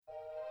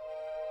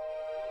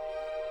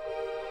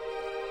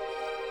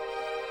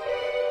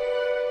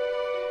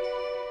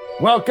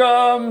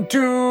Welcome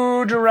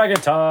to Dragon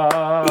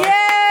Talk.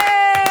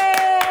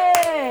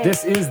 Yay!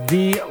 This is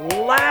the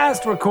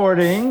last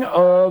recording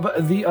of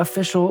the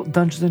official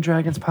Dungeons &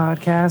 Dragons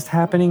podcast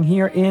happening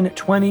here in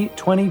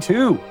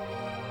 2022.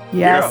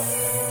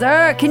 Yes,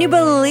 sir. Can you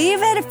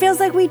believe it? It feels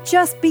like we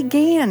just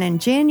began in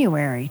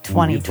January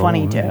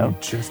 2022. We've only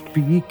just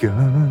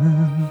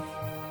begun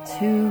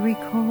to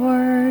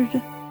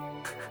record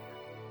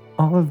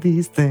all of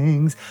these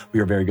things.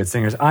 We are very good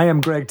singers. I am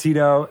Greg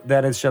Tito.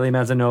 That is Shelley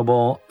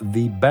Mazzanoble,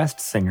 the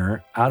best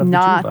singer out of the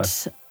two of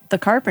us. Not the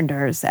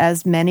Carpenters,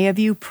 as many of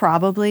you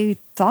probably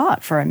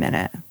thought for a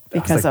minute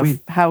because of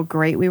how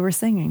great we were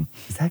singing.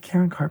 Is that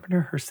Karen Carpenter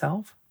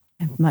herself?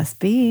 It must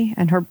be.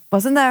 And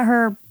wasn't that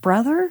her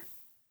brother?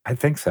 I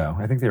think so.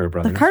 I think they were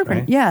brothers. The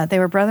Carpenter, right? Yeah, they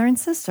were brother and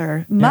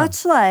sister,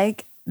 much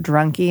like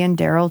Drunky and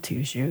Daryl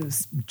Two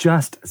Shoes.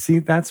 See,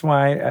 that's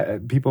why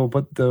people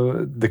put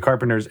the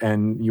Carpenters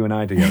and you and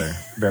I together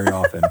very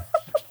often.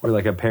 We're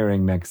like a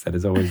pairing mix that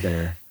is always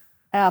there.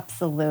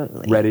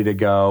 Absolutely. Ready to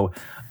go.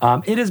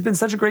 It has been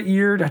such a great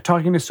year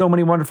talking to so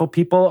many wonderful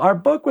people. Our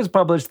book was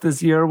published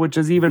this year, which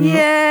is even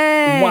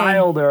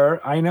wilder.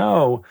 I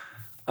know.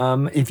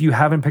 If you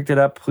haven't picked it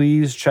up,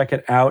 please check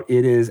it out.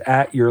 It is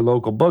at your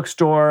local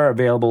bookstore,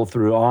 available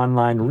through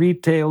online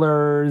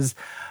retailers.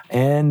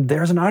 And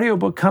there's an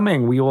audiobook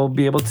coming. We will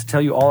be able to tell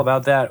you all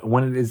about that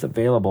when it is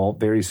available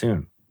very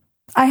soon.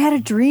 I had a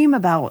dream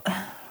about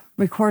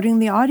recording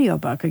the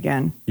audiobook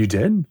again. You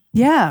did?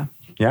 Yeah.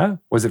 Yeah?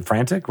 Was it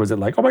frantic? Was it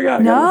like, oh my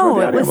God, I No, gotta record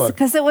the it was audiobook?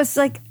 because it was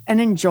like an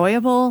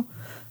enjoyable,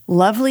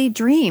 lovely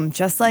dream,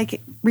 just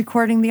like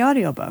recording the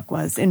audiobook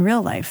was in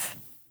real life.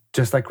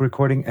 Just like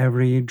recording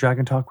every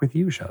Dragon Talk with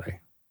you,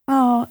 Shelley.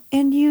 Oh,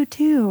 and you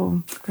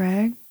too,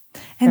 Greg.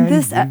 And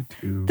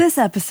this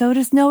episode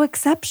is no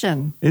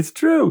exception. It's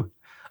true.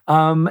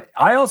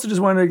 I also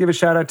just wanted to give a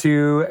shout out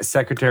to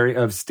Secretary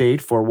of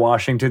State for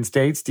Washington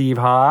State, Steve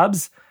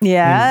Hobbs.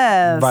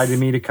 Yes. He invited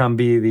me to come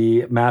be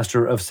the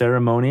master of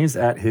ceremonies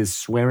at his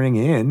swearing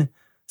in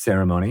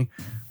ceremony.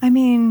 I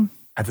mean,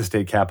 at the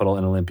state capitol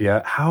in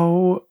Olympia.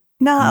 How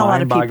not a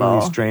lot of people.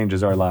 Mind-bogglingly strange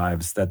is our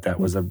lives that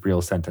was a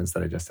real sentence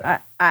that I just said.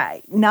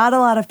 Not a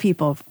lot of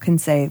people can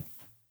say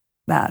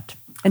that.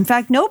 In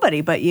fact,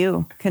 nobody but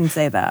you can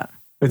say that.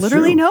 It's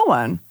Literally true. No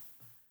one.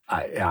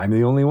 I'm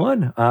the only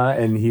one.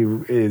 And he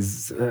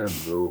is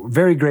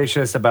very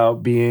gracious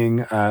about being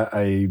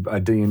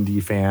a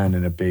D&D fan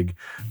and a big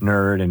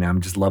nerd. And I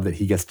just love that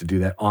he gets to do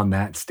that on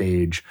that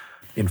stage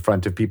in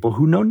front of people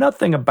who know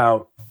nothing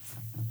about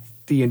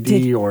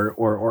D&D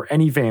or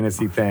any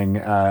fantasy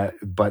thing.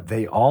 But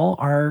they all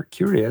are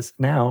curious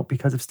now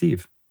because of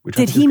Steve.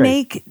 Did he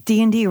make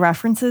D&D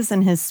references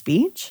in his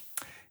speech?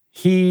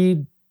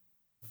 He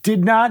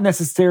did not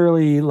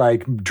necessarily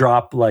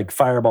drop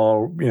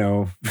fireball,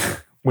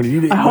 when he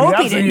needed. I hope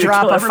he didn't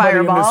drop a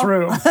fireball in this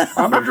room.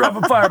 I'm going to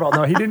drop a fireball.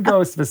 No, he didn't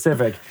go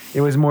specific. It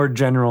was more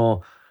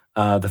general.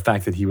 The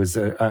fact that he was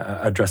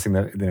addressing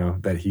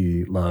that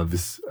he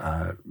loves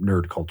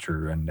nerd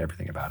culture and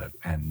everything about it,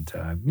 and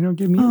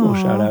give me a little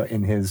shout out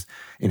in his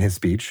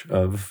speech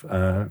of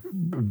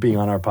being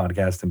on our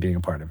podcast and being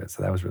a part of it.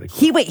 So that was really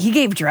cool. He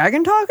gave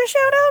Dragon Talk a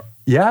shout out?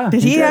 Yeah.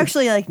 Did he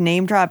actually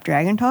name drop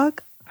Dragon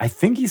Talk? I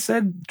think he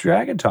said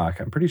Dragon Talk.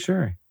 I'm pretty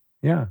sure.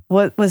 Yeah.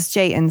 What was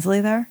Jay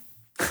Inslee there?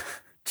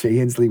 Jay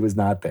Inslee was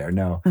not there.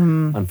 No,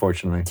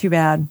 unfortunately. Too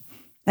bad.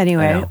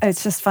 Anyway,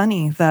 it's just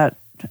funny that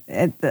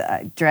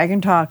Dragon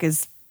Talk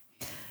is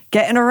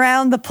getting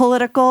around the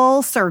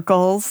political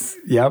circles.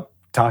 Yep.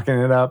 Talking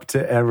it up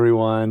to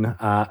everyone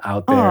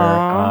out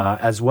there,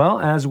 as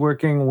well as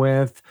working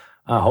with,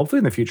 hopefully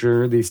in the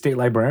future, the state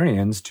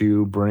librarians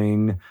to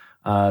bring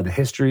the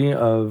history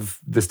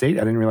of the state. I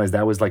didn't realize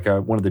that was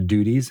one of the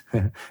duties,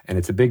 and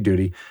it's a big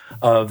duty,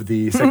 of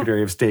the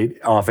Secretary of State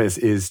office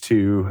is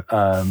to,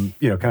 kind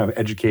of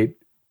educate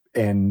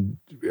and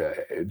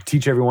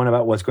teach everyone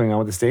about what's going on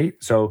with the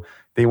state. So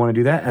they want to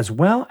do that, as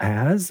well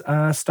as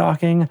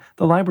stocking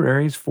the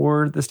libraries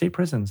for the state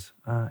prisons.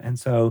 And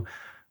so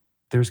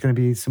there's going to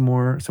be some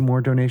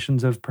more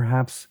donations of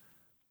perhaps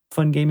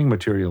fun gaming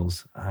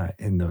materials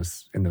in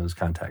those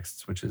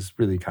contexts, which is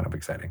really kind of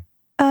exciting.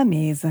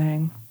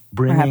 Amazing.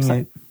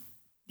 Bringing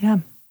it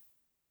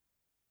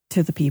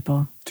to the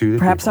people.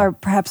 Perhaps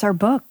our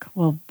book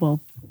will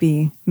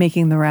be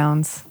making the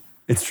rounds.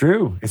 It's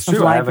true. It's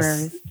true. I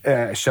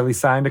have Shelley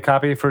signed a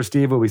copy for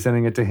Steve. We'll be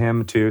sending it to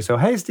him too. So,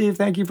 hey, Steve,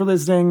 thank you for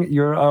listening.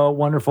 You're a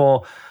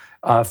wonderful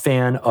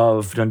fan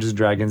of Dungeons &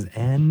 Dragons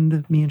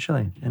and me and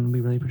Shelley, and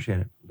we really appreciate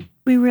it.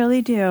 We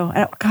really do.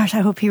 Gosh, I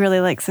hope he really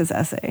likes his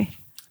essay.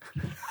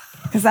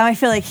 Because now I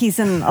feel like he's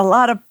in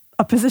a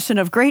position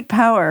of great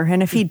power,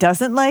 and if he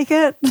doesn't like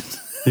it...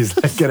 He's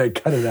going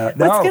to cut it out.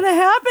 What's going to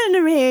happen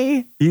to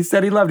me? He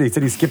said he loved it. He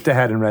said he skipped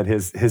ahead and read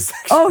his section.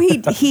 Oh,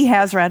 he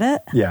has read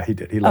it? Yeah, he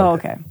did. He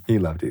loved it. He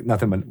loved it.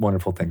 Nothing but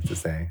wonderful things to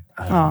say.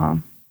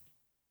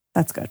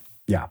 That's good.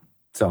 Yeah.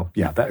 So,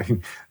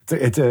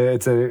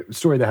 it's a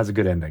story that has a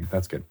good ending.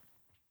 That's good.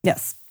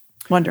 Yes.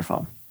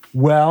 Wonderful.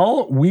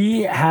 Well,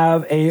 we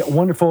have a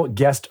wonderful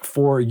guest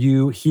for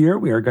you here.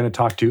 We are going to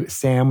talk to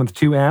Sam with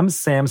two M's,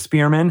 Sam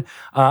Spearman,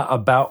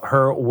 about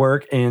her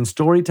work in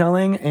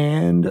storytelling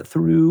and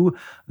through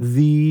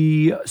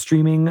the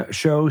streaming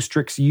show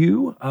Strix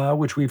U,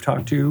 which we've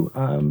talked to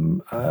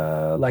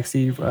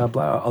Lexi,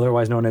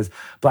 otherwise known as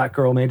Black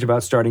Girl Mage,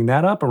 about starting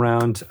that up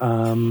around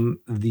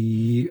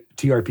the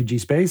TRPG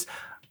space.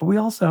 But we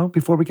also,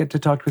 before we get to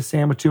talk with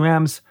Sam with two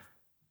M's,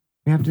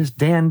 we have just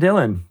Dan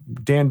Dillon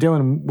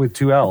with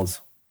two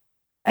L's.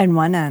 And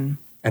one N.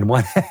 And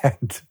one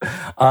N.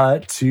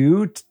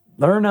 To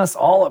learn us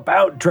all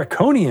about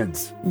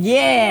Draconians.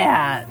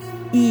 Yeah.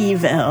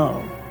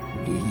 Evil.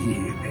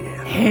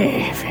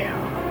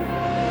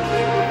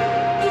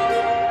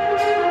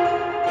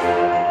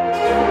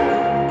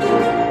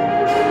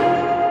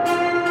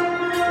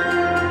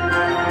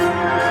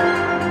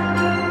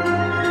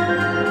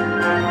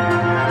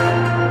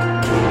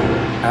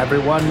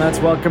 Everyone, let's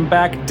welcome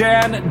back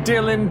Dan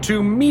Dillon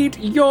to Meet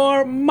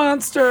Your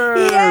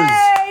Monsters.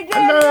 Yay!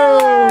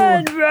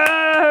 Hello.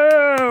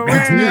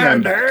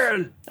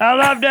 I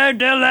love Dan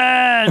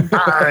Dillon.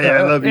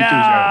 I love you too,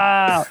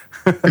 Joe.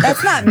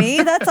 That's not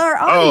me. That's our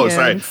Oh,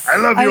 audience. sorry.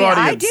 I love you,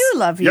 audience. I do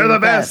love you. You're the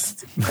but-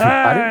 best.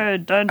 Hey,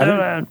 Dan I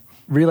Dillon. didn't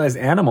realize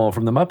Animal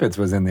from the Muppets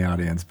was in the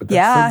audience. But that's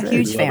Yeah, so great.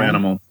 huge Love fan.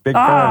 animal. Big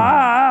fan.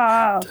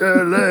 Ah.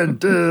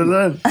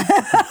 Dylan.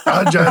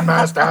 Dungeon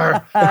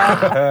Master.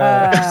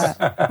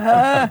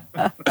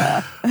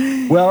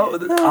 Well,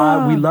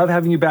 we love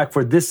having you back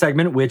for this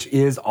segment, which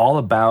is all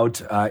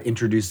about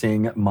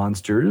introducing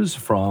monsters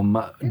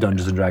from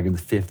Dungeons &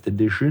 Dragons 5th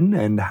edition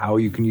and how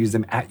you can use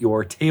them at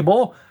your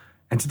table.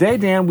 And today,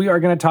 Dan, we are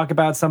going to talk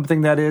about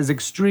something that is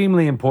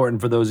extremely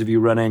important for those of you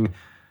running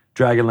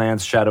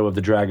Dragonlance Shadow of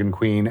the Dragon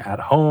Queen at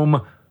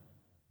home,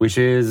 which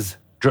is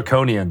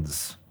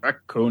Draconians.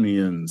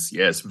 Draconians,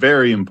 yes,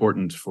 very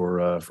important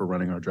for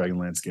running our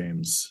Dragonlance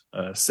games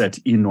set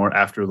in or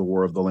after the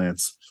War of the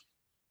Lance.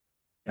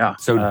 Yeah.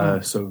 So,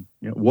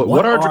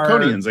 what are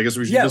Draconians? I guess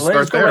we should just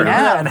start there.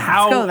 Yeah, and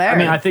how? let's go there. I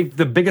mean, I think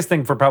the biggest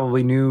thing for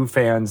probably new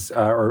fans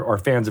or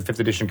fans of 5th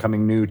edition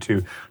coming new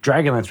to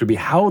Dragonlance would be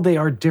how they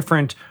are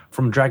different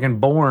from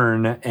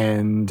Dragonborn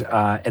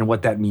and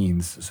what that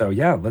means. So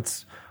yeah,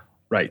 let's.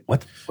 Right.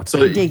 What's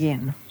So Dig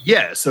in.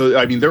 yeah, so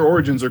I mean, their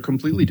origins are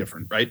completely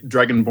different, right?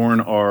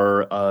 Dragonborn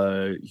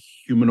are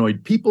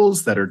humanoid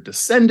peoples that are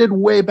descended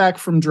way back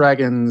from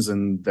dragons,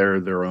 and they're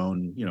their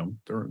own,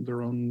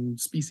 their own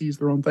species,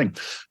 their own thing.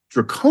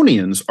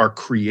 Draconians are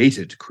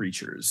created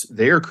creatures.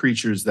 They are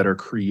creatures that are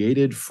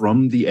created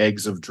from the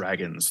eggs of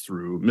dragons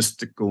through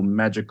mystical,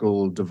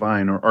 magical,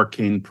 divine, or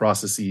arcane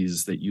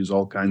processes that use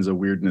all kinds of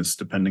weirdness,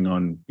 depending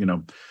on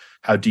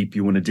how deep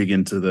you want to dig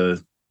into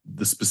the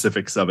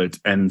specifics of it.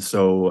 And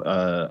so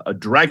a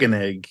dragon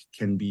egg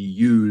can be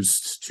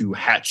used to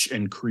hatch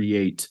and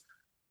create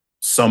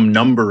some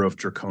number of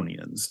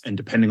draconians. And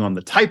depending on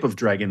the type of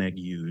dragon egg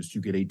used,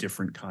 you get a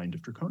different kind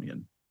of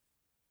draconian.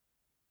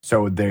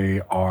 So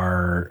they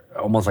are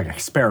almost like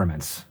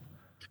experiments.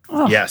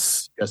 Oh.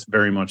 Yes,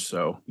 very much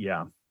so.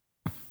 Yeah.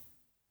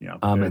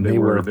 And they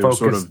were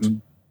focused.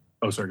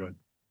 Sorry, go ahead.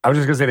 I was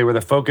just going to say they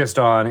were focused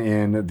on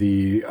in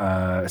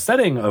the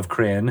setting of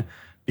Kryn,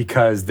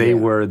 because they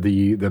were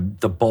the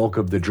bulk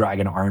of the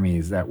dragon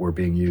armies that were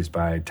being used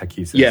by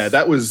Takhisis. Yeah,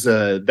 that was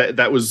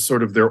that was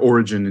sort of their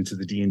origin into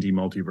the D&D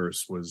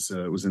multiverse was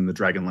in the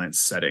Dragonlance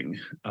setting,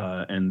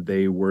 and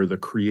they were the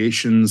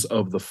creations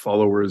of the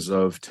followers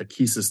of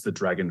Takhisis the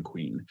Dragon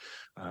Queen.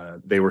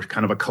 They were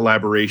kind of a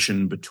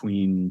collaboration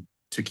between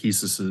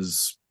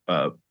Takhisis's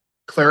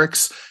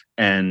clerics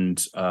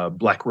and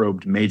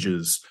black-robed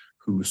mages,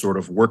 who sort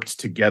of worked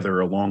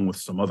together along with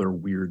some other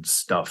weird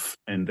stuff.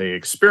 And they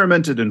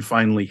experimented and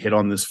finally hit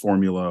on this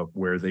formula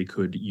where they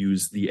could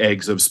use the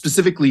eggs of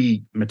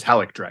specifically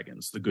metallic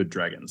dragons, the good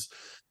dragons,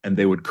 and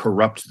they would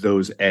corrupt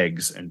those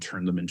eggs and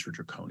turn them into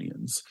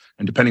draconians.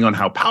 And depending on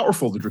how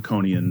powerful the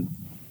draconian,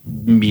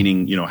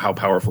 meaning, how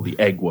powerful the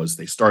egg was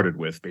they started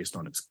with based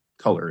on its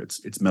color,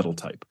 its metal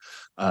type,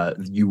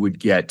 you would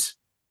get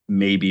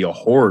maybe a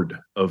horde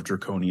of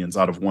draconians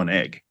out of one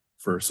egg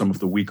for some of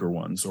the weaker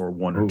ones, or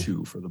one or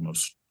two for the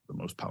most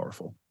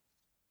powerful.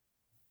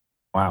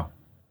 Wow.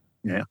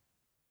 Yeah.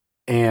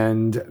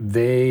 And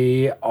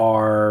they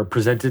are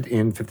presented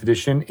in 5th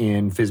edition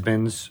in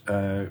Fizban's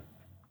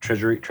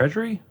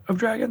Treasury of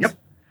Dragons? Yep.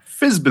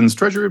 Fizban's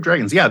Treasury of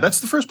Dragons. Yeah,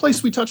 that's the first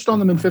place we touched on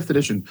them in 5th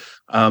edition.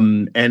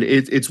 And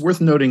it's worth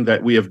noting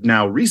that we have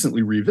now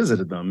recently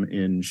revisited them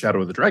in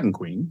Shadow of the Dragon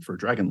Queen for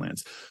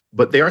Dragonlance.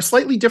 But they are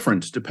slightly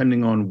different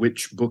depending on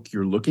which book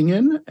you're looking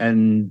in.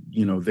 And,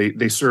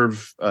 they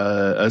serve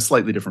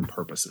slightly different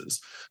purposes.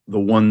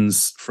 The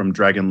ones from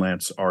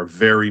Dragonlance are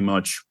very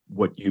much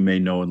what you may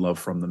know and love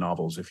from the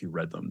novels if you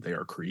read them. They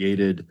are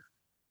created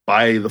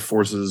by the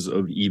forces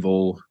of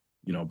evil,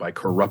 by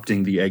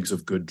corrupting the eggs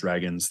of good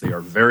dragons. They are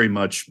very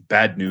much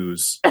bad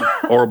news,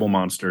 horrible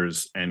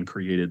monsters, and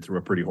created through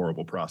a pretty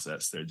horrible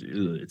process.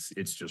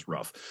 It's just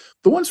rough.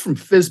 The ones from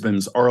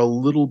Fizban's are a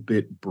little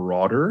bit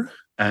broader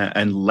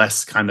and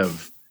less kind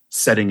of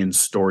setting and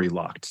story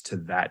locked to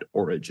that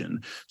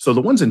origin. So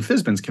the ones in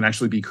Fizban's can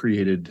actually be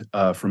created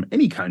from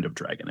any kind of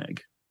dragon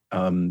egg.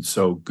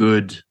 So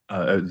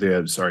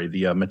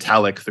the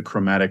metallic, the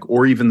chromatic,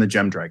 or even the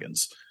gem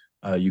dragons.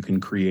 You can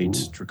create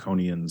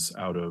draconians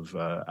out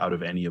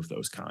of any of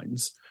those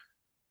kinds.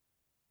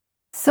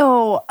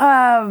 So,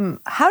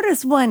 how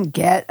does one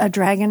get a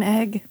dragon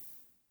egg?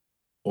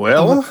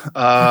 Well,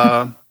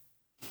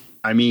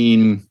 I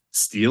mean,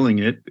 stealing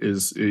it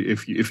is,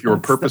 if your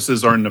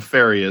purposes are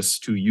nefarious,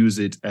 to use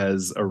it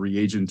as a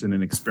reagent in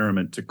an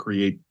experiment to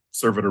create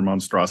servitor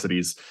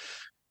monstrosities,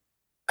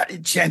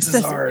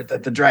 chances are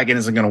that the dragon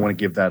isn't going to want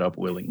to give that up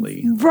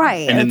willingly.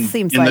 Right. And it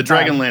seems in like the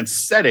Dragonlance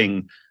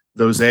setting,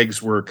 those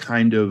eggs were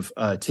kind of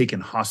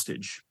taken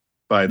hostage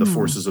by the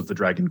forces of the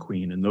Dragon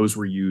Queen, and those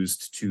were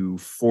used to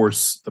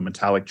force the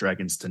metallic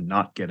dragons to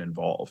not get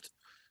involved.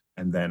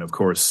 And then, of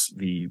course,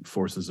 the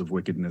forces of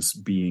wickedness,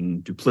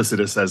 being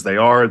duplicitous as they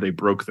are, they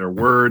broke their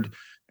word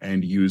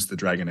and used the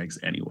dragon eggs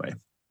anyway.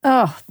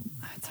 Oh,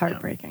 it's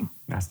heartbreaking.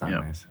 That's not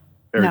nice.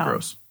 Very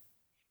gross.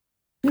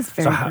 It's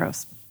very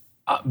gross.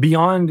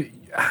 Beyond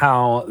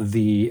how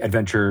the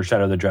adventure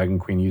Shadow of the Dragon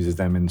Queen uses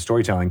them in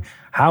storytelling,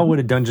 how would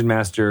a dungeon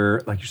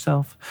master like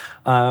yourself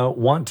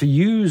want to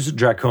use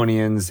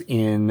draconians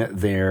in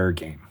their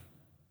game?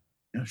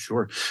 Yeah,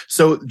 sure.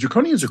 So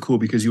draconians are cool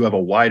because you have a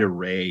wide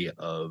array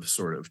of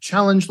sort of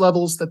challenge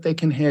levels that they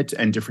can hit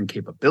and different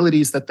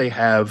capabilities that they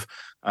have.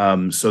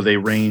 So they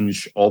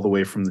range all the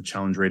way from the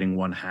challenge rating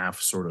 1/2,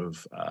 sort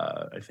of,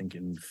 I think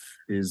in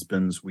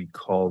Fizban's we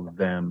call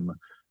them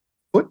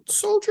foot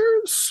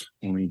soldiers.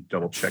 Let me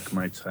double check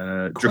my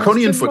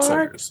draconian foot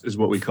soldiers is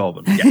what we call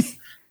them. Yes.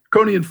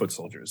 Draconian foot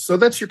soldiers. So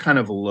that's your kind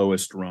of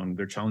lowest rung.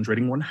 They're challenge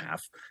rating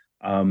 1/2.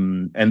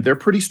 And they're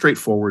pretty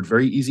straightforward,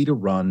 very easy to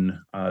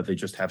run. They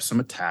just have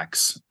some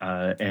attacks,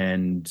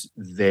 and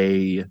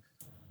they,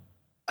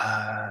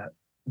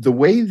 the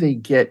way they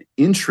get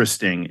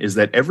interesting is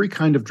that every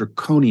kind of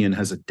draconian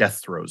has a death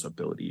throes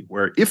ability,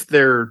 where if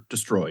they're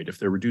destroyed, if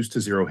they're reduced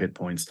to 0 hit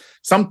points,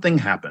 something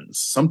happens,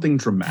 something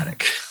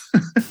dramatic.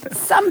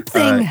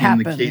 Something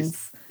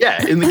happens.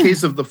 In the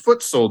case of the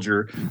foot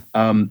soldier,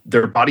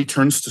 their body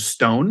turns to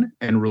stone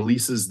and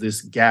releases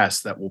this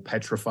gas that will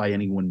petrify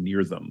anyone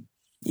near them.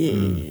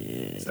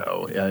 Yeah.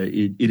 So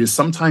it is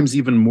sometimes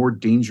even more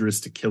dangerous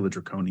to kill a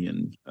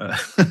draconian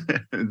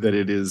than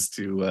it is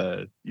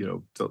to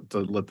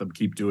let them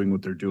keep doing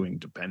what they're doing,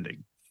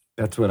 depending.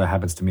 That's what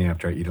happens to me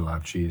after I eat a lot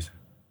of cheese.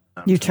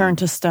 You turn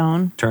to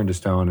stone? Turn to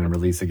stone and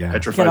release again.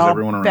 Petrifies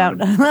everyone around.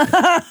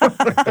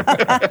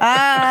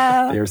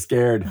 They're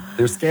scared.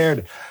 They're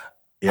scared.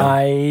 Yeah.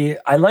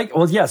 I like,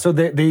 so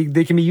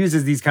they can be used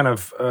as these kind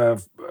of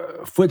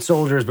foot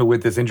soldiers, but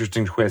with this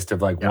interesting twist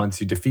of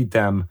once you defeat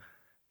them,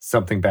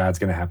 something bad's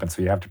going to happen,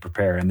 so you have to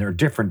prepare. And they're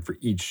different for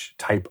each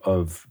type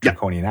of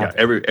draconian.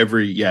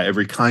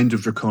 Every kind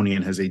of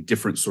draconian has a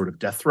different sort of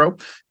death throw,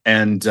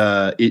 and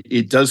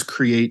it does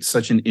create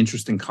such an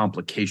interesting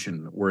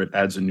complication where it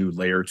adds a new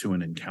layer to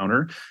an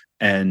encounter.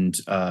 And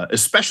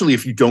especially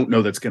if you don't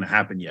know that's going to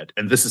happen yet,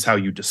 and this is how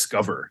you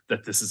discover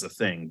that this is a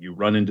thing. You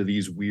run into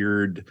these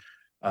weird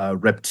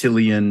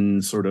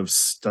reptilian sort of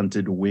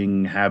stunted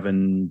wing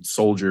having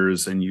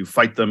soldiers, and you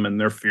fight them and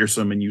they're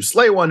fearsome, and you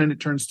slay one and it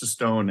turns to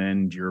stone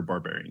and your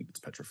barbarian gets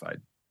petrified.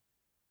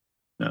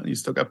 Now you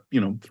still got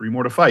 3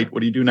 more to fight.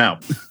 What do you do now?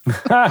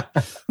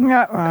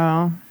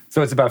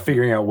 So it's about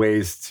figuring out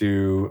ways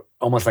to,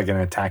 almost like in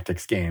a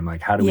tactics game,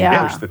 like how do we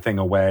push the thing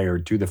away or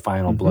do the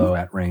final blow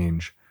at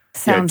range?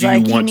 Sounds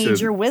like you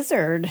need your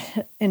wizard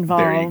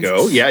involved. There you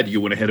go. Yeah. Do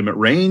you want to hit him at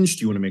range?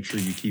 Do you want to make sure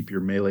you keep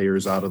your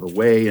meleeers out of the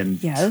way and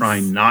try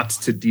not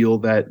to deal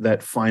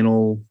that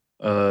final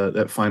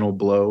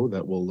blow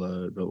that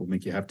will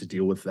make you have to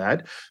deal with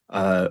that?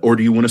 Or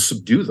do you want to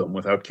subdue them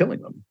without killing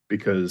them?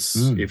 Because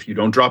if you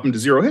don't drop them to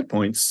 0 hit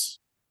points,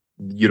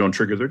 you don't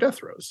trigger their death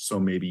throws. So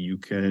maybe you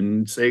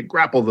can, say,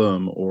 grapple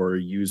them or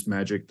use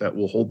magic that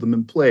will hold them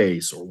in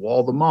place or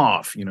wall them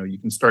off. You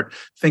can start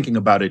thinking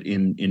about it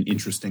in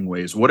interesting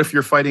ways. What if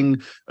you're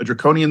fighting a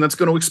draconian that's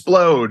going to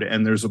explode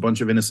and there's a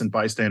bunch of innocent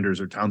bystanders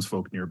or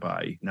townsfolk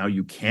nearby? Now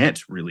you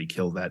can't really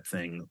kill that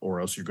thing, or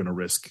else you're going to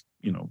risk,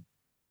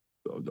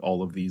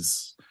 all of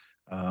this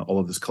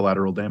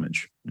collateral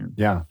damage.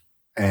 Yeah.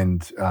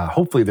 And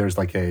hopefully there's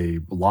like a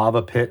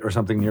lava pit or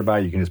something nearby.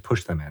 You can just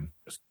push them in.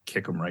 Just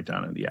kick them right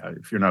down. And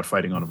if you're not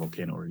fighting on a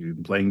volcano or you've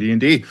been playing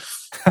D&D.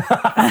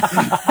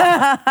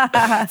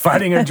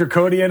 Fighting a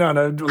draconian on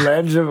a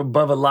ledge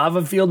above a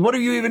lava field. What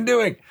are you even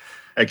doing?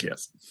 Heck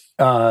yes.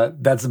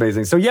 That's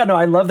amazing. So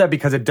I love that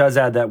because it does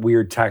add that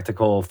weird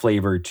tactical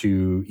flavor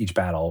to each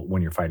battle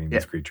when you're fighting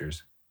these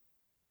creatures.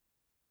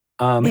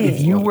 If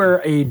you were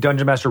a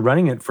dungeon master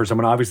running it for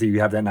someone, obviously you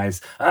have that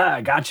nice,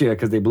 gotcha,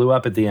 because they blew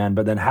up at the end.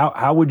 But then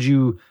how would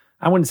you,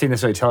 I wouldn't say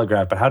necessarily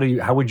telegraph, but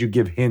how would you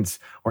give hints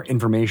or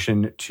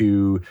information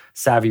to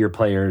savvier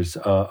players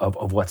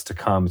of what's to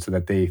come so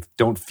that they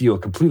don't feel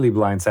completely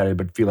blindsided,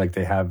 but feel like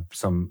they have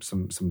some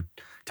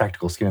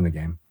tactical skin in the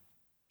game?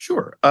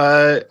 Sure.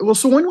 Well,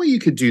 so one way you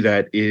could do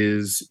that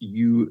is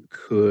you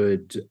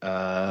could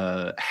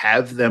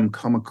have them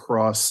come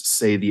across,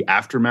 say, the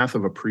aftermath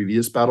of a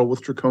previous battle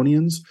with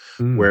Draconians,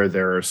 where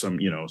there are some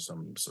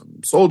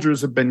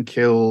soldiers have been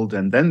killed,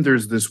 and then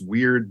there's this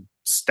weird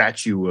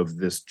statue of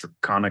this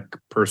draconic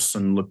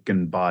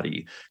person-looking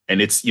body,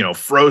 and it's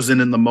frozen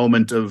in the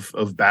moment of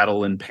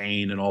battle and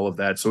pain and all of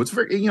that. So it's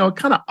very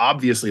kind of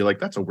obviously like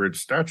that's a weird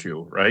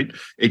statue, right?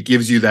 It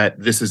gives you that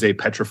this is a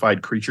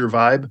petrified creature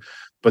vibe.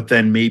 But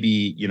then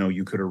maybe,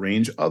 you could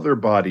arrange other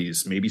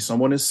bodies. Maybe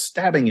someone is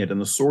stabbing it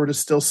and the sword is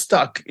still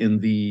stuck in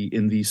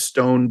the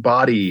stone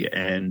body,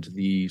 and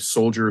the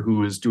soldier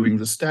who is doing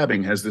the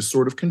stabbing has this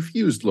sort of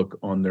confused look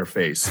on their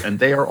face, and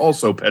they are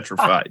also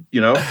petrified.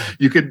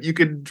 You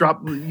could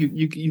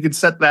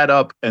set that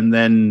up, and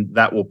then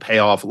that will pay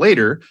off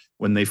later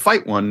when they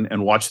fight one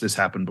and watch this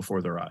happen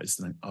before their eyes.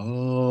 And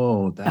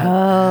then,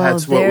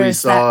 that's what we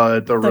saw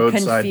at the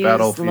roadside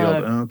battlefield.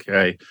 Look.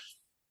 Okay.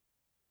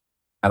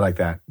 I like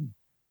that.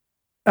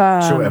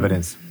 Show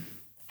evidence.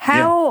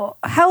 How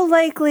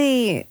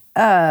likely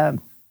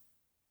would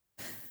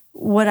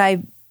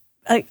I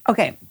like?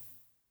 Okay,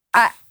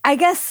 I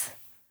guess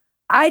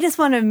I just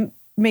want to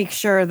make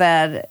sure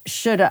that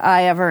should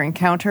I ever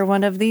encounter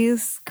one of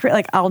these,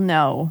 like I'll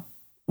know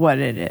what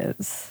it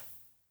is.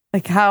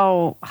 Like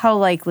how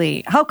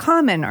likely, how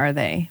common are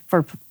they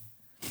for?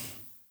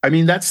 I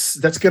mean, that's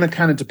going to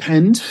kind of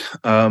depend.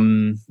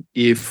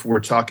 If we're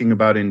talking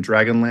about in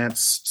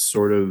Dragonlance,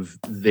 sort of,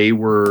 they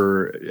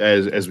were,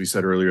 as we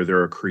said earlier,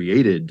 they're a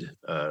created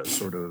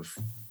sort of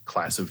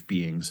class of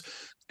beings.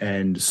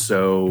 And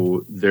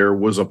so there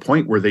was a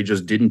point where they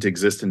just didn't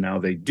exist, and now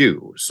they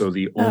do. So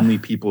the only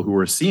people who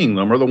are seeing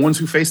them are the ones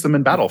who face them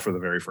in battle for the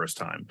very first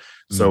time.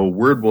 So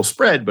word will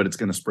spread, but it's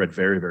going to spread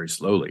very, very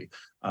slowly.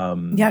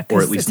 Yeah,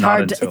 or at least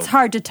it's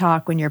hard to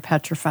talk when you're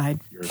petrified.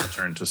 You're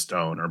turned to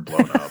stone or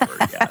blown up or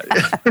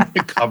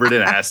covered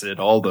in acid,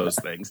 all those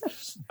things.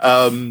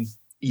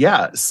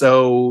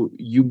 So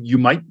you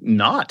might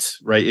not,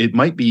 right? It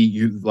might be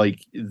you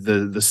like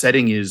the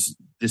setting is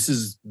this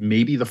is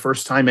maybe the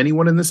first time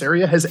anyone in this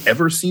area has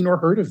ever seen or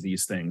heard of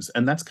these things.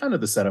 And that's kind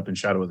of the setup in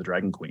Shadow of the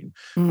Dragon Queen,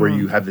 where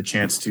you have the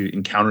chance to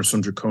encounter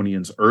some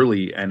Draconians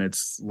early, and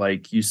it's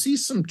like you see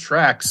some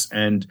tracks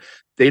and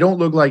they don't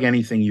look like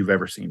anything you've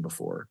ever seen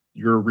before.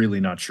 You're really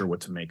not sure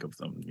what to make of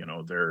them.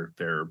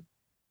 They're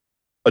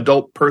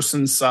adult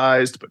person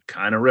sized, but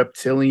kind of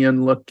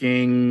reptilian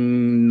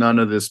looking. None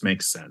of this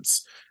makes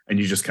sense. And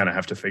you just kind of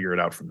have to figure it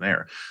out from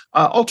there.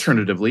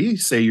 Alternatively,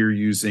 say you're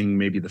using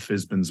maybe the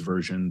Fizban's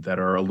version that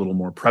are a little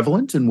more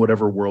prevalent in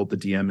whatever world the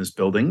DM is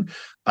building.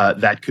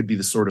 That could be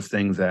the sort of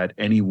thing that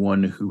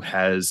anyone who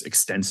has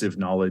extensive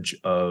knowledge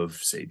of,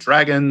 say,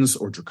 dragons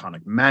or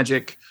draconic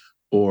magic,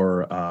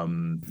 or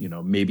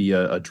maybe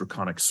a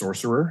draconic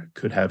sorcerer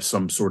could have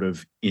some sort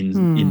of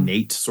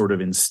innate, sort of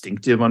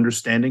instinctive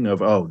understanding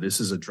of, oh, this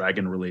is a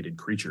dragon-related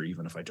creature,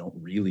 even if I don't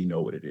really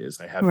know what it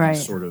is. I have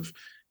these sort of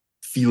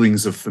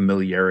feelings of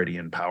familiarity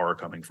and power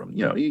coming from.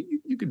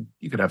 You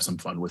could have some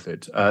fun with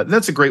it.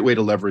 That's a great way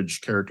to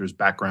leverage characters'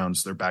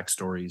 backgrounds, their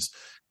backstories,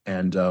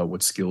 and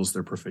what skills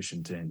they're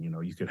proficient in.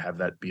 You could have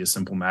that be a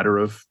simple matter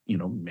of,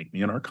 make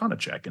me an Arcana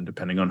check, and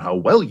depending on how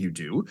well you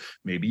do,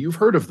 maybe you've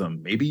heard of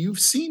them, maybe you've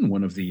seen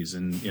one of these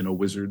in a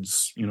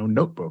wizard's,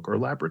 notebook or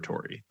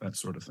laboratory, that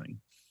sort of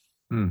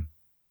thing.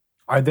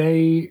 Are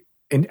they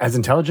as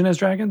intelligent as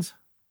dragons?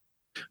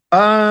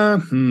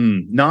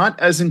 Not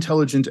as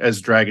intelligent as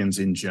dragons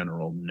in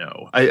general,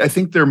 no. I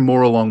think they're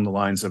more along the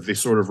lines of they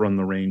sort of run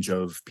the range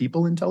of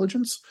people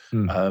intelligence.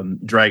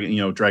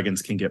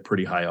 Dragons can get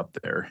pretty high up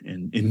there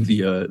in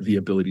the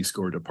ability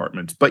score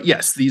department. But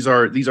yes, these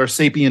are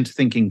sapient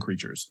thinking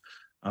creatures.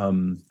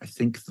 I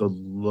think the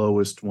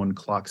lowest one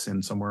clocks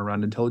in somewhere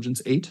around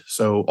intelligence 8.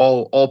 So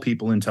all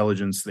people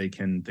intelligence, they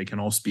can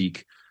all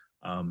speak.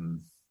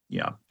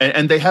 Yeah.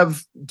 And they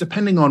have,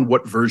 depending on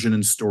what version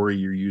and story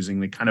you're using,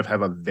 they kind of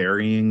have a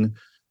varying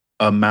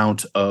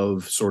amount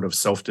of sort of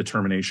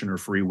self-determination or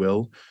free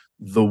will.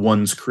 The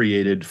ones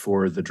created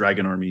for the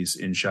dragon armies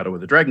in Shadow of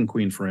the Dragon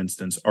Queen, for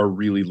instance, are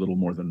really little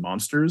more than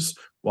monsters.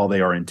 While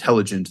they are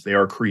intelligent, they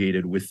are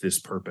created with this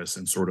purpose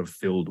and sort of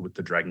filled with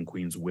the Dragon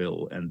Queen's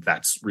will. And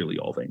that's really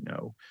all they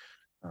know.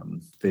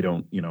 They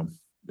don't,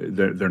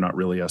 they're not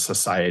really a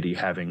society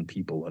having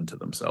people unto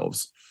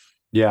themselves.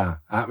 Yeah,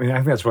 I mean, I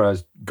think that's where I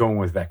was going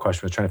with that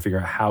question, was trying to figure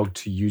out how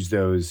to use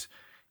those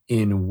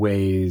in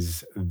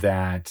ways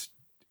that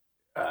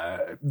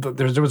there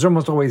was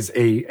almost always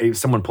a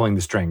someone pulling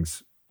the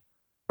strings,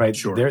 right?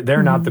 Sure.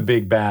 They're not the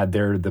big bad;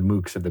 they're the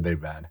mooks of the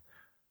big bad.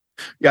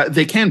 Yeah,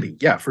 they can be.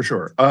 Yeah, for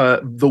sure.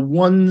 The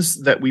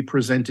ones that we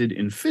presented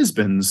in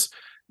Fizban's,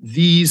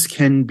 these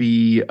can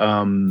be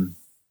a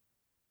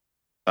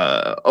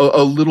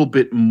little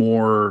bit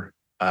more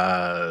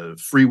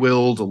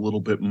free-willed, a little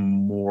bit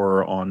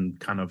more on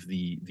kind of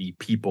the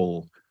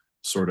people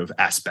sort of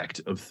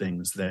aspect of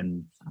things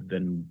than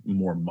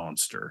more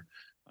monster.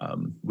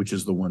 which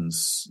is the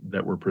ones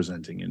that we're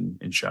presenting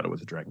in Shadow of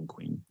the Dragon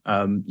Queen.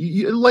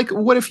 Like,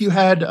 what if you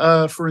had,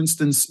 for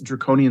instance,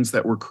 draconians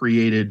that were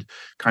created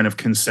kind of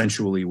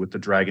consensually with the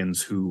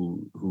dragons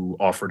who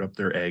offered up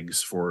their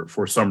eggs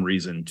for some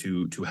reason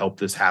to help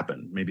this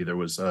happen? Maybe there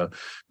was a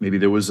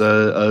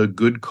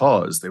good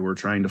cause. They were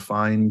trying to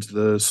find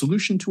the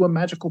solution to a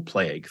magical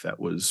plague that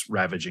was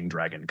ravaging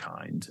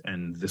dragonkind,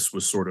 and this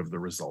was sort of the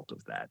result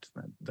of that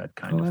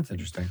kind of. That's thing.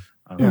 interesting.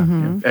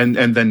 Yeah.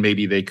 And then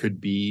maybe they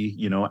could be,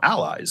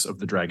 allies of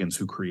the dragons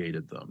who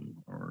created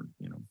them, or.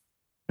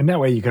 And that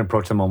way you can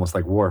approach them almost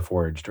like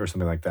Warforged or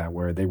something like that,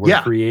 where they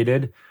were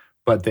created,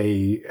 but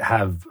they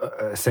have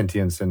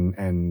sentience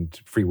and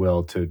free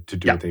will to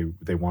do what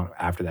they want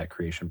after that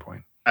creation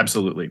point.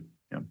 Absolutely.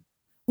 Yeah.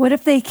 What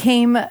if they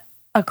came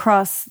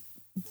across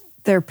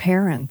their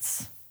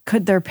parents?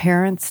 Could their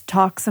parents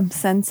talk some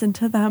sense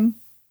into them?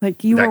 Like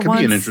that could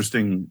be an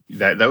interesting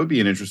that would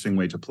be an interesting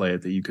way to play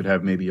it. That you could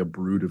have maybe a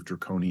brood of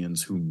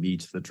draconians who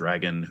meet the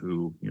dragon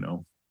who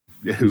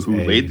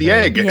laid the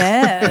egg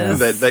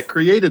that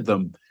created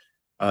them.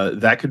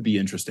 That could be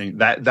interesting.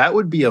 That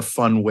would be a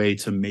fun way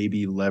to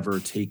maybe lever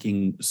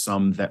taking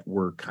some that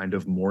were kind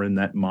of more in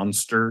that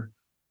monster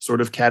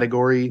sort of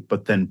category,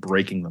 but then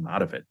breaking them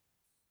out of it.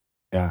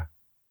 Yeah.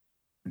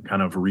 And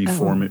kind of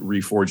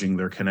reforging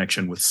their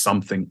connection with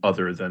something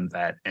other than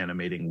that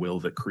animating will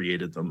that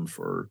created them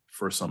for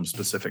some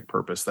specific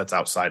purpose that's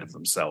outside of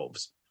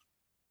themselves.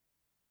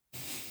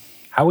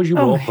 How would you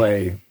role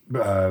play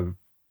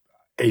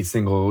a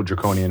single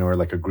draconian or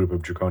like a group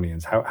of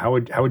draconians? How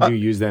would you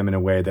use them in a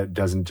way that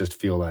doesn't just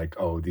feel like,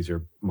 oh, these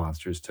are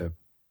monsters to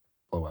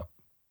blow up?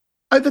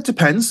 That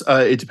depends.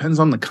 It depends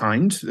on the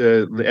kind.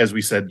 As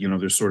we said,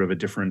 there's sort of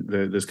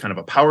there's kind of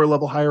a power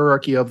level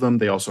hierarchy of them.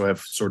 They also have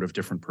sort of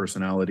different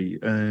personality,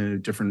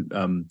 different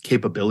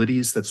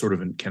capabilities that sort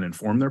of can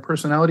inform their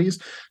personalities.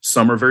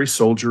 Some are very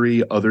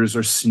soldiery. Others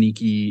are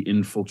sneaky,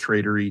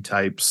 infiltratory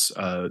types.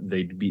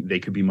 They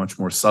could be much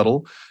more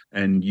subtle.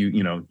 And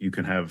you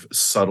can have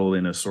subtle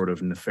in a sort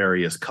of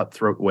nefarious,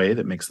 cutthroat way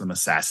that makes them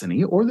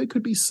assassiny, or they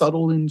could be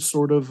subtle in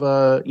sort of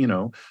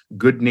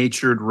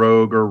good-natured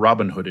rogue or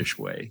Robin Hoodish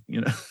way.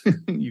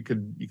 You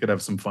could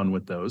have some fun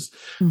with those.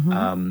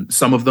 Mm-hmm.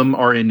 Some of them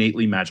are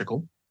innately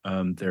magical.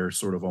 They're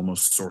sort of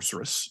almost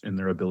sorceress in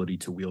their ability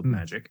to wield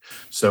magic.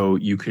 So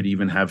you could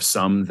even have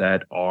some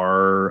that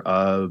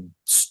are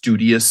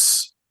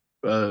studious,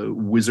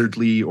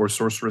 wizardly or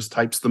sorceress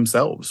types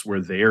themselves,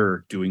 where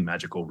they're doing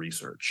magical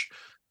research.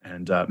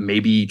 And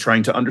maybe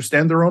trying to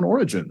understand their own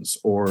origins,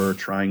 or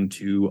trying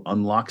to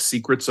unlock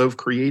secrets of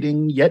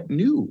creating yet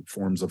new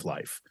forms of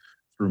life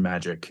through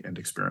magic and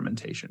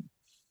experimentation.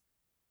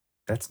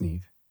 That's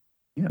neat.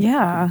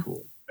 Yeah.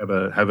 Cool. Have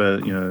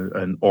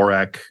an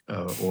Aurak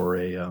or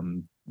a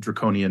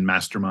draconian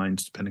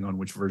mastermind, depending on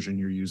which version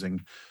you're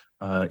using,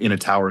 in a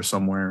tower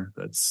somewhere.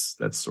 That's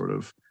sort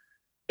of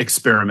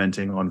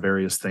experimenting on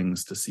various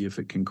things to see if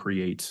it can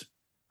create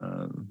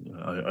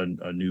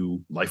a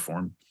new life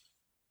form.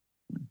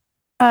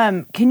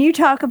 Can you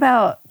talk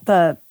about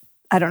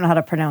I don't know how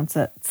to pronounce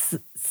it,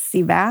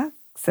 Sivak?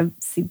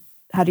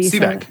 How do you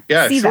say it?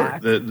 Yeah,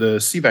 Sivak. Sure. The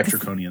Sivak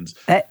Draconians.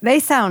 They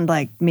sound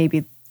like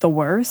maybe the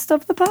worst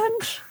of the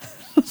bunch.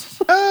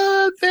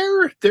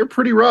 They're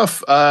pretty rough.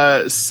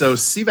 So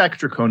Sivak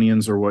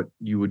Draconians are what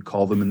you would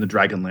call them in the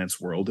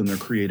Dragonlance world, and they're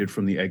created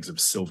from the eggs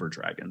of silver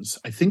dragons.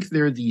 I think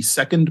they're the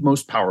second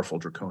most powerful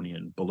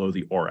draconian below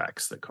the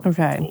Auraks that come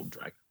from gold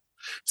dragons.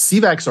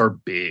 Sivaks are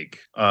big,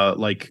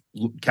 like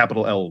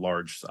capital L,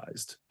 large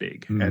sized,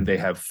 big, and they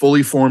have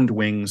fully formed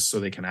wings, so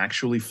they can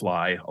actually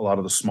fly. A lot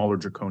of the smaller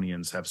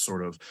draconians have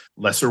sort of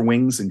lesser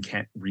wings and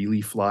can't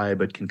really fly,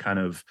 but can kind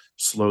of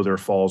slow their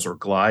falls or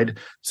glide.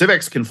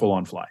 Sivaks can full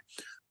on fly.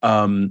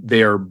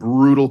 They are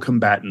brutal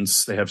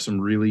combatants. They have some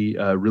really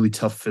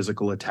tough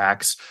physical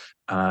attacks.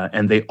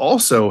 And they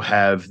also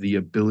have the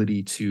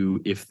ability to,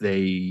 if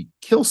they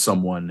kill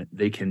someone,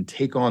 they can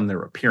take on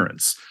their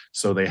appearance.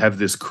 So they have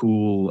this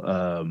cool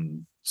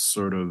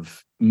sort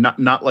of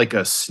not like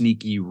a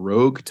sneaky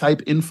rogue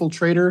type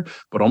infiltrator,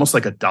 but almost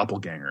like a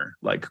doppelganger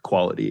like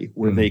quality,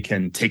 where they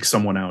can take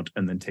someone out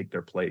and then take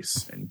their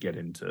place and get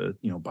into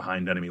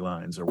behind enemy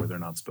lines or where they're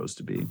not supposed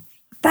to be.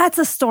 That's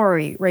a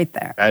story right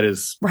there. That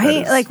is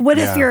right. Like, what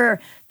if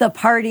the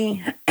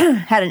party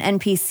had an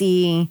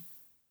NPC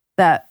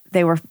that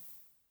they were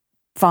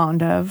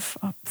fond of,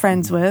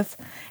 friends with,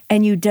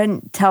 and you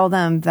didn't tell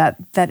them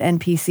that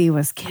NPC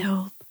was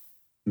killed,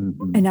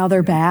 and now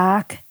they're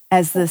back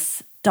as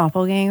this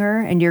doppelganger,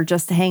 and you're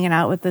just hanging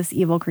out with this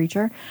evil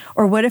creature?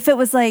 Or what if it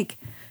was like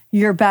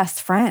your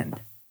best friend,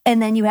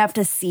 and then you have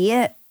to see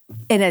it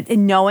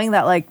in knowing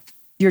that like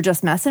you're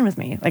just messing with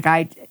me, like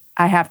I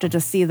have to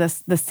just see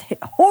this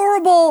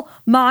horrible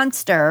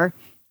monster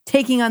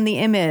taking on the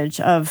image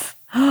of,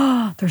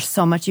 there's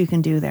so much you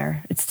can do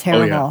there. It's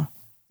terrible.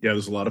 Yeah,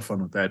 there's a lot of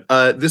fun with that.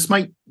 This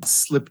might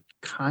slip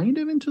kind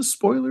of into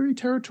spoilery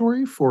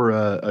territory for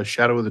a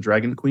Shadow of the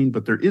Dragon Queen,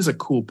 but there is a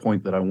cool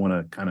point that I want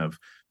to kind of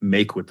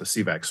make with the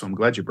Sivak, so I'm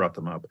glad you brought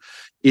them up.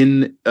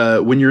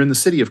 When you're in the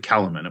city of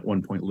Kalaman at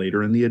one point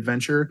later in the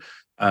adventure,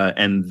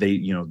 and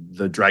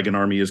the dragon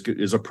army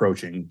is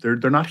approaching.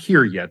 They're not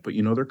here yet, but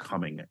they're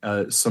coming.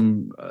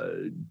 Some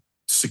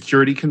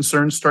security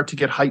concerns start to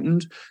get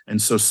heightened,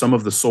 and so some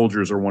of the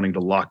soldiers are wanting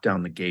to lock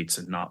down the gates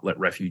and not let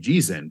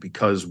refugees in,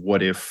 because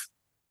what if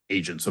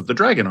agents of the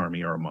dragon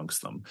army are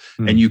amongst them?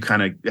 And you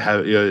kind of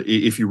have,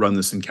 if you run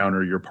this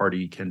encounter, your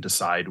party can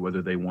decide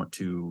whether they want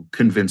to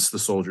convince the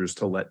soldiers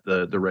to let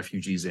the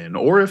refugees in,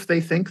 or if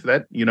they think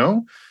that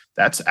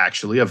that's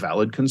actually a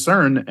valid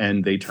concern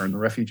and they turn the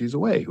refugees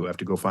away who have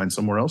to go find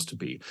somewhere else to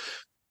be.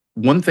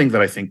 One thing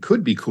that I think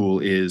could be cool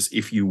is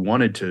if you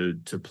wanted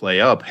to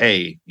play up,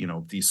 hey,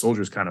 these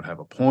soldiers kind of have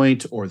a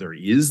point, or there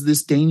is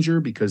this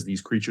danger because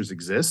these creatures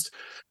exist.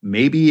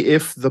 Maybe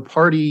if the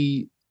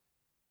party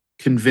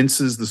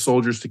convinces the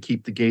soldiers to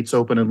keep the gates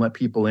open and let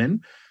people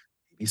in,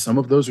 maybe some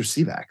of those are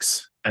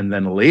Sevax. And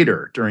then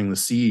later during the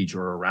siege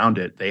or around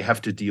it, they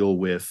have to deal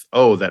with,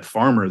 that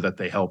farmer that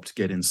they helped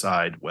get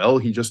inside. Well,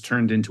 he just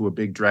turned into a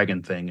big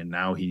dragon thing, and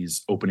now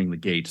he's opening the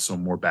gate so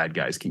more bad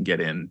guys can get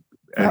in,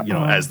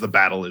 as the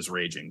battle is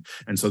raging.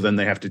 And so then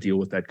they have to deal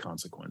with that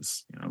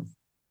consequence.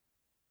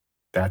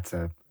 That's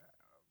a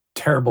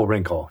terrible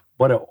wrinkle.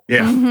 What a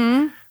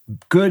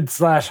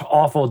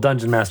good/awful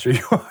dungeon master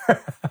you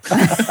are.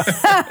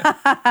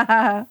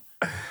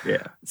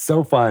 Yeah.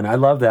 So fun. I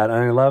love that. And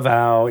I love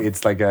how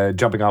it's like a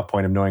jumping off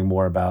point of knowing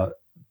more about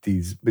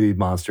these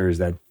monsters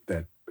that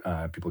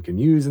people can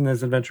use in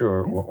this adventure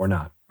or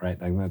not,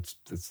 right? Like that's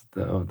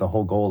the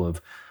whole goal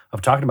of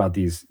talking about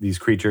these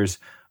creatures.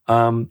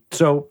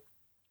 So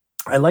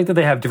I like that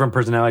they have different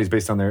personalities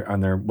based on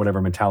their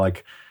whatever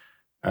metallic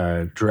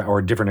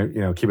or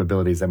different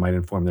capabilities that might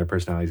inform their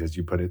personalities, as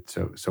you put it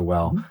so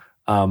well.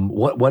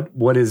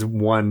 What is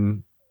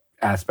one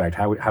aspect?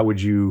 How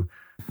would you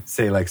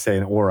say an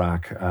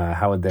Auroch?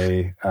 How would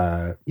they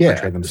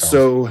portray themselves?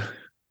 So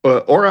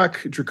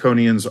Auroch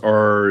Draconians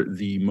are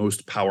the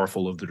most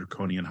powerful of the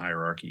Draconian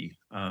hierarchy,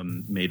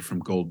 made from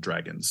gold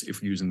dragons.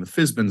 If you're using the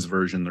Fizban's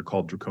version, they're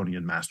called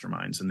Draconian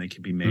masterminds, and they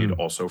can be made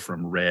also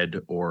from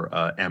red or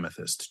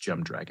amethyst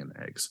gem dragon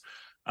eggs.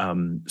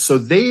 So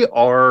they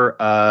are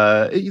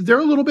they're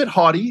a little bit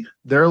haughty.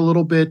 They're a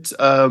little bit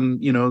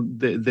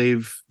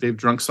they've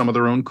drunk some of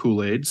their own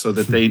Kool-Aid, so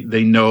that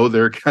they know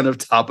they're kind of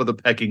top of the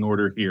pecking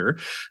order here.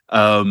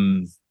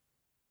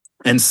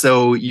 And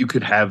so you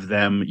could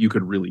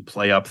really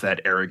play up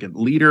that arrogant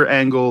leader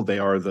angle. They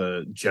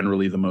are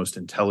generally the most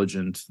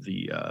intelligent,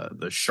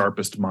 the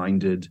sharpest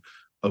minded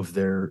of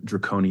their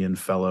Draconian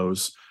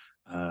fellows.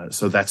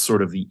 So that's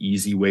sort of the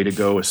easy way to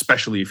go,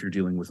 especially if you're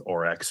dealing with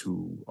Aurochs,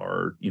 who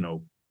are,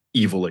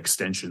 evil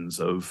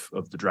extensions of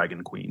the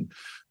Dragon Queen.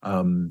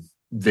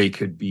 They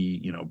could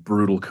be,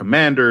 brutal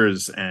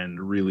commanders and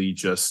really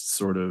just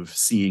sort of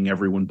seeing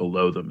everyone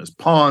below them as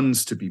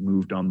pawns to be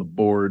moved on the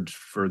board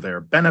for their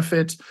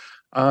benefit.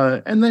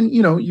 And then,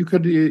 you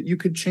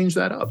could change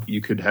that up. You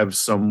could have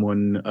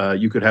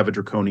you could have a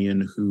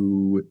Draconian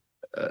who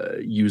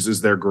uses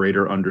their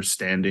greater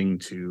understanding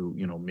to,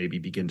 maybe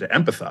begin to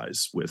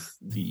empathize with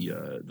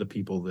the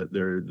people that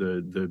they're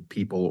the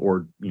people,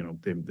 or,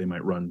 they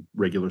might run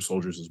regular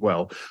soldiers as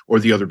well, or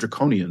the other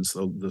Draconians,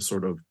 the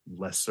sort of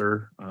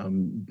lesser,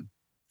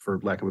 for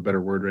lack of a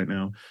better word right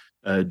now,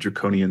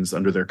 Draconians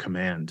under their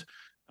command.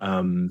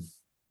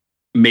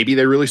 Maybe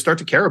they really start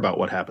to care about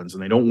what happens,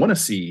 and they don't want to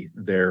see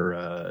their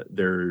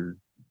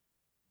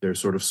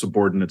sort of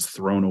subordinates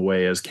thrown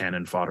away as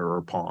cannon fodder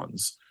or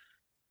pawns.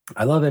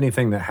 I love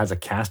anything that has a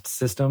caste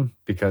system,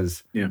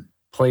 because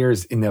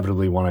players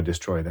inevitably want to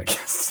destroy that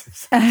caste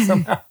system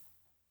somehow.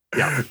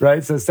 Yeah.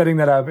 Right? So setting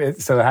that up,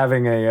 so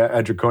having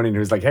a Draconian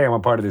who's like, hey, I'm a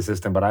part of the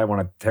system, but I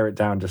want to tear it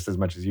down just as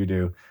much as you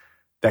do,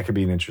 that could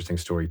be an interesting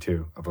story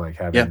too, of like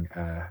having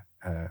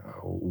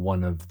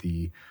one of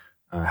the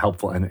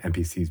helpful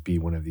NPCs be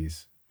one of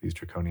these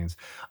Draconians.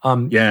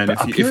 And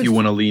if you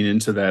want to lean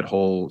into that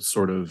whole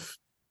sort of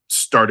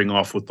starting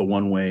off with the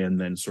one way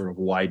and then sort of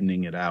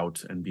widening it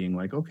out and being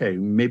like, okay,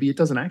 maybe it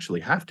doesn't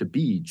actually have to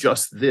be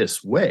just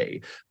this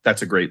way.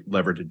 That's a great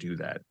lever to do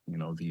that.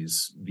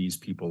 These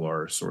people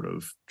are sort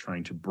of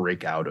trying to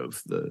break out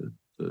of the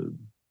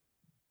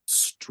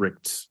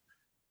strict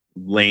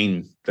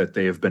lane that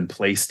they have been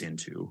placed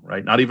into,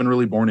 right? Not even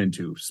really born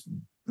into.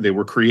 They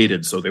were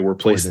created, so they were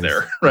placed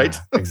there, right?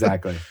 Yeah,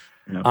 exactly.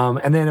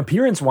 And then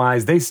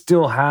appearance-wise, they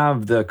still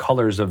have the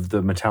colors of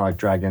the metallic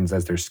dragons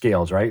as their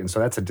scales, right? And so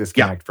that's a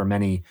disconnect for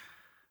many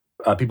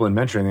people in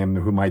mentioning them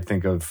who might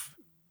think of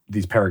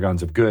these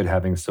paragons of good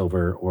having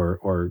silver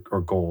or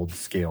gold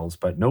scales,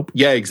 but nope.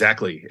 Yeah,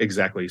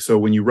 exactly. So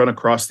when you run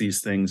across these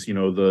things,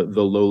 the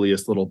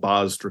lowliest little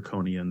Baz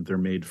Draconian, they're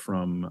made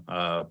from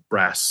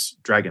brass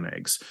dragon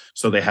eggs.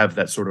 So they have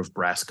that sort of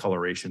brass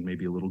coloration,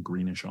 maybe a little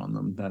greenish on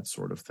them, that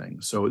sort of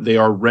thing. So they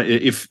are,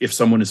 if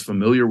someone is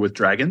familiar with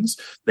dragons,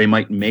 they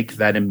might make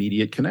that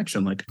immediate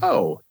connection, like,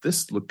 oh,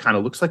 this kind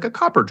of looks like a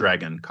copper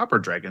dragon. Copper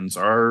dragons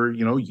are,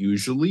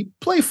 usually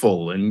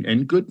playful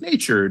and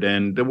good-natured.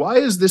 And why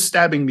is this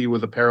stabbing me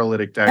with a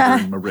paralytic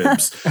dagger in my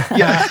ribs?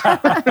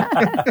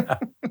 Yeah.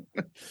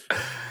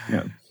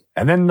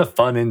 And then the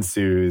fun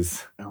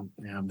ensues.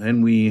 Yeah,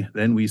 then we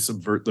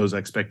subvert those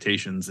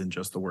expectations in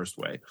just the worst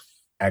way.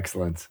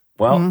 Excellent.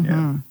 Well,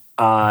 Mm-hmm.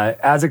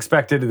 as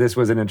expected, this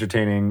was an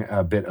entertaining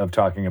bit of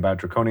talking about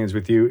Draconians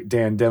with you,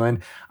 Dan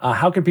Dillon.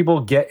 How can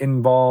people get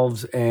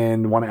involved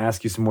and want to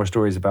ask you some more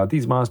stories about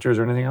these monsters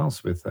or anything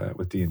else with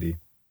D&D?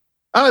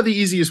 The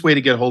easiest way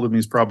to get hold of me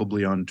is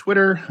probably on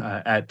Twitter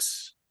at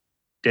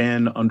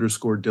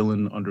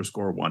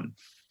Dan_Dillon_1.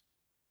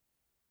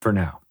 For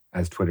now,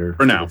 as Twitter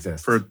For now,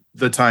 exists. for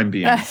the time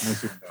being. We'll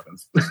see what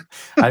happens.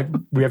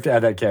 We have to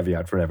add that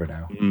caveat forever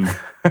now. Yeah.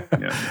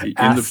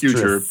 In the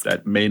future,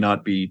 that may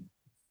not be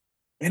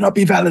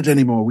valid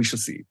anymore. We shall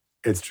see.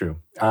 It's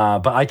true.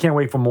 But I can't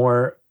wait for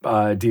more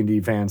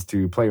D&D fans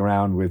to play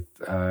around with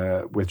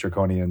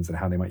Draconians and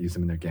how they might use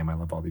them in their game. I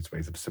love all these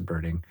ways of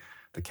subverting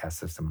the cast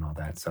system and all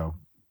that. So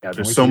yeah,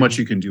 there's so much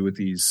you can do with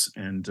these.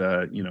 And,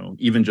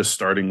 even just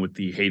starting with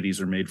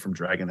these are made from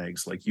dragon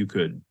eggs, like you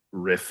could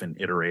riff and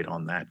iterate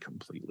on that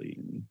completely.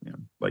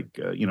 And,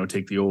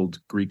 take the old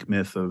Greek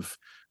myth of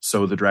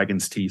sow the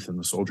dragon's teeth and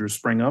the soldiers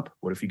spring up.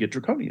 What if you get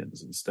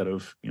Draconians instead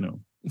of,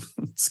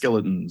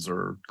 skeletons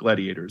or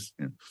gladiators?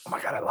 Yeah. Oh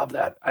my God, I love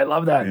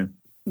that. Yeah.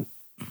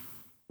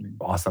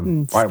 Awesome.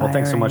 Inspiring. All right. Well,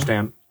 thanks so much,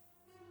 Dan.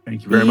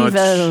 Thank you very much.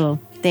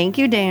 Thank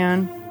you,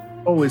 Dan.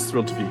 Always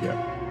thrilled to be here.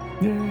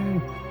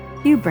 Yay.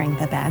 You bring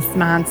the best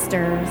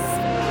monsters.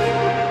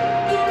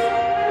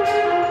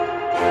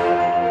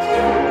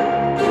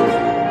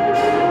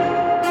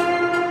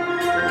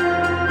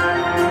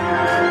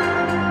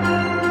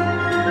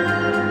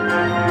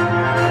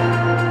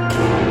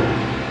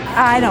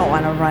 I don't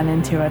want to run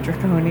into a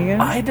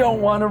Draconian. I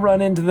don't want to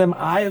run into them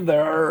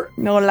either.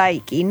 No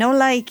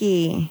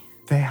likey.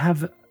 They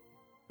have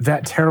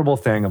that terrible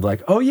thing of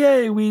like, oh,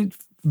 yay, we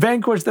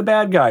vanquished the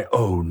bad guy.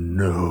 Oh,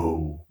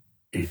 no,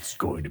 it's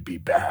going to be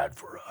bad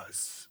for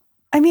us.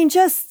 I mean,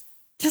 just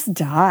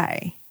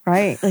die,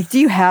 right? Like, do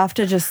you have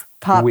to just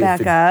pop With back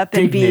the up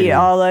and dignity. be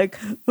all like,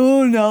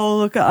 oh no,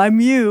 look, I'm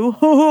you.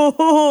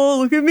 Oh,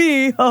 look at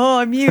me. Oh,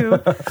 I'm you.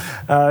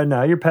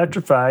 Now you're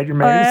petrified. You're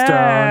made of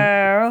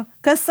stone.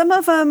 Because some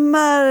of them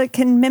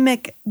can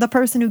mimic the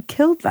person who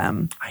killed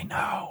them, I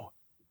know.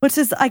 which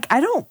is like,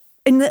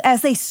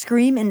 as they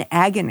scream in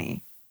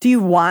agony. Do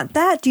you want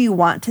that? Do you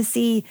want to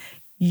see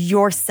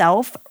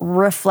yourself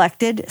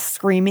reflected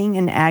screaming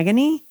in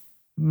agony?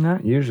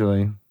 Not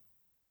usually.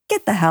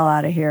 Get the hell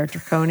out of here,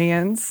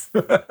 Draconians.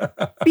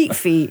 Beat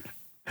feet.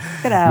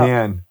 Get out.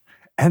 Man.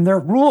 And their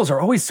rules are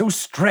always so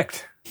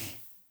strict.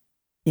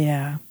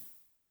 Yeah.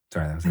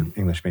 Sorry, that was an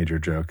English major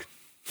joke.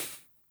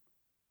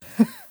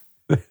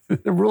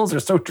 The rules are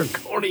so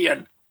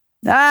draconian.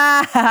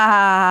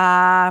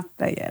 I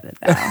get it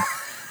now.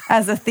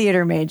 As a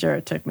theater major,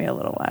 it took me a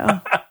little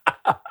while.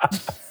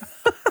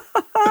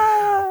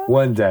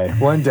 One day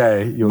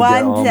you'll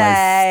get all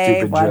my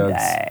stupid One jokes.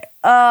 day.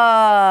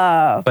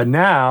 Oh. But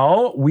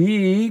now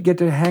we get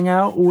to hang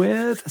out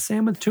with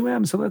Sam with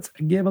 2M, so let's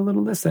give a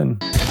little listen.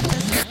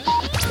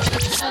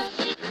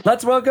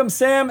 Let's welcome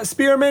Sam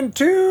Spearman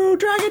to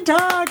Dragon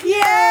Talk. Yay!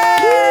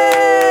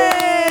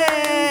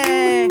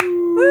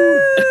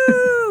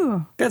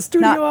 Woo! That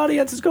studio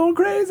audience is going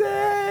crazy.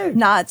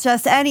 Not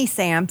just any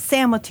Sam.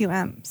 Sam with 2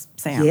 M's.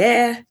 Sam.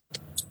 Yeah,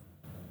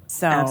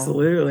 So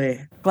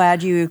absolutely.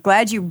 glad you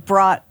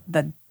brought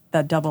the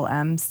double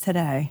M's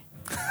today.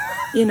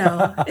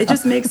 It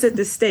just makes it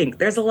distinct.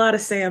 There's a lot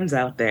of Sams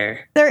out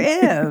there. There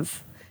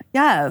is.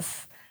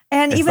 Yes.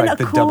 And It's even like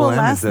a the cool double M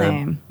last is a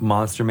name.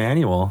 monster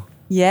manual.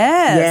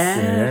 Yes.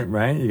 Yeah.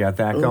 Right? You got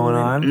that going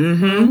on.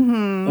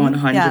 Mm-hmm.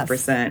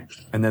 100%.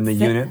 And then the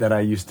unit that I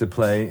used to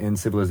play in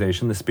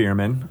Civilization, the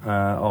Spearmen,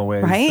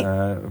 always Right?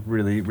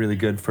 really, really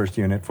good first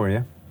unit for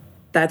you.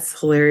 That's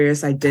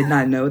hilarious. I did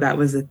not know that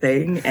was a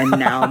thing. And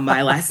now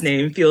my last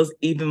name feels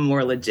even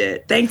more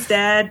legit. Thanks,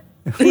 Dad.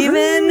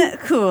 Even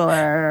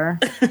cooler.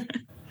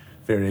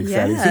 Very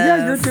exciting. So yeah,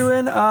 you're Yes.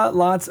 doing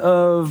lots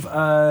of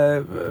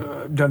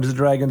Dungeons &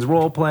 Dragons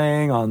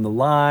role-playing on the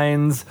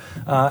lines,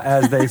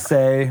 as they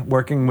say,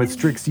 working with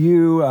Strix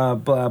U,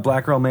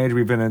 Black Girl Mage.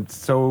 We've been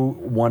so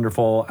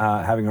wonderful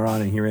having her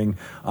on and hearing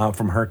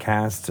from her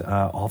cast,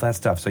 all that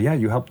stuff. So yeah,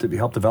 you helped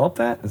develop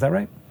that? Is that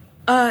right?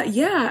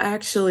 Yeah,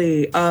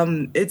 actually.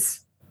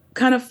 It's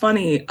kind of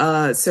funny.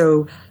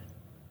 So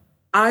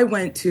I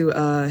went to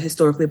a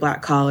historically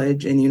Black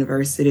college and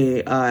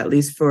university, at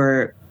least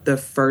for the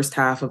first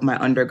half of my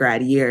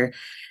undergrad year.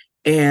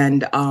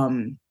 And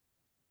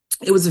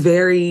it was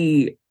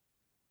very,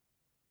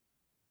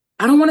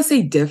 I don't want to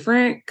say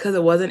different because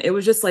it wasn't, it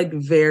was just like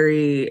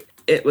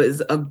it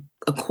was a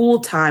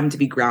cool time to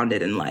be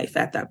grounded in life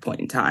at that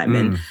point in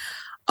time.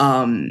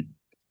 And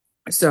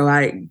so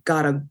I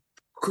got a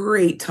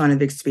great ton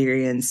of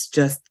experience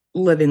just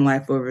living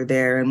life over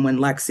there. And when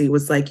Lexi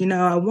was like,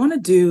 I want to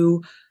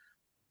do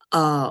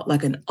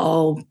like an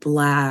all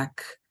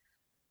Black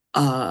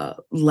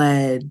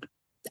led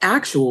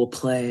actual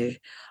play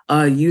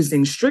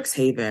using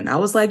Strixhaven, I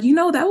was like,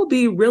 that would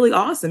be really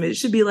awesome. It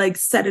should be like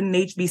set in an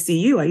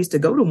HBCU. I used to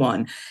go to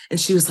one. And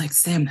she was like,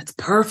 Sam, that's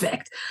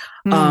perfect.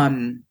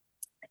 And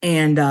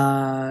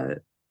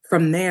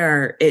from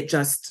there, it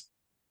just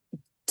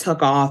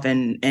took off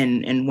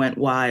and went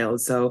wild.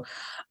 So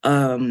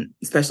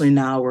especially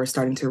now we're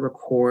starting to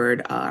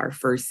record our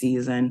first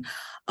season.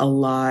 A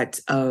lot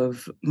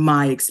of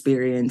my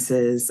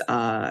experiences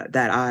that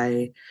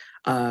I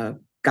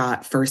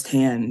got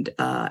firsthand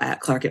at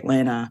Clark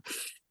Atlanta,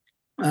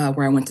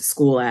 where I went to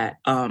school at,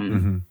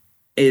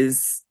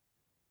 is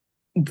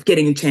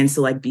getting a chance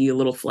to like be a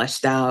little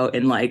fleshed out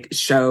and like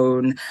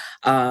shown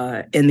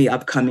in the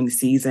upcoming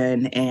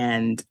season.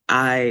 And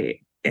I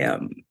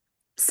am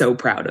so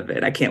proud of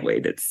it. I can't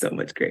wait. It's so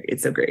great.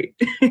 It's so great.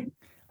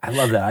 I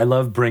love that. I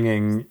love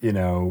bringing,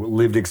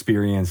 lived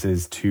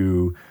experiences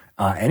to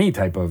any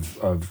type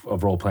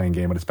of role-playing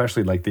game, but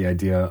especially like the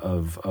idea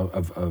of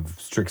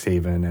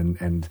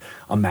Strixhaven and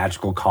a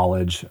magical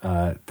college.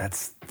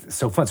 That's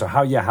so fun. So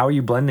how are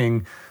you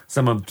blending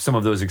some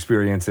of those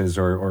experiences,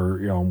 or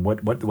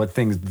what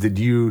things did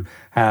you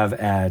have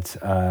at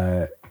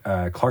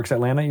Clark's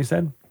Atlanta? You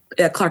said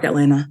at Clark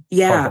Atlanta,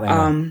 yeah. Clark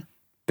Atlanta,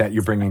 that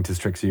you're bringing to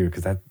Strix U,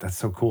 because that's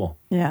so cool.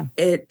 Yeah,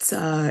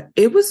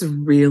 it was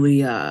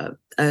really a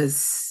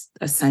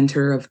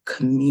center of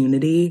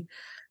community.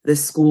 The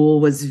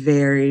school was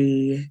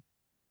very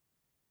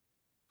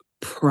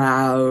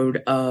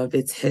proud of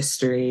its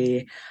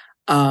history,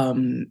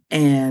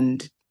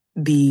 and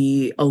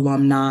the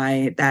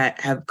alumni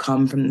that have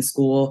come from the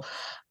school.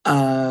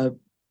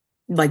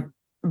 Like,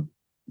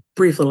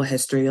 brief little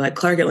history, like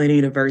Clark Atlanta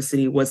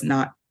University was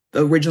not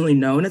originally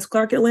known as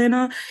Clark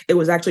Atlanta. It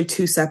was actually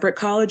two separate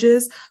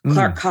colleges,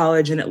 Clark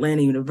College and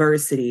Atlanta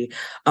University.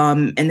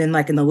 And then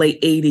like in the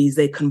late 80s,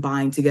 they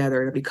combined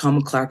together to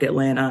become Clark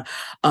Atlanta.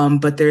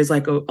 But there's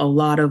like a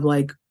lot of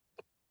like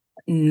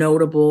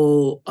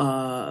notable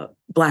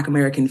Black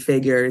American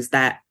figures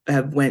that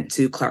have went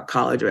to Clark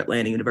College or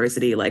Atlanta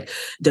University, like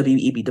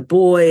W.E.B. Du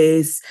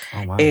Bois.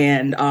 Oh, wow.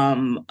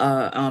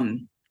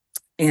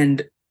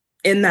 And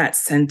in that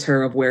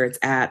center of where it's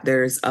at,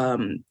 there's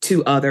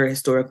two other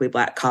historically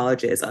Black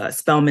colleges,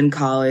 Spelman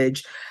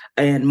College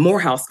and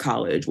Morehouse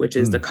College, which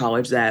is the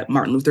college that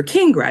Martin Luther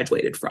King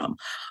graduated from.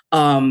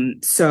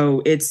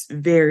 So it's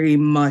very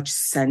much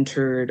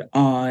centered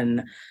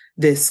on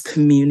this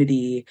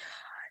community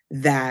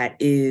that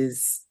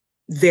is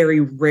very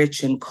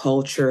rich in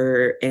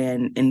culture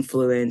and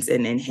influence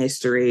and in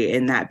history,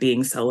 and that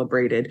being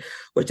celebrated,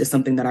 which is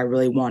something that I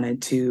really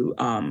wanted to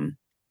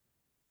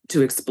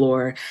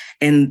explore.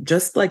 And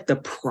just like the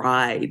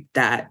pride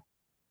that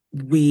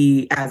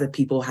we as a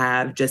people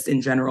have just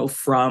in general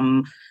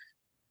from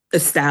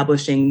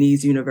establishing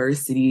these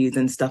universities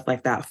and stuff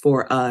like that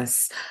for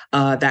us,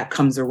 that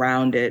comes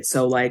around it.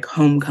 So like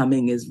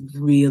homecoming is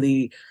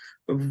really,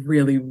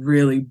 really,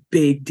 really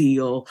big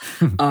deal.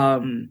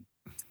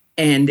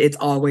 And it's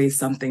always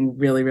something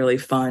really, really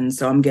fun.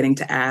 So I'm getting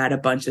to add a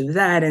bunch of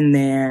that in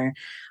there,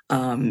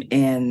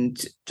 and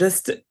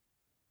just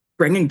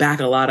bringing back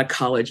a lot of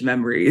college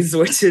memories,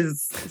 which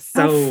is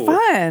so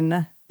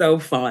fun. So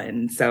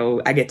fun.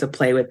 So I get to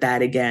play with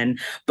that again.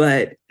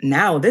 But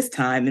now this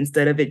time,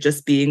 instead of it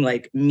just being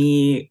like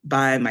me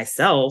by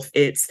myself,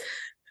 it's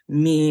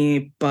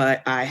me,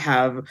 but I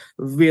have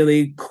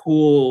really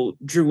cool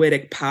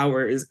druidic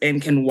powers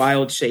and can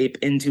wild shape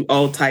into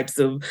all types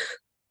of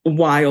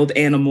wild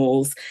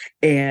animals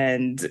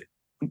and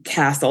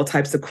cast all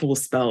types of cool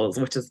spells,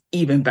 which is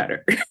even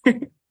better.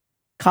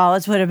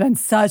 College would have been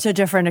such a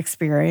different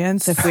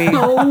experience if we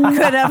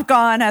could have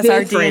gone as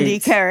our D&D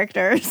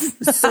characters.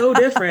 So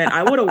different.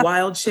 I would have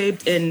wild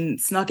shaped and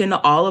snuck into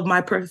all of my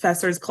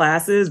professors'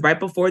 classes right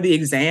before the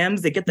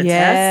exams to get the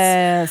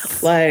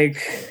tests.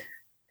 Like,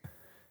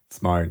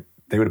 smart.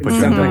 They would have put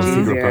you on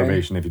secret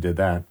probation if you did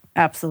that.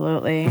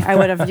 Absolutely. I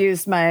would have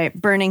used my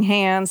burning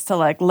hands to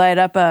like light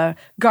up a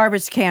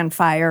garbage can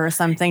fire or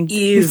something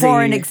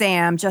before an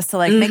exam, just to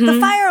like make the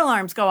fire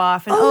alarms go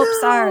off. And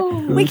sorry,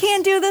 we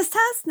can't do this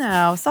test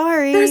now.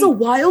 Sorry. There's a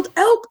wild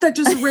elk that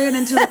just ran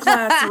into the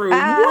classroom.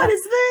 What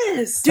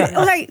is this?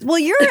 Well,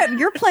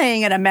 you're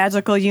playing at a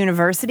magical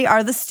university.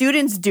 Are the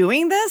students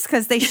doing this?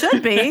 Because they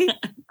should be.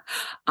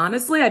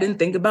 Honestly, I didn't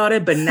think about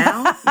it, but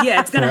now,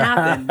 yeah, it's going to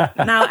happen.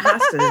 Now it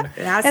has to.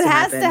 It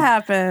has to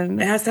happen.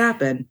 It has to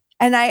happen.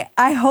 And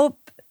I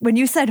hope when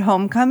you said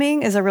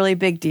homecoming is a really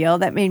big deal,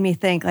 that made me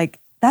think like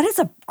that is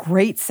a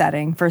great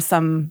setting for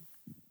some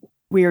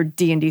weird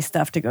D&D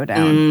stuff to go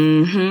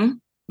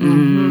down.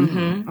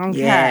 Okay.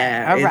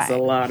 Yeah, it's a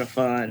lot of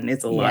fun.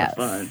 It's a lot of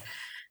fun.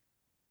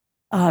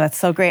 Oh, that's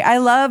so great. I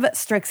love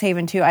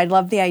Strixhaven too. I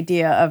love the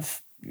idea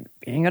of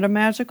being at a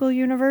magical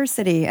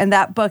university. And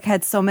that book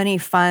had so many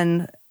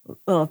fun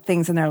little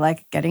things in there,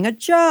 like getting a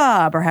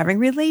job or having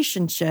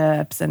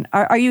relationships. And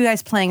are you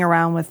guys playing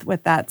around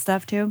with that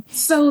stuff too?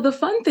 So the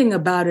fun thing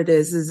about it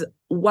is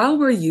while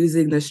we're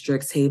using the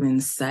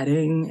Strixhaven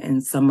setting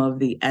and some of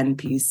the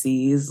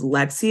NPCs,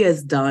 Lexi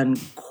has done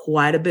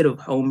quite a bit of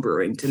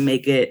homebrewing to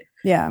make it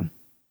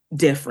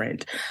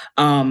different.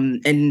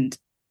 And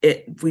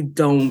we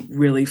don't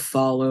really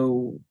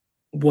follow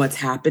what's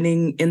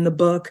happening in the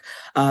book.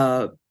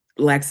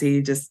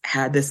 Lexi just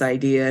had this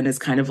idea and is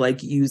kind of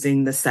like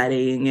using the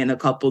setting and a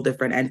couple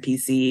different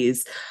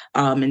NPCs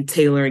and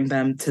tailoring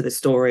them to the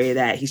story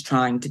that he's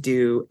trying to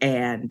do,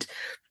 and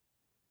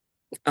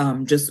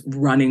just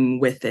running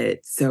with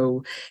it.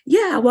 So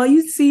yeah, while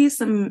you see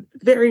some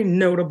very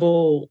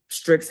notable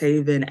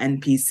Strixhaven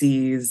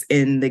NPCs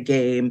in the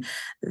game,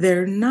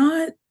 they're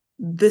not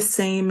the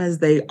same as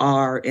they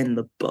are in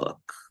the book.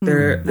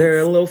 They're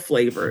a little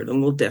flavored, a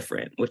little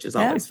different, which is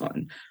always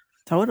fun.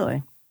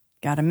 Totally.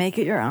 Got to make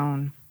it your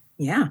own.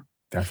 Yeah.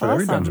 That's what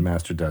every dungeon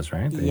master does,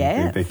 right?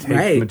 They take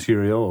the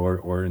material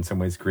or in some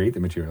ways create the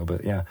material.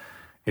 But yeah,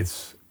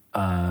 it's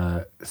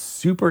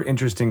super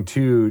interesting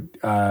too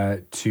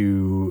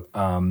to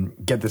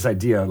get this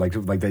idea like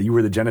that you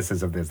were the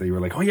genesis of this, that you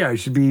were like, oh yeah, I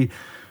should be,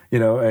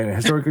 a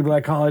historically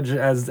black college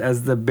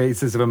as the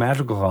basis of a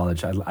magical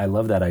college. I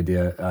love that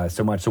idea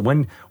so much. So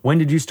when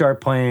did you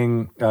start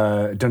playing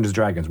Dungeons and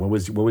Dragons? What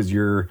was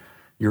your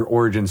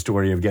origin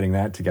story of getting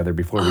that together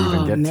before we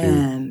even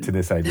get to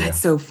this idea? That's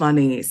so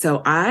funny.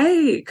 So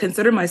I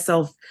consider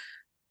myself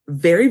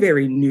very,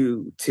 very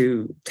new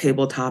to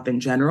tabletop in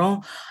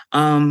general.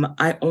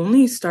 I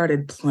only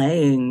started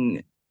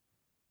playing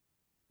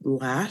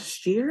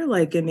last year,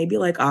 like in maybe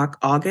like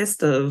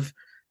August of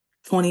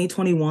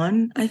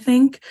 2021, I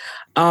think.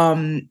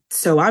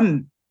 So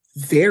I'm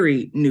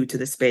very new to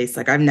the space.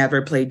 Like I've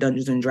never played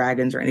Dungeons and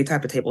Dragons or any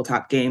type of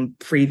tabletop game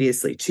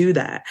previously to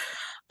that.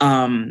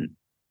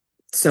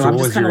 So I'm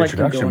just kind of like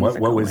introduction. What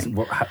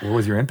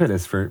was your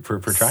impetus for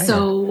trying?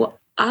 So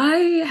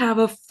I have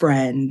a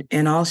friend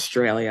in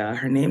Australia.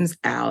 Her name's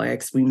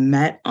Alex. We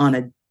met on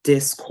a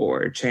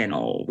Discord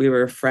channel. We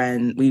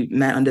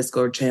met on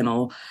Discord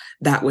channel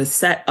that was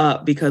set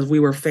up because we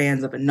were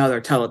fans of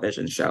another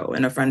television show,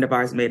 and a friend of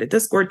ours made a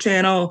Discord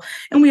channel,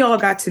 and we all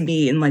got to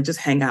meet and like just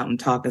hang out and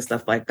talk and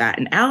stuff like that.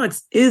 And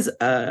Alex is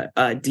a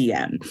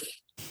DM.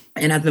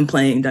 And I've been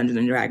playing Dungeons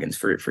and Dragons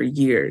for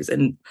years.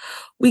 And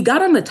we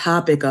got on the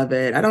topic of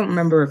it. I don't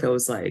remember if it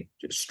was like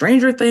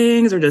Stranger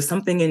Things or just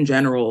something in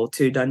general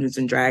to Dungeons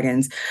and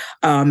Dragons.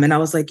 And I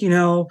was like,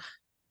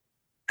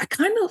 I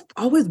kind of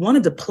always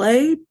wanted to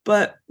play,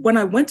 but when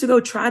I went to go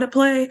try to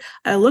play,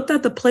 I looked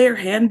at the player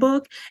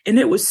handbook and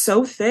it was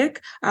so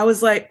thick. I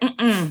was like,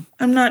 I'm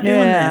not doing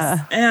this.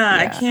 Yeah,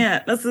 I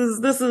can't. This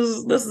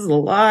is a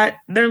lot.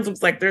 There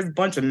looks like there's a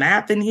bunch of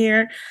math in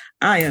here.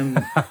 I am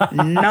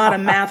not a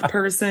math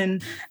person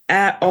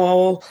at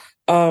all.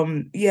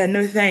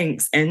 No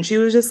thanks. And she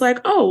was just like,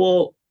 oh,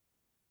 well,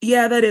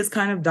 yeah, that is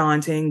kind of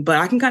daunting, but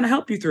I can kind of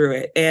help you through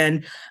it.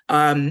 And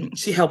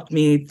she helped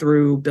me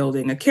through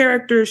building a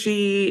character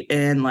sheet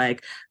and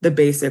like the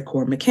basic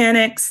core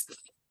mechanics.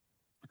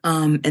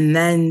 And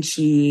then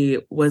she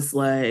was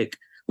like,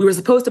 we were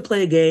supposed to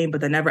play a game,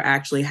 but that never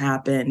actually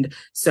happened.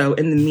 So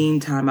in the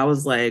meantime, I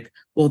was like,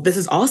 well, this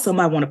is awesome.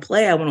 I want to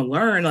play. I want to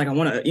learn. Like, I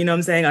want to, what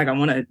I'm saying? Like, I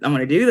want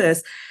to do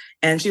this.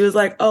 And she was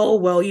like, oh,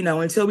 well,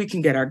 until we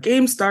can get our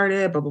game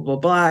started, blah, blah, blah,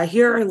 blah.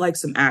 Here are like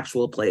some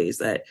actual plays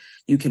that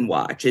you can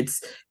watch.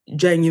 It's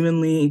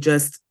genuinely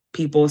just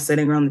people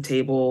sitting around the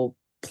table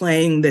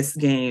playing this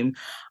game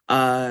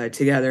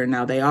together.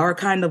 Now, they are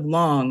kind of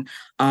long,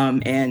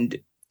 and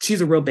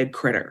she's a real big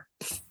critter.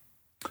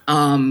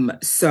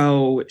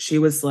 So she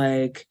was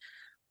like,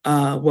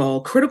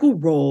 well, Critical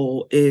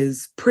Role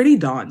is pretty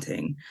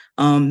daunting.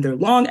 They're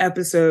long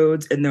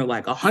episodes and they're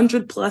like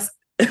 100 plus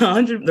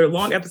 100. They're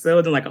long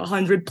episodes and like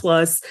 100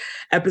 plus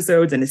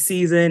episodes in a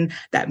season.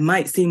 That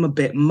might seem a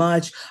bit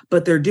much,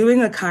 but they're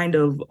doing a kind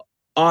of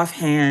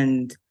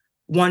offhand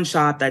one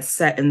shot that's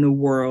set in the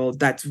world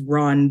that's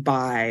run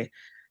by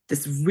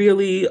this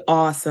really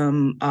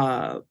awesome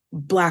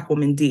Black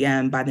woman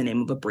DM by the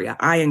name of Abria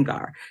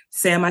Iyengar.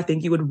 Sam, I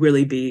think you would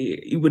really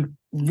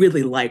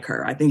like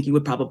her. I think you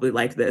would probably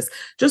like this.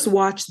 Just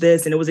watch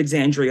this. And it was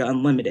Exandria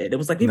Unlimited. It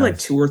was like maybe like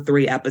 2 or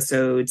 3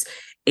 episodes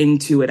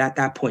into it at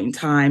that point in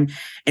time.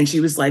 And she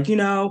was like,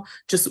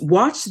 just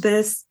watch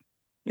this,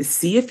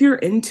 see if you're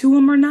into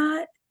them or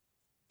not.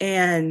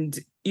 And,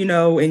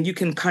 and you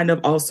can kind of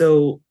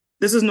also,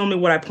 this is normally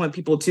what I point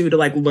people to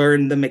like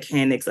learn the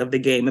mechanics of the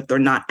game if they're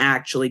not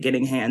actually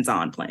getting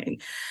hands-on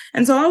playing.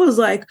 And so I was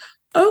like,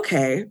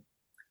 okay.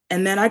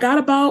 And then I got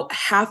about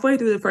halfway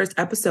through the first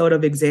episode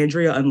of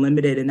Exandria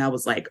Unlimited, and I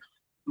was like,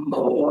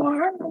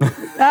 more.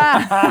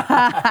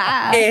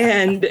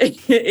 And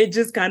it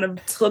just kind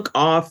of took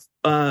off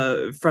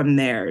from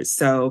there.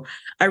 So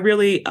I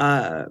really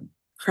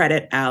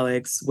credit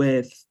Alex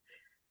with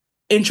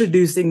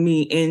introducing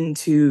me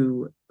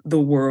into the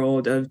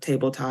world of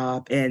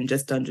tabletop and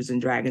just Dungeons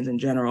and Dragons in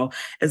general,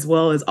 as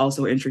well as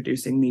also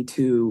introducing me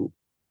to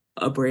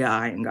Abria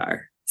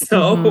Iyengar.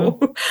 So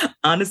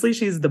honestly,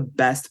 she's the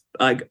best.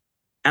 Like,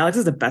 Alex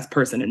is the best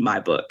person in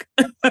my book.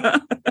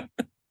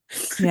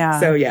 Yeah.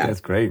 So yeah, that's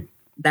great.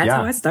 That's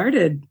how I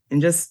started,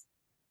 and just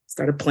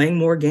started playing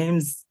more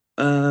games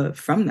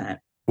from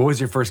that. What was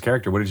your first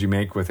character? What did you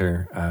make with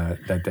her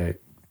that day?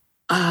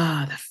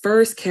 The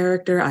first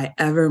character I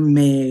ever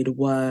made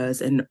was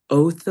an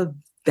Oath of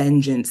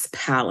Vengeance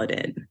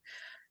paladin.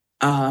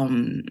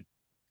 And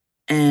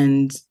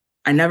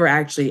I never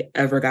actually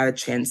ever got a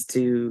chance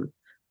to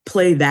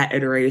play that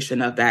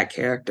iteration of that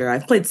character.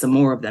 I've played some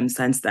more of them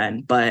since then,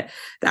 but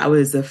that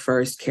was the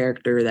first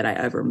character that I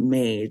ever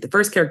made. The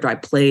first character I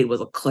played was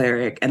a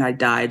cleric, and I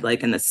died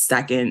like in the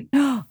second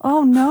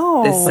Oh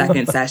no. the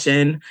second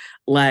session,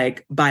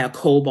 like by a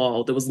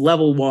kobold. It was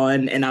level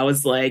 1, and I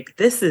was like,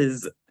 this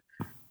is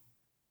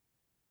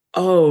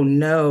oh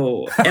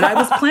no. And I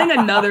was playing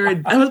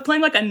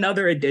like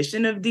another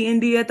edition of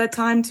D&D at that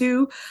time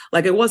too.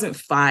 Like it wasn't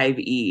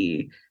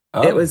 5e.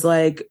 Oh. It was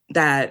like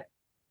that.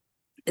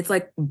 It's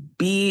like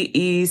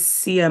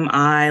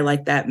BECMI,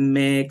 like that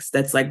mix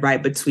that's like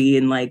right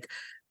between like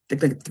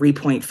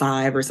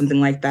 3.5 or something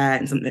like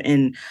that.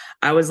 And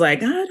I was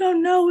like, I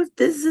don't know if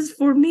this is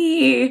for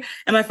me.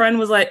 And my friend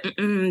was like,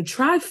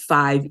 try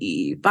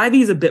 5e.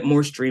 5e is a bit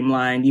more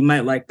streamlined. You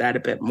might like that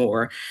a bit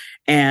more.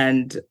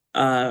 And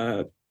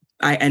I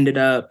ended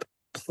up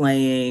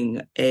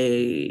playing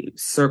a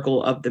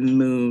Circle of the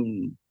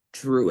Moon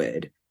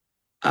druid,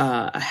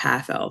 a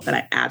half elf, and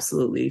I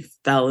absolutely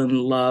fell in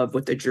love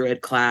with the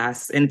druid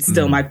class, and it's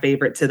still my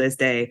favorite to this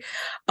day.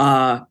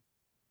 And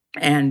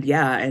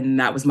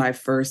that was my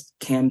first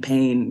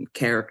campaign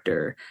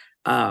character.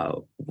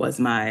 Was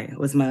my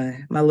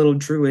little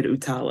druid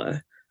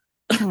Utala.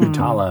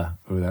 Utala.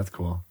 Oh, that's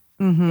cool.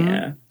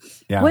 Mm-hmm.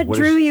 Yeah. What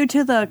drew you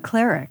to the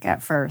cleric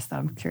at first?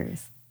 I'm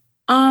curious.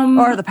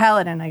 Or the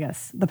paladin, I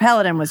guess. The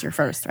paladin was your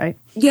first, right?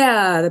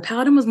 Yeah, the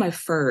paladin was my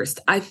first.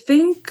 I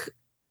think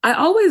I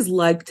always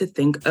like to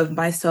think of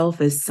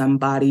myself as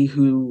somebody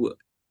who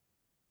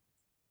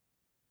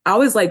I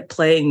always like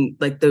playing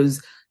like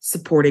those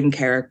supporting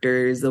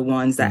characters, the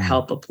ones that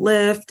help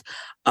uplift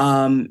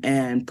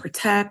and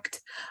protect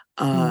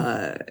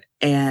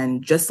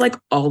and just like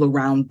all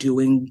around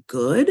doing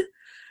good.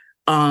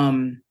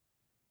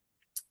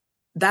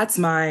 That's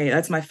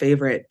my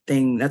favorite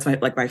thing. That's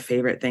my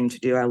favorite thing to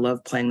do. I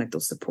love playing like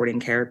those supporting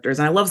characters,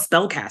 and I love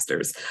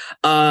spellcasters.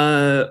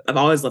 I've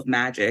always loved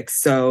magic,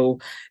 so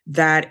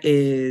that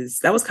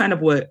was kind of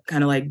what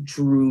kind of like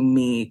drew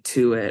me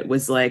to it.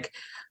 Was like,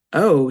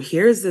 oh,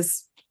 here's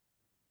this.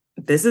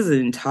 This is an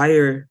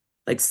entire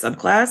like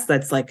subclass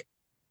that's like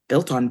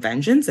built on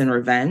vengeance and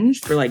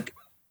revenge for like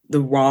the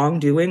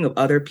wrongdoing of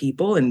other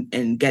people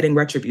and getting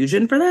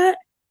retribution for that.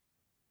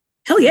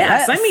 Hell yeah,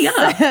 yes. Sign me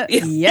up.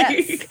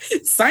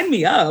 Yes. Sign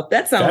me up.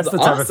 That sounds awesome.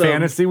 That's the type of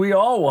fantasy we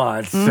all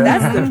want.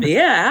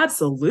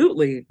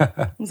 Absolutely.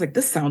 I was like,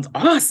 this sounds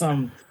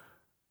awesome.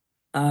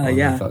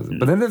 Yeah. Awesome.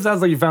 But then it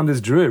sounds like you found this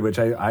druid, which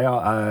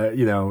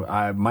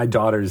my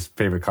daughter's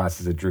favorite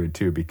class is a druid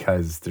too,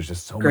 because there's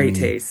just so great many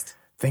taste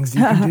things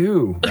you can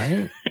do,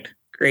 right?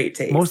 Great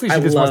taste. Mostly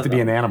she just wants to be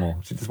an animal.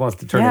 She just wants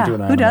to turn into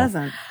an animal. Who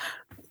doesn't?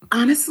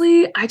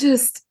 Honestly,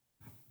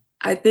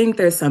 I think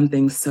there's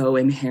something so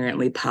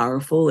inherently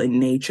powerful in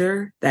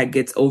nature that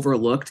gets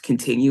overlooked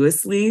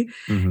continuously.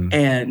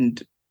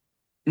 And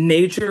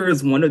nature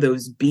is one of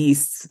those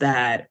beasts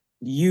that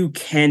you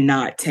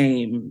cannot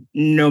tame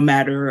no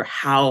matter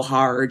how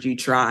hard you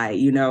try,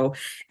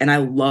 And I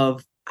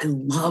love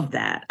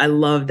that. I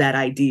love that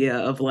idea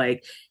of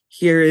like,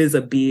 here is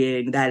a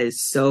being that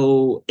is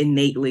so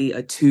innately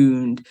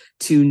attuned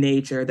to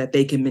nature that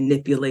they can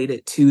manipulate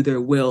it to their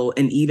will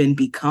and even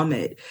become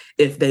it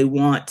if they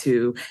want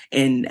to,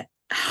 and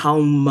how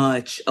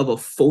much of a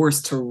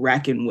force to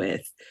reckon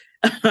with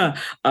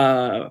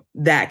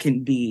that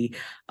can be.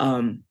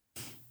 And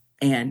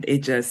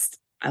it just,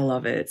 I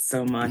love it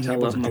so much. I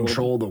love to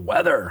control the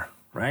weather,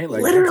 right?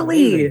 Like,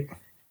 literally.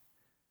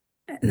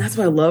 And that's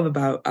what I love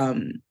about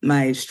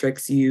my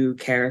Strixu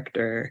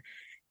character.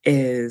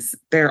 Is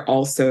they're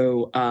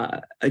also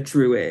a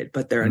druid,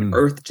 but they're an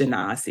earth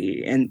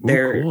genasi, and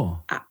they're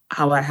cool.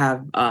 How I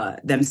have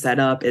them set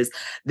up is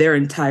their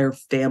entire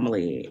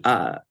family.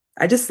 I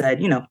just said,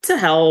 to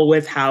hell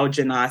with how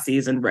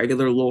genasis and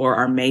regular lore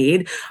are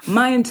made.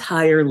 My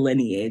entire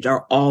lineage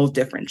are all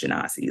different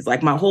genasis.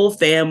 Like my whole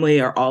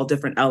family are all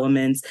different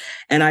elements,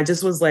 and I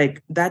just was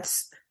like,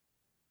 that's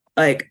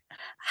like,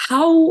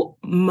 how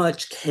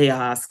much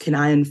chaos can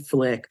I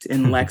inflict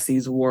in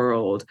Lexi's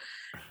world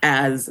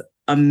as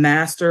a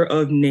master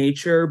of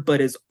nature,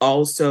 but is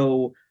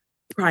also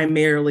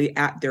primarily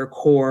at their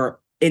core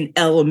an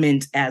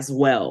element as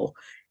well.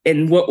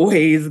 In what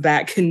ways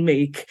that can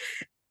make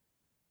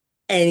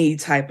any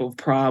type of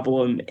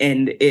problem.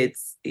 And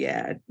it's,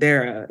 that's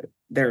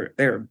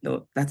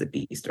a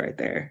beast right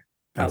there.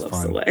 That's I love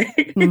fun.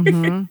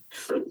 Soleil.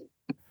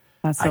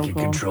 That's so I can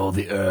cool. control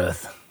the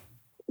earth.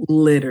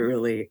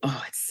 Literally.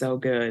 Oh, it's so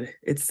good.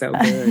 It's so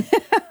good.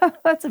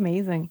 That's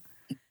amazing.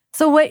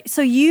 So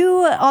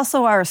you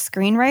also are a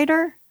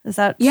screenwriter? Is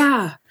that?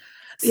 Yeah,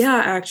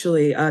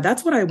 actually.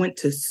 That's what I went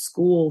to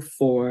school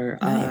for.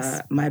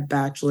 Nice. My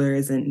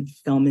bachelor's in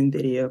film and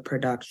video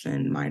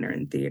production, minor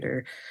in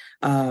theater.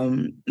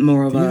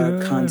 More of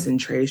a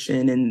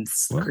concentration in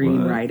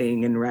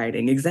screenwriting and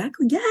writing.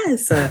 Exactly.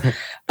 Yes.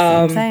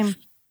 Same.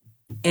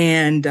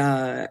 And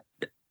I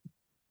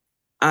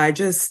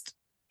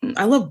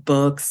love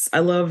books. I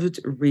loved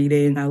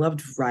reading. I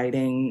loved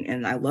writing,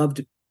 and I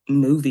loved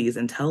movies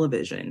and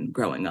television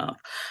growing up.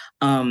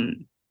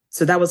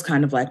 So that was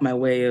kind of like my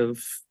way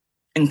of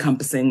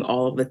encompassing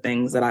all of the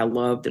things that I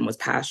loved and was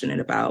passionate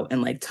about,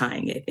 and like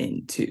tying it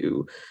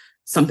into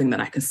something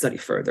that I can study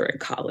further in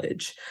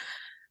college.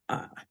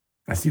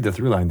 I see the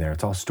through line there.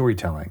 It's all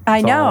storytelling.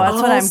 I know. That's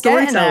what I'm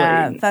getting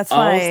at. That's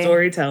all why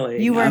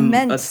storytelling. You were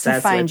meant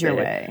to find your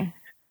way.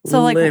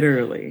 So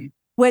literally.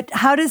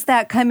 How does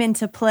that come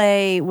into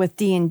play with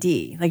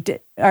D&D? Like,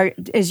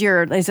 is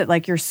it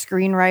like your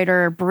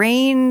screenwriter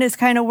brain is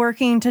kind of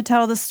working to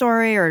tell the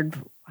story, or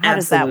how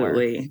does that work?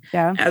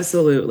 Yeah,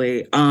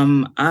 absolutely.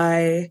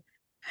 I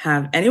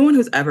have anyone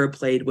who's ever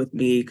played with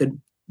me could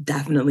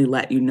definitely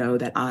let you know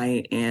that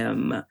I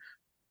am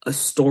a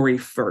story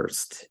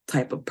first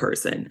type of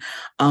person.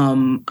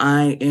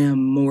 I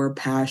am more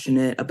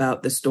passionate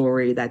about the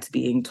story that's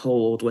being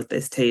told with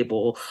this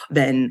table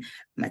than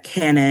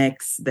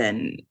mechanics,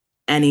 than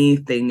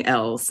anything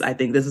else. I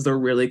think this is a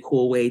really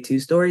cool way to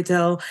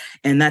storytell.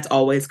 And that's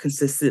always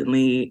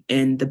consistently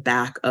in the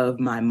back of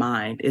my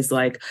mind, is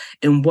like,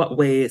 in what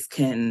ways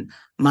can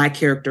my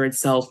character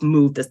itself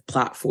move this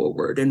plot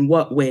forward? In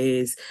what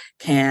ways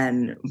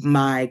can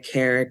my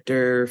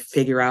character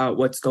figure out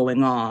what's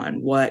going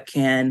on? What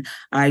can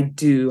I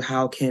do?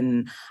 How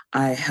can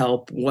I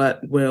help?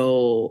 What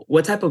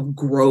type of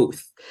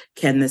growth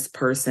can this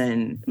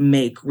person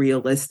make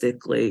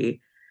realistically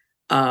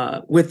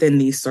within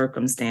these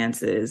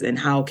circumstances, and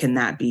how can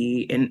that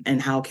be,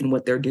 and how can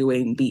what they're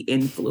doing be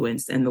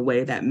influenced in the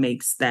way that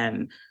makes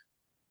them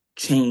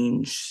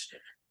change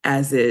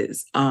as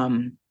is?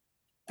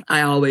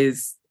 I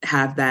always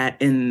have that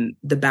in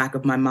the back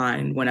of my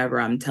mind whenever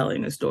I'm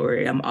telling a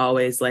story. I'm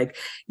always like,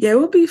 yeah, it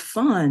would be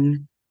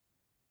fun,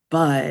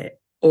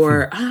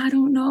 or I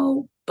don't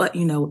know, but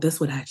this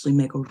would actually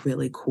make a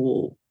really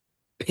cool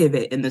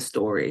pivot in the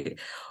story.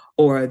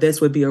 Or this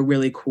would be a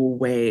really cool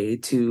way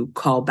to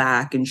call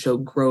back and show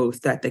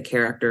growth that the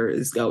character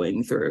is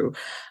going through.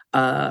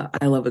 I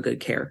love a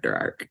good character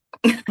arc.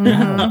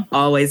 Mm-hmm.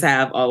 Always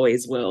have,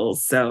 always will.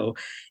 So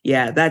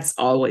yeah, that's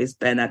always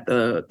been at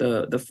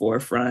the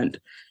forefront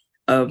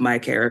of my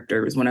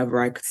characters. Whenever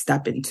I could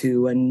step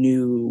into a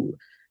new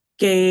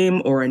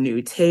game or a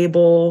new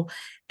table,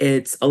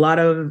 it's a lot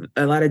of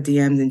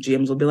DMs and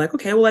GMs will be like,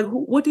 okay, well, like,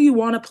 what do you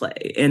want to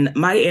play? And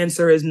my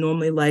answer is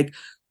normally like,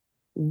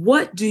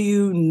 what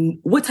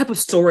type of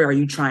story are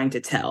you trying to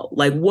tell?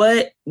 Like,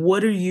 what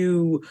do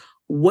you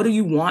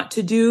want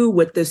to do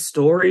with this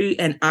story?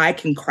 And I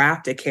can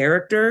craft a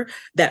character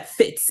that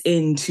fits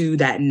into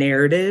that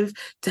narrative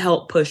to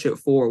help push it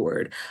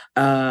forward.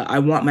 I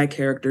want my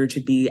character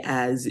to be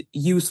as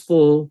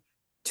useful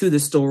to the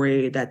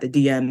story that the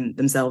DM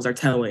themselves are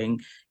telling,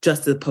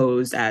 just as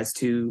opposed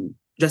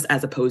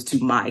to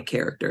my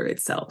character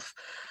itself.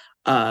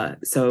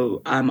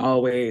 So I'm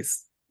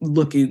always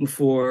looking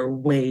for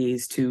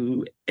ways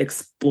to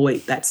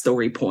exploit that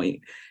story point.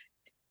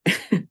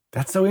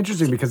 That's so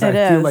interesting, because I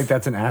feel like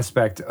that's an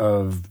aspect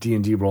of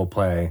D&D role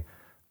play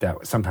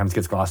that sometimes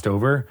gets glossed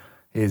over,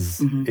 is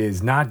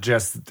not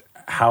just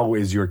how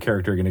is your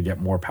character going to get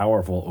more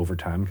powerful over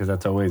time, because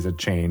that's always a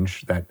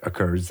change that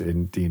occurs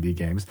in D&D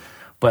games,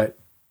 but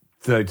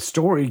the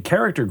story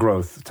character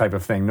growth type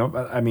of thing. No,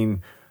 I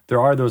mean, there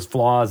are those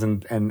flaws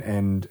and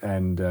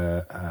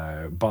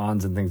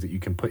bonds and things that you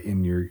can put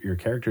in your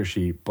character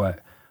sheet, but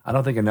I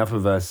don't think enough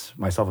of us,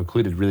 myself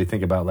included, really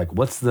think about like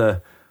what's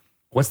the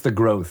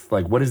growth?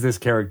 Like, what is this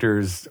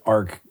character's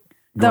arc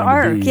going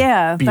to be?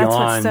 Yeah, that's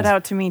what stood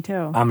out to me too.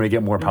 I'm going to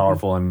get more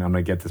powerful, and I'm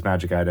going to get this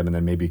magic item, and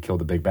then maybe kill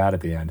the big bad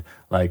at the end.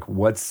 Like,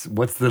 what's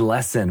the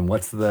lesson?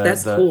 What's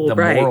the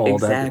moral?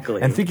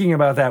 Exactly. And thinking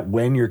about that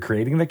when you're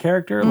creating the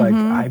character, like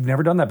I've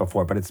never done that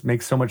before, but it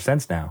makes so much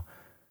sense now.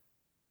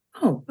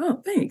 Oh,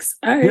 thanks.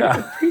 I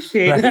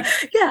appreciate that.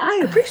 Yeah,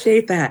 I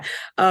appreciate that.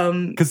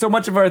 Because so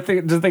much of our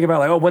just think about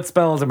like, oh, what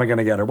spells am I going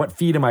to get, or what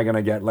feat am I going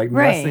to get? Like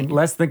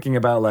less thinking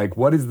about like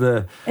what is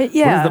the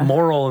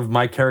moral of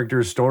my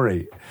character's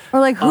story,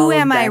 or like who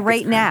am I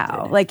right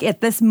now? Like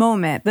at this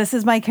moment, this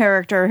is my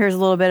character. Here's a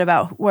little bit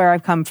about where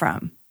I've come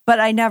from,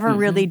 but I never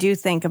really do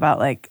think about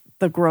like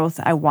the growth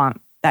I want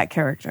that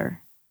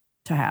character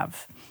to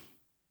have.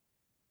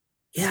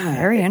 Yeah, it's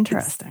very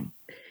interesting.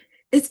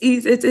 It's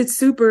easy. It's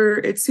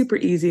super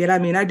easy. And I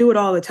mean, I do it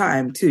all the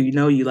time too.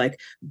 You like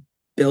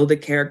build a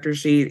character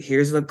sheet.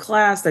 Here's the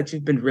class that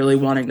you've been really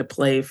wanting to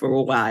play for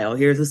a while.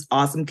 Here's this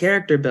awesome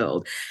character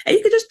build. And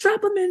you can just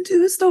drop them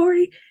into the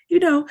story,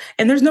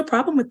 and there's no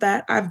problem with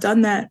that. I've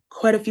done that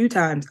quite a few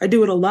times. I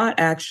do it a lot,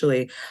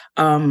 actually.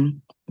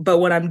 But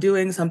when I'm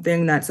doing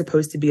something that's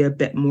supposed to be a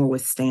bit more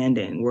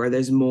withstanding, where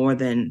there's more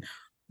than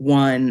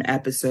one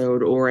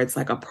episode, or it's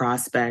like a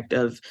prospect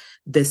of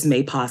this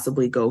may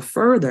possibly go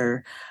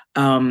further,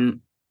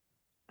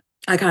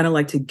 I kind of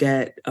like to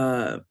get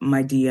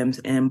my DM's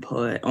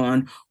input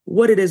on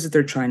what it is that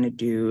they're trying to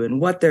do,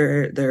 and what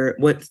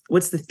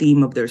what's the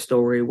theme of their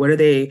story. What are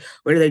they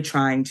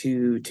trying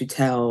to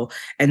tell?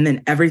 And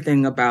then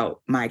everything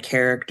about my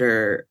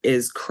character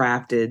is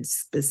crafted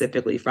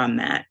specifically from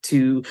that,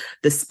 to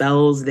the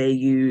spells they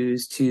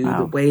use, to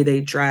the way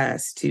they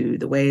dress, to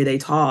the way they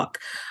talk.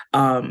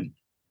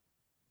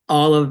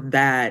 all of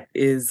that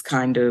is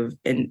kind of,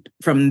 and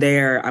from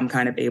there, I'm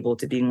kind of able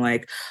to being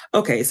like,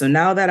 okay, so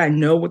now that I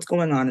know what's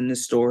going on in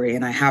this story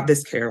and I have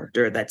this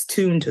character that's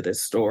tuned to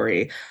this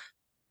story,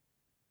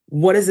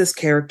 what is this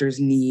character's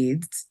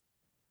needs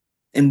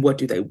and what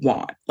do they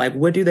want? Like,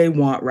 what do they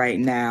want right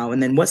now?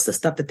 And then what's the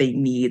stuff that they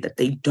need that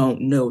they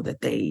don't know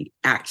that they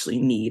actually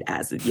need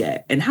as of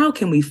yet? And how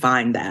can we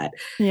find that?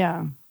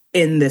 Yeah.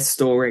 In this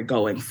story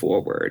going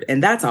forward.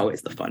 And that's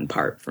always the fun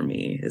part for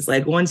me. Is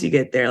like once you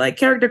get there, like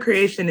character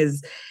creation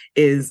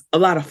is a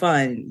lot of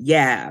fun.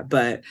 Yeah.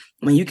 But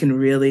when you can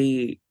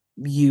really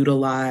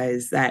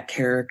utilize that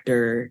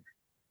character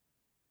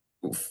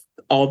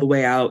all the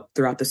way out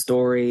throughout the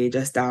story,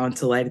 just down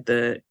to like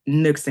the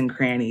nooks and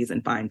crannies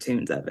and fine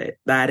tunes of it,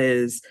 that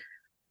is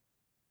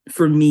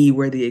for me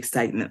where the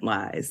excitement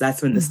lies.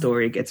 That's when the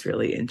story gets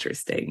really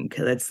interesting,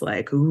 because it's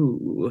like,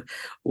 ooh,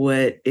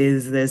 what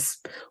is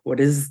this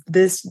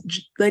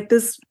like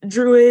this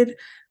druid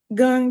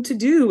going to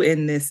do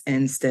in this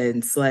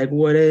instance? Like,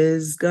 what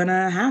is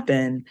gonna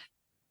happen?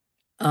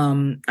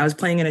 I was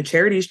playing in a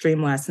charity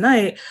stream last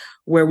night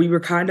where we were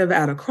kind of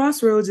at a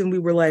crossroads and we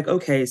were like,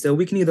 okay, so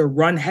we can either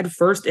run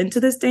headfirst into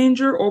this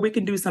danger or we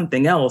can do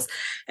something else.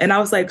 And I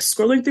was like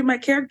scrolling through my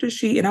character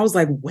sheet and I was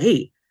like,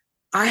 wait,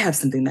 I have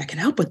something that can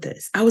help with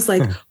this. I was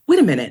like, wait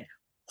a minute,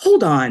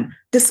 hold on,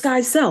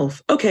 disguise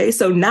self. Okay,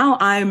 so now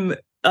I'm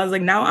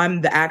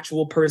the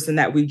actual person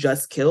that we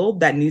just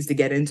killed that needs to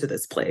get into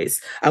this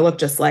place. I look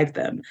just like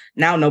them.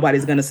 Now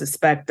nobody's going to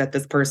suspect that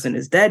this person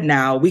is dead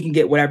now. We can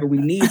get whatever we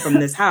need from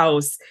this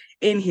house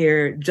in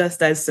here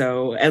just as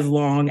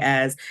long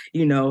as,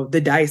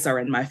 the dice are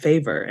in my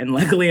favor. And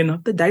luckily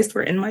enough, the dice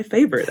were in my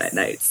favor that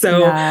night.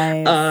 So,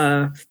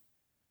 nice.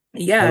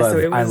 Yeah,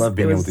 I love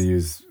being able to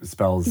use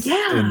spells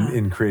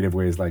in creative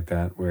ways like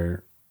that,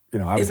 where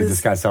obviously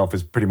disguise self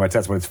is pretty much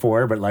that's what it's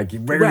for, but like you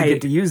rarely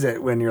get to use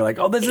it when you're like,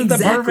 oh, this is the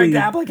perfect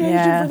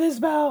application for this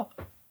spell.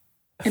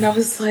 And I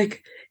was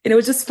like, and it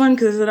was just fun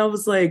because I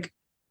was like,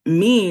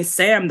 me,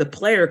 Sam, the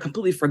player,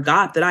 completely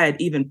forgot that I had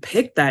even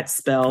picked that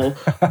spell,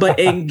 but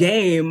in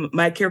game,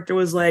 my character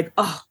was like,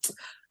 oh,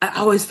 I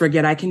always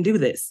forget I can do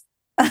this.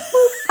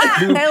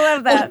 I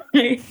love that.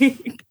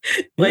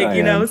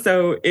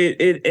 So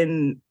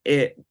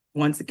it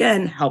once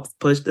again helps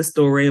push the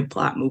story and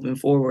plot moving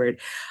forward.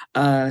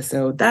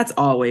 So that's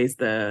always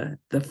the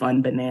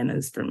fun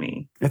bananas for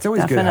me. It's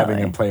always good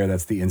having a player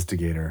that's the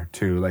instigator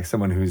too, like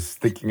someone who's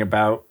thinking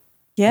about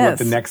what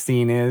the next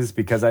scene is,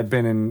 because I've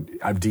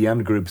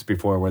DM'd groups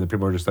before where the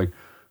people are just like,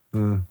 I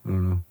don't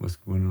know what's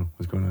going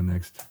on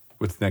next.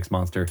 What's the next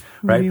monster,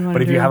 right?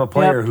 But if you have a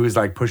player who's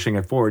like pushing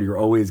it forward, you're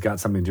always got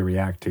something to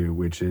react to,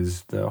 which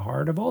is the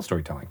heart of all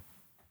storytelling.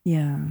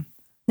 Yeah.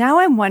 Now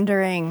I'm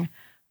wondering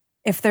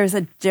if there's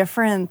a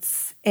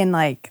difference in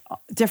like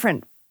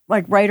different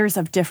like writers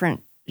of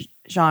different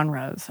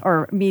genres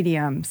or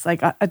mediums.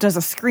 Like, does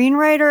a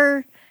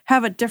screenwriter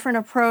have a different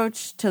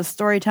approach to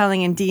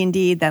storytelling in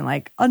D&D than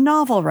like a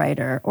novel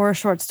writer or a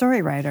short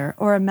story writer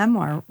or a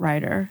memoir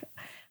writer?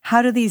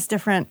 How do these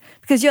different?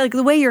 Because you're like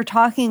the way you're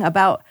talking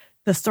about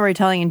the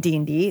storytelling in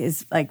D&D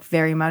is like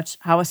very much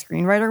how a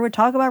screenwriter would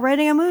talk about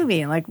writing a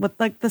movie, like with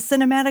like the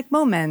cinematic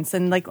moments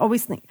and like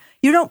always think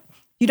you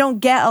don't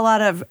get a lot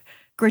of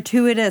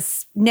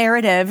gratuitous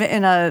narrative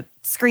in a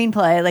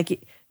screenplay.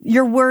 Like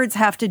your words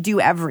have to do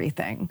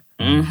everything,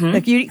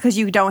 like because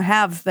you don't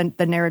have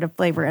the narrative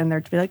flavor in there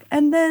to be like,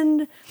 and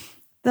then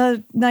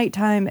the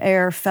nighttime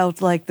air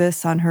felt like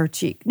this on her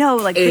cheek. No,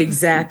 like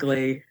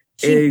exactly.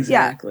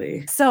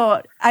 Exactly. Yeah.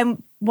 So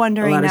I'm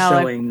wondering a lot now,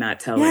 of showing,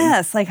 not telling.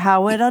 Yes, like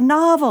how would a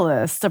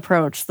novelist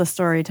approach the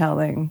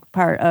storytelling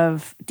part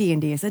of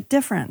D&D? Is it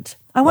different?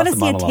 I want to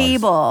see a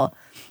table.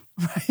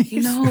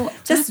 Right?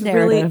 That's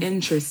really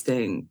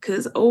interesting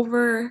because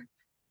over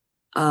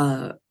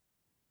my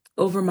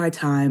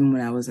time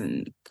when I was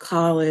in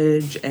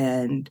college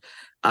and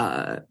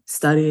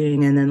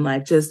studying, and then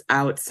like just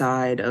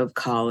outside of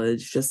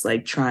college, just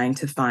like trying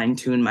to fine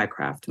tune my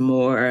craft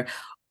more.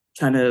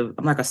 I'm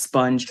like a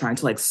sponge trying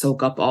to like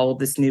soak up all of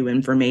this new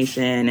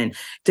information and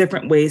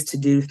different ways to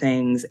do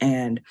things.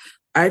 And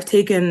I've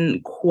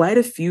taken quite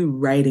a few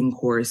writing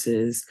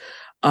courses.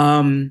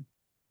 And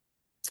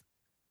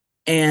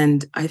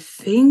I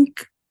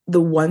think the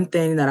one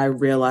thing that I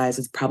realize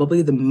is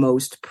probably the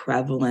most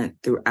prevalent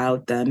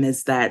throughout them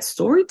is that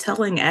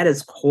storytelling at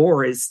its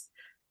core is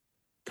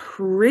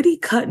pretty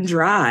cut and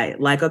dry,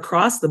 like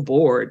across the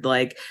board.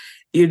 Like,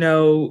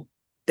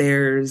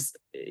 there's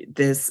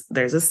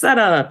a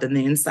setup and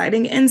the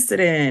inciting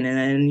incident and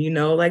then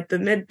like the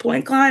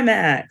midpoint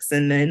climax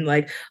and then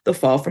like the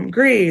fall from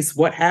grace,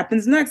 what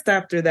happens next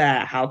after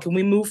that, how can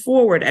we move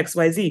forward,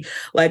 XYZ.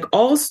 Like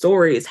all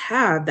stories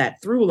have that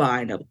through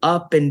line of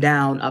up and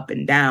down,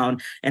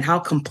 and how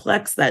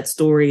complex that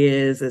story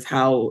is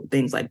how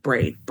things like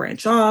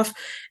branch off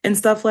and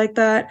stuff like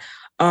that.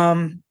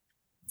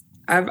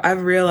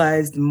 I've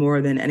realized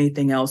more than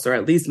anything else, or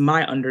at least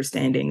my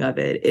understanding of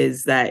it,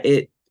 is that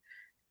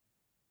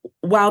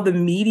while the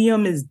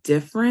medium is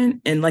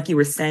different, and like you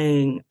were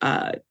saying,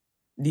 with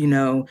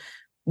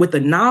a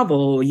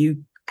novel,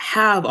 you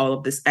have all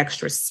of this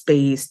extra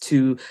space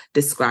to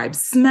describe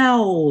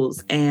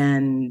smells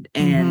and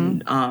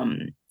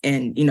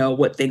you know,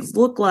 what things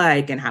look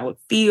like and how it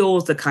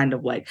feels, to kind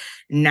of like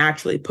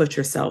naturally put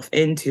yourself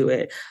into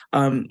it.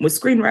 With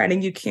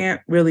screenwriting, you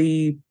can't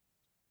really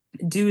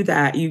do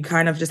that. You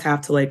kind of just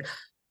have to like,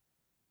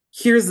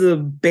 here's the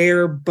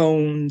bare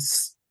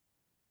bones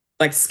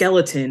like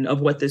skeleton of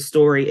what this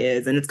story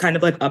is. And it's kind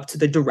of like up to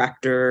the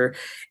director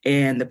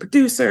and the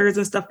producers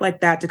and stuff like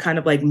that to kind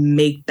of like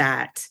make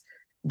that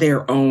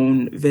their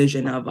own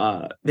vision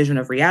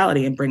of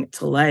reality and bring it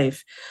to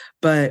life.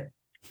 But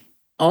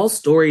all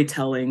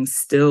storytelling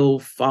still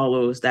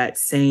follows that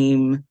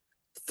same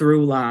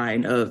through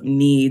line of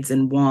needs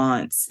and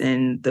wants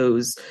and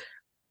those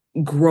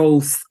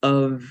growth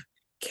of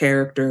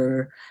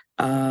character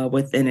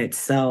within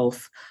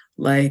itself.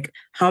 Like,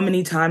 how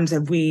many times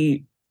have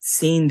we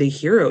seen the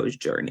hero's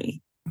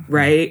journey,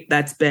 right?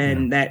 That's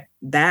been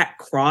that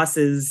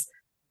crosses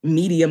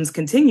mediums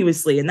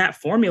continuously, and that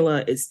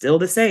formula is still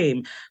the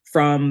same,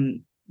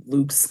 from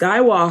Luke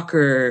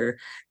Skywalker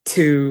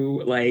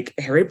to like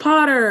Harry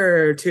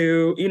Potter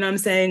to, you know what I'm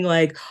saying?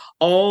 Like,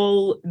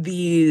 all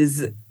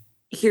these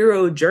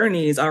hero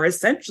journeys are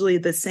essentially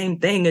the same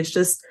thing. It's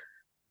just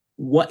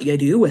what you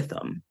do with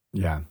them.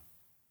 Yeah.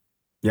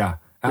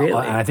 Really?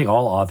 And I think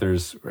all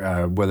authors,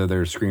 whether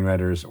they're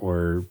screenwriters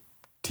or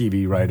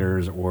TV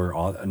writers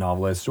or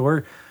novelists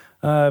or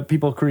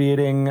people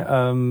creating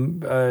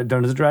Dungeons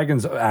and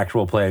Dragons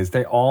actual plays,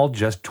 they all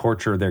just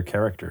torture their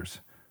characters.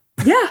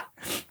 Yeah.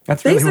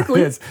 That's really what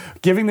it is.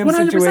 Giving them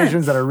 100%.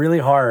 Situations that are really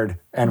hard,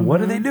 and what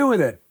do they do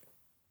with it?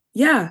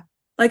 Yeah.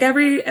 Like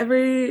every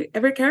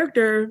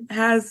character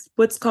has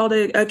what's called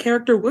a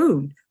character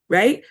wound,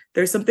 right?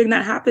 There's something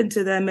that happened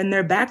to them in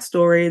their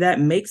backstory that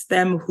makes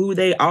them who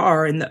they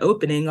are in the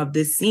opening of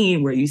this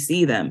scene where you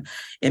see them.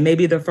 And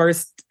maybe the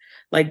first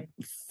like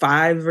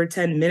 5 or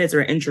 10 minutes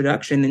or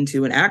introduction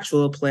into an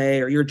actual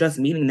play, or you're just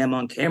meeting them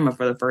on camera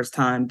for the first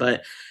time.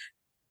 But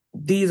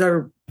these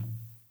are,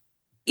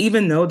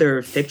 even though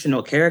they're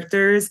fictional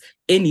characters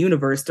in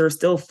universe, they're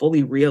still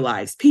fully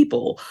realized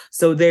people.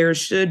 So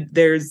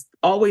there's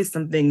always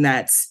something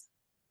that's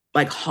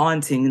like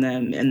haunting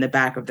them in the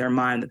back of their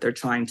mind that they're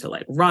trying to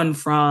like run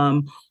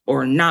from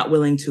or not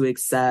willing to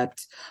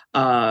accept.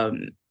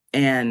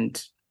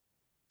 And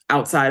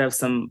outside of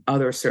some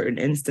other certain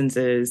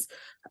instances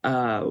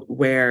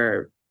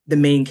where the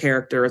main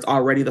character is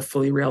already the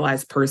fully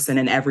realized person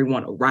and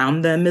everyone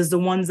around them is the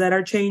ones that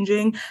are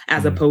changing,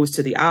 as opposed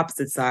to the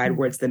opposite side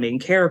where it's the main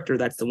character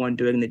that's the one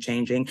doing the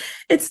changing,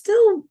 it's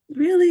still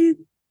really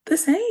the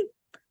same.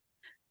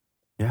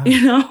 Yeah.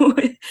 You know,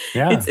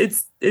 yeah.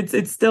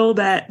 It's still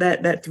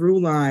that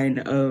through line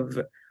of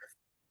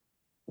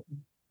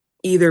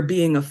either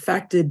being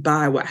affected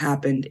by what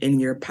happened in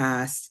your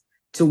past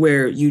to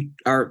where you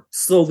are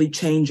slowly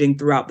changing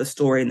throughout the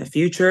story in the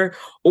future,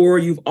 or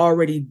you've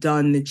already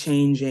done the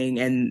changing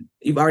and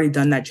you've already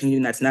done that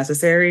changing that's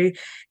necessary,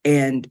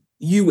 and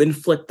you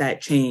inflict that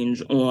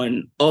change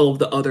on all of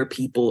the other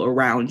people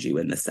around you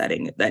in the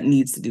setting that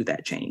needs to do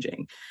that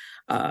changing.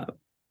 But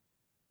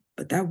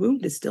that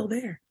wound is still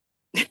there.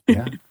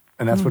 Yeah.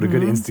 And that's what a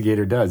good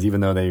instigator does,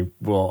 even though they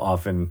will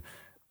often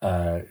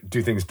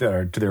do things that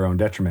are to their own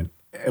detriment.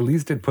 At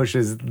least it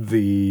pushes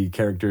the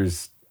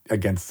characters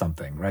against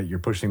something, right? You're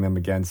pushing them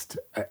against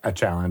a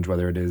challenge,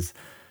 whether it is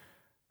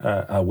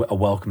a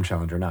welcome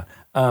challenge or not.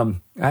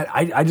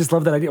 I just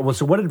love that idea. Well,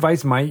 so what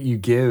advice might you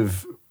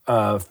give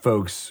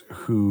folks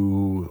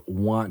who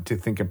want to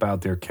think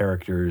about their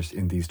characters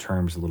in these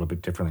terms a little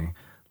bit differently?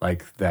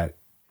 Like that,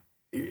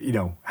 you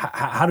know,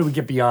 how do we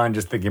get beyond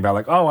just thinking about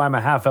like, oh, I'm a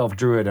half-elf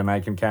druid and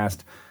I can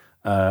cast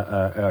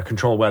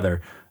control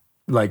weather?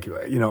 Like,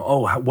 you know,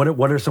 oh,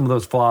 what are some of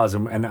those flaws?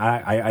 And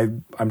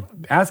I'm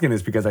asking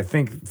this because I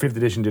think 5th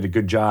edition did a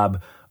good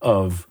job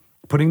of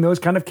putting those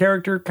kind of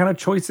character kind of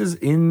choices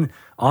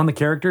on the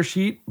character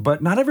sheet,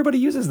 but not everybody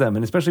uses them.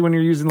 And especially when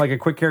you're using like a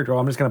quick character, oh,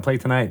 I'm just going to play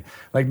tonight.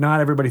 Like,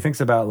 not everybody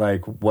thinks about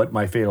like what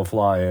my fatal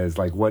flaw is,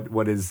 like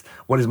what is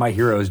my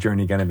hero's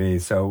journey going to be.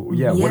 So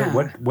yeah.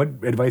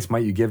 What advice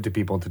might you give to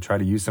people to try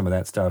to use some of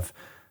that stuff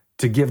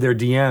to give their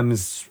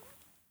DMs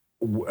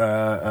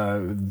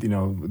you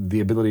know, the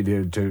ability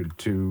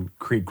to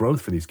create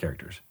growth for these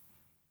characters?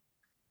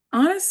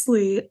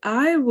 Honestly,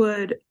 I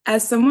would,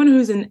 as someone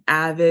who's an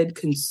avid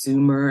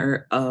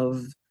consumer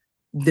of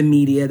the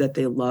media that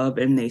they love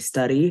and they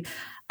study,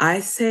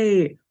 I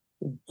say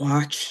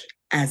watch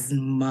as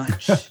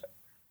much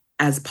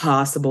as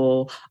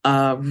possible,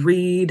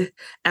 read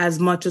as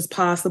much as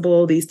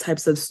possible these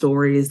types of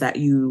stories that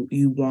you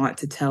want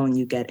to tell and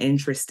you get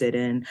interested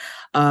in.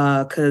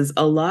 Because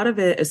a lot of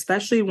it,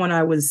 especially when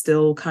I was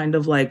still kind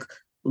of like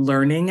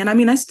learning, and I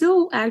mean, I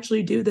still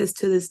actually do this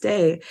to this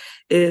day,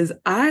 is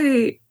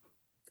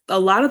a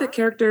lot of the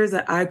characters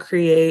that I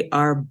create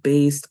are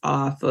based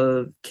off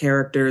of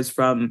characters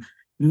from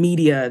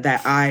media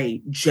that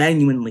I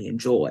genuinely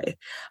enjoy.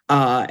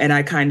 And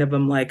I kind of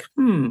am like,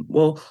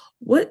 well,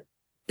 what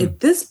if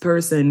this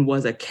person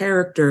was a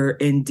character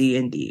in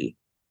D&D?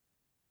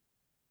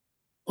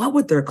 what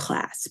would their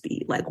class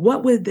be? Like,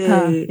 what would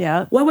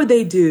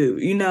they do?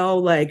 You know,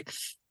 like,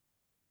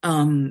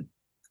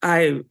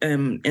 I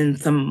am in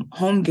some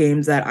home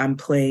games that I'm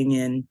playing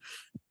in,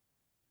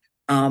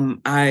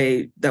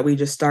 that we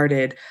just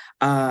started.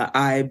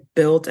 I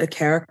built a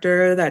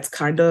character that's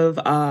kind of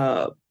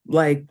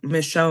like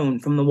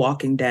Michonne from The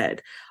Walking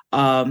Dead.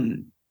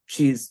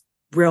 She's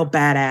real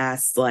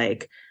badass,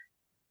 like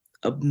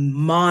a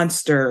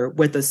monster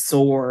with a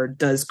sword,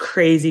 does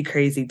crazy,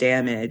 crazy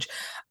damage.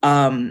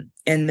 And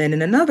then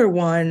in another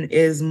one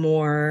is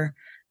more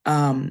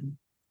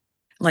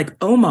like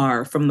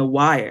Omar from The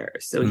Wire.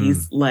 So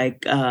he's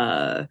like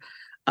what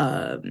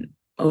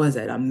was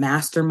it? A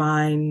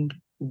mastermind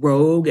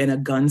rogue and a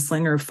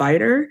gunslinger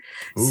fighter.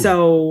 Ooh.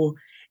 So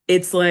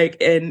it's like,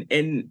 and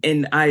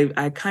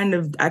I kind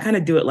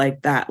of do it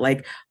like that.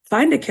 Like,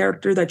 find a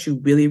character that you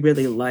really,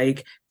 really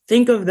like.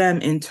 Think of them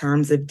in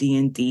terms of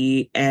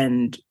D&D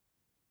and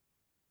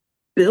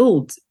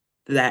build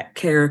that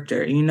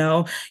character. You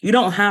know, you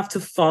don't have to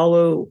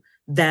follow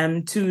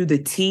them to the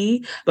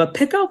T, but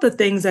pick out the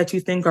things that you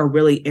think are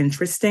really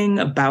interesting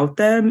about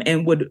them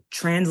and would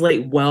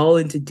translate well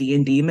into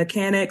D&D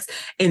mechanics,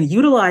 and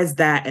utilize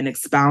that and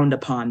expound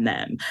upon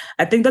them.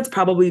 I think that's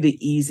probably the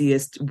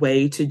easiest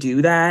way to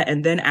do that.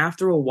 And then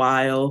after a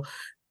while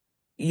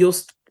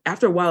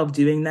of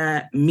doing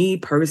that, me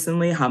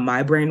personally, how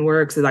my brain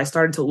works is I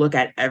started to look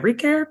at every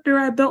character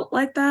I built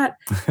like that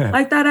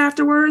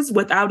afterwards,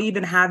 without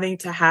even having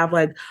to have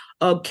like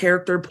a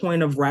character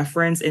point of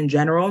reference in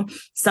general.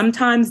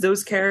 Sometimes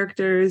the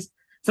characters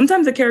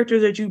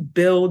that you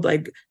build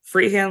like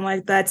freehand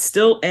like that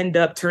still end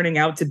up turning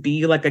out to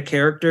be like a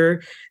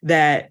character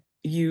that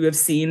you have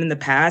seen in the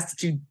past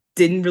that you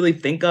didn't really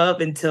think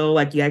of until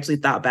like you actually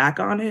thought back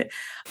on it.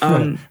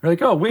 You're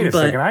like, oh, wait a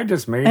second, I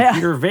just made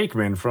Peter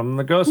Venkman from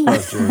the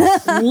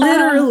Ghostbusters.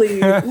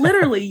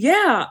 literally,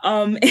 yeah.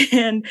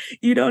 And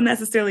you don't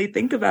necessarily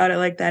think about it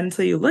like that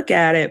until you look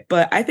at it.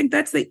 But I think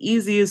that's the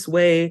easiest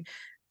way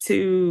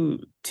to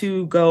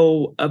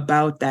go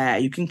about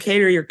that. You can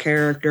cater your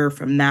character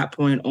from that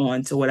point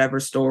on to whatever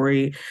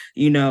story,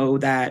 you know,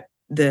 that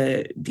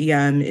the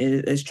DM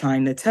is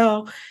trying to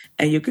tell.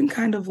 And you can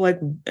kind of like,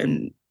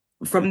 and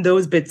from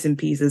those bits and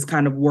pieces,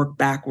 kind of work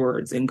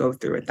backwards and go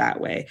through it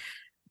that way.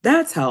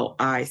 That's how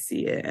I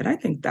see it. And I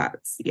think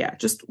that's,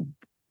 just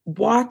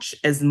watch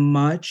as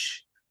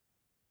much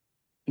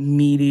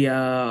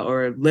media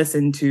or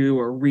listen to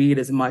or read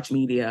as much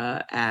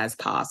media as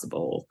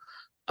possible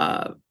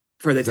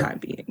for the time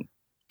being.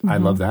 I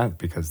love that,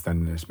 because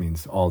then this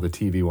means all the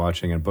TV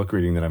watching and book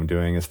reading that I'm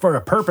doing is for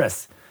a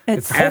purpose.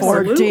 It's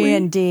for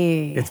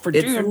D&D. It's for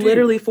D&D. It's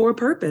literally for a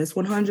purpose,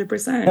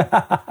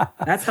 100%.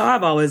 That's how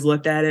I've always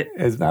looked at it.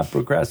 It's not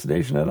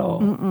procrastination at all.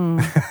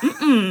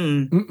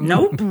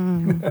 Nope.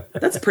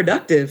 That's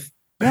productive.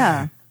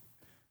 Yeah.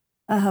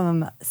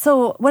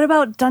 So what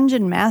about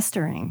dungeon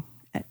mastering?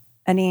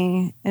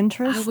 Any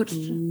interest? I would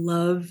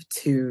love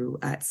to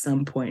at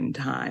some point in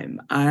time.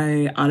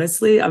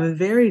 I'm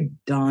very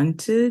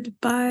daunted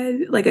by,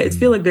 like, I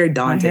feel like very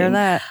daunting.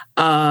 I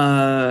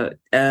hear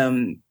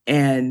that.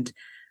 And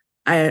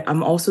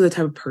I'm also the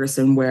type of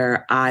person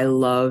where I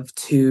love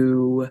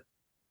to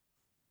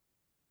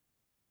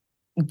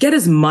get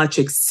as much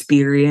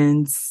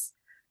experience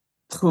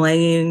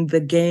playing the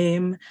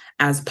game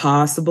as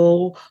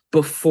possible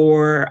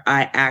before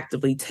I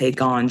actively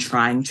take on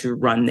trying to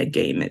run the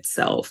game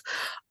itself.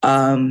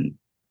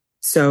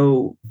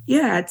 So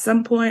yeah, at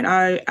some point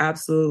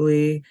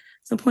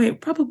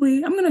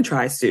probably I'm going to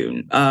try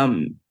soon.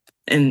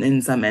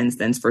 In some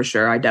instance, for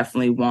sure. I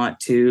definitely want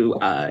to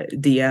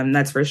DM.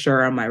 That's for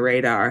sure on my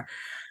radar.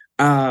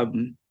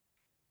 But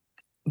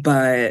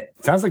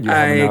sounds like you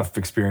have enough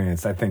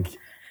experience, I think.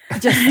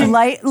 Just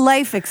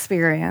life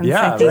experience.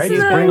 Yeah, right?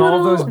 Just bring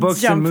all those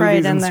books and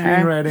movies and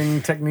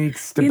screenwriting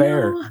techniques to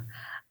bear.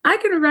 I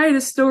can write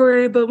a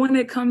story, but when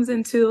it comes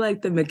into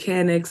like the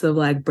mechanics of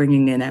like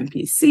bringing in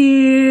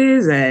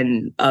NPCs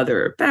and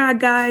other bad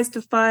guys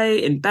to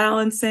fight and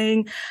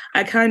balancing,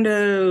 I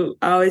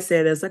always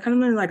say this, I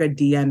kind of like a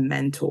DM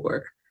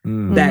mentor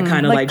that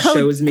kind of like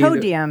shows me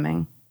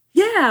co-DMing.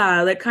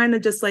 Yeah, that kind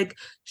of just like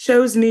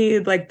shows me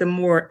like the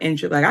more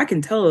interest. Like I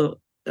can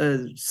tell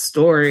a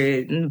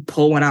story and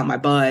pull one out my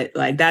butt,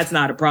 like that's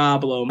not a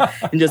problem,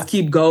 and just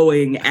keep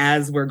going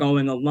as we're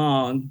going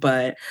along.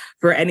 But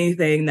for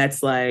anything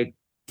that's like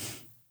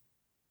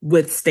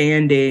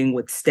withstanding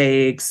with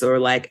stakes or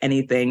like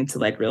anything to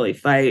like really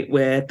fight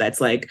with, that's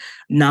like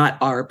not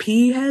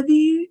RP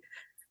heavy,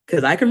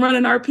 because I can run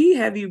an RP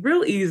heavy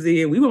real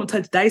easy and we won't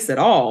touch dice at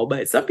all,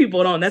 but some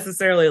people don't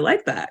necessarily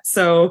like that.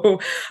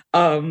 So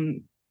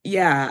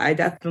yeah, I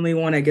definitely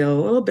want to get a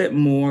little bit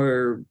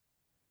more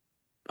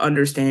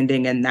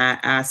understanding in that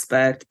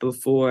aspect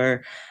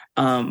before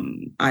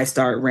I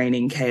start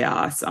raining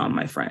chaos on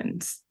my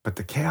friends. But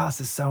the chaos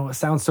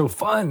sounds so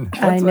fun.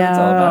 I know. What it's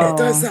all about. It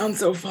does sound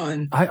so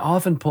fun. I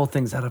often pull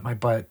things out of my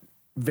butt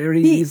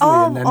very easily,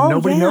 and then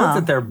nobody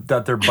knows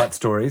that they're butt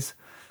stories.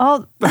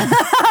 Oh.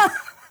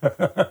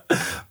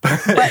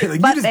 Like, you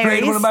just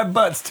created one of my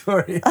butt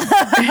stories.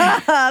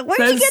 Where'd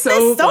you get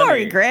this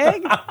story,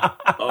 Greg?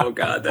 Oh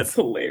God, that's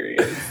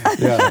hilarious.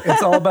 Yeah,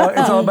 it's all about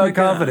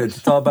confidence.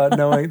 It's all about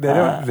knowing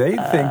they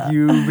think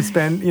you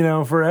spent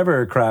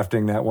forever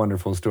crafting that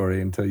wonderful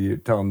story until you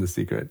tell them the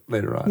secret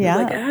later on. Yeah.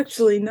 Like,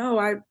 actually,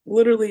 no,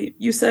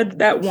 you said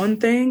that one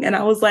thing and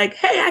I was like,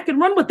 hey, I can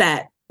run with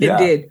that. It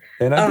did.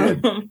 And I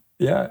did.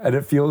 Yeah, and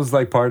it feels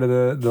like part of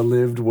the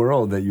lived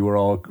world that you were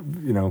all,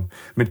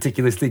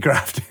 meticulously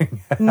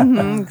crafting.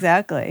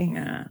 Exactly.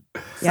 Yeah.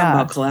 Something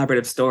about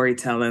collaborative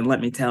storytelling,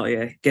 let me tell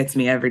you, gets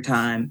me every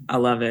time. I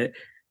love it.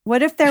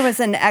 What if there was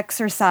an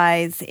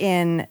exercise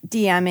in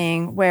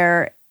DMing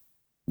where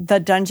the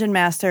dungeon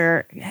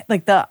master,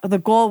 like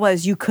the goal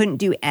was you couldn't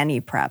do any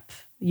prep.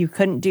 You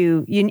couldn't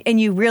do, and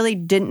you really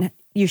didn't,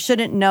 you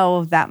shouldn't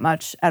know that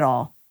much at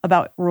all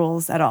about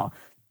rules at all.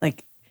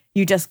 Like,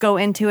 you just go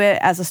into it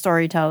as a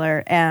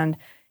storyteller and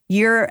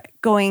you're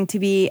going to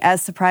be as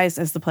surprised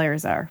as the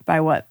players are by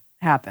what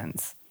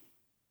happens.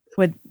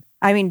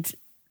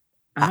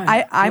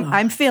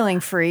 I'm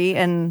feeling free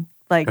and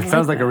like. It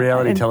sounds like a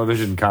reality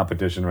television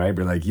competition, right?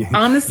 But like,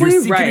 honestly,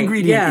 your secret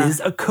ingredient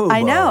is a kobold.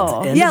 I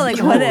know. Yeah,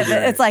 like what if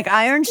it's like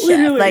Iron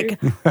Chef? Like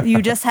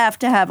you just have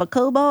to have a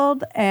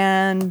kobold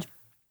and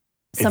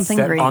something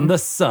it's set green on the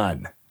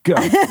sun. Go.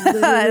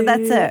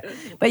 That's it.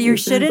 But you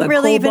shouldn't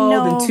really even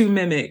know. And 2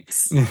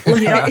 mimics. You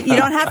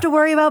don't have to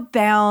worry about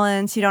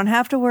balance. You don't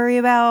have to worry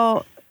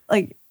about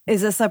like,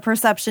 is this a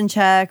perception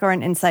check or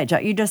an insight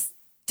check? You just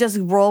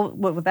roll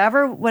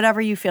whatever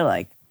you feel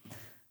like.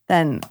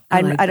 Then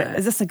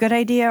is this a good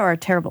idea or a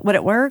terrible? Would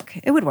it work?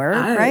 It would work,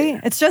 right?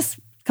 It's just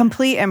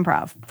complete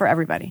improv for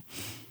everybody.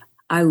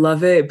 I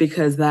love it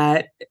because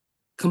that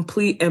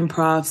complete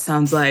improv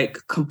sounds like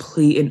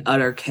complete and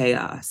utter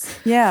chaos.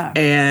 Yeah.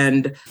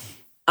 And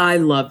I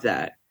love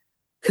that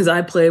because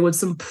I play with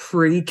some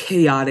pretty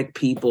chaotic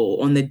people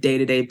on the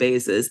day-to-day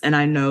basis. And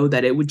I know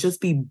that it would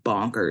just be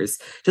bonkers,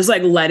 just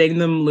like letting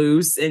them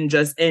loose and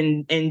just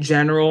in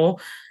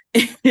general,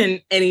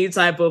 in any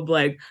type of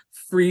like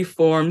free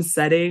form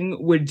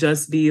setting would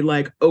just be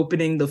like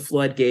opening the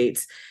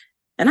floodgates.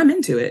 And I'm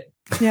into it.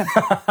 Yeah.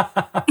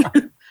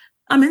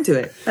 I'm into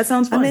it. That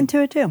sounds fun. I'm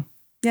into it too.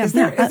 Yeah. Is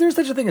there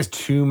such a thing as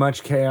too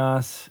much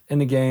chaos in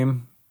the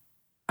game?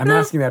 I'm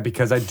asking that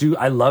because I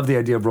love the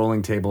idea of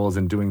rolling tables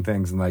and doing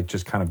things and like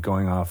just kind of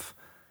going off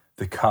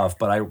the cuff.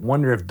 But I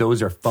wonder if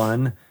those are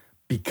fun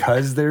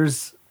because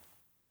there's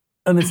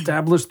an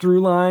established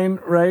through line,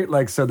 right?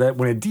 Like so that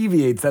when it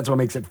deviates, that's what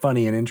makes it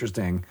funny and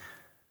interesting.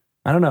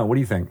 I don't know. What do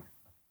you think?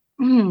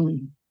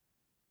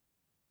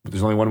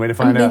 There's only one way to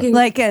find out.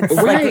 Like it's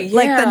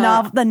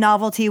like the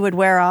novelty would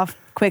wear off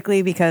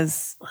quickly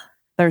because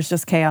there's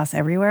just chaos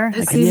everywhere.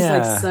 It seems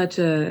like such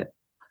a.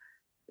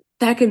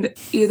 That can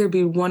either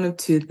be one of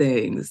two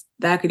things.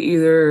 That could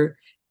either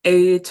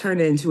turn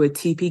into a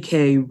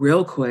TPK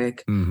real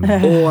quick,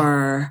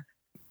 or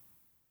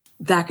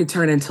that could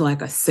turn into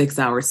like a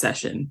 6-hour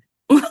session.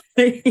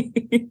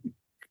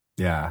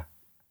 Yeah.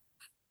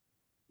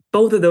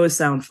 Both of those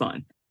sound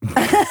fun.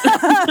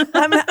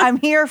 I'm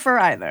here for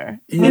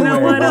either. You know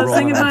what? I was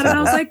thinking about it. I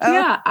was like,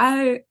 yeah,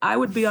 I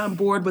would be on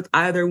board with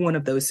either one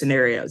of those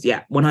scenarios.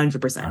 Yeah,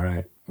 100%. All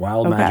right.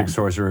 Wild magic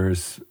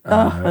sorcerers.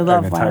 I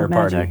love an entire wild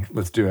party. magic.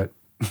 Let's do it.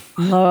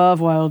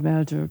 Love wild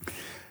magic.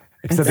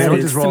 Except they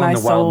don't just roll on the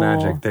wild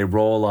magic. They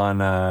roll on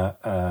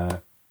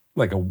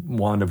like a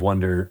wand of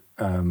wonder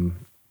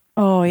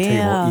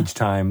table each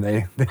time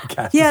they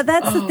cast. Yeah,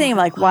 that's the thing.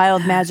 Like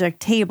wild magic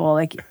table,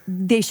 like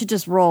they should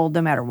just roll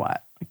no matter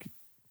what. Like,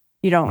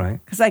 you don't,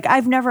 because like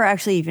I've never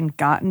actually even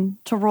gotten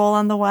to roll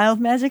on the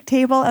wild magic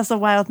table as a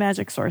wild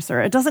magic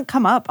sorcerer. It doesn't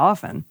come up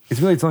often.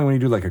 It's only when you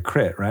do like a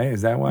crit, right?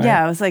 Is that why?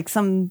 Yeah, it was like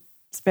some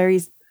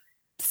very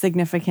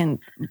significant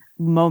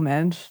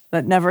moment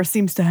that never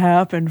seems to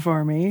happen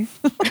for me.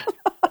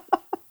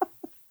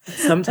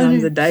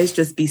 Sometimes the dice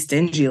just be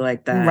stingy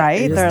like that.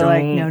 Right? They're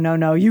like,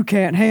 no, you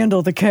can't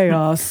handle the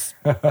chaos.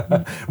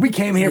 We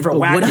came here for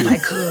wacky. What if I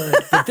could?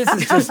 But this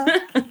is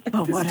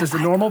just a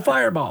normal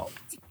fireball.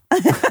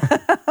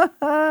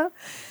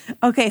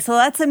 Okay, so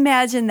let's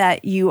imagine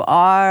that you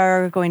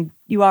are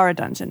a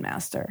dungeon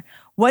master.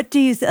 What do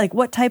you like?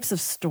 What types of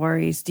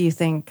stories do you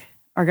think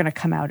are going to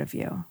come out of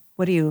you?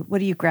 What do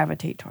you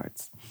gravitate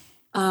towards?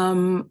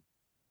 I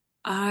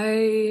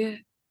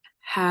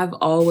have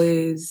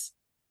always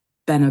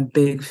been a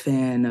big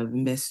fan of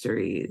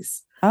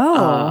mysteries.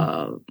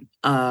 Like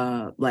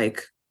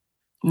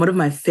one of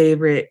my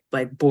favorite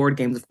like board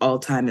games of all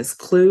time is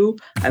Clue.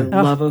 I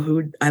love a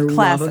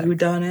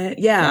whodunit.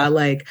 Yeah,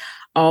 like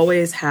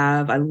always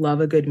have. I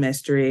love a good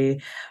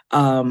mystery.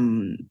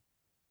 For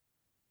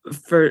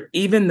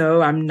even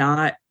though I'm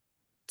not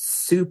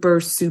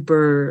super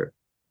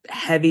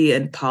heavy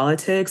in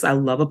politics, I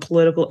love a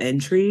political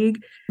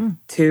intrigue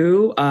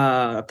too,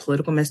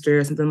 political mystery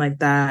or something like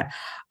that.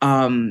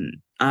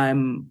 I'm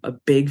a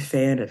big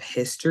fan of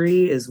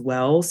history as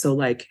well. So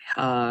like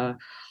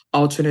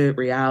alternate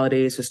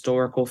realities,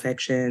 historical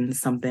fiction,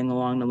 something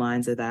along the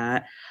lines of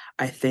that.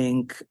 I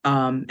think.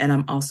 And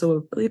I'm also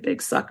a really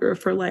big sucker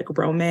for like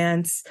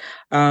romance.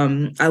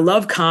 I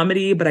love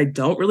comedy, but I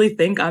don't really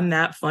think I'm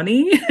that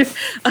funny.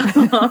 Not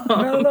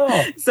at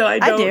all. So I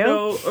don't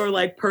know, or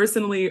like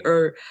personally,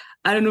 or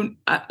I don't know,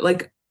 I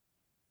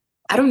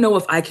don't know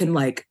if I can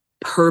like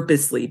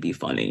purposely be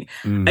funny.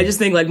 I just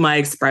think like my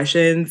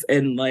expressions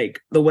and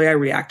like the way I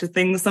react to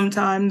things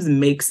sometimes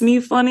makes me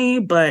funny.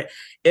 But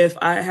if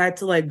I had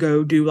to like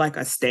go do like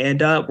a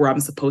stand up where I'm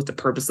supposed to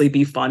purposely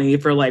be funny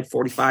for like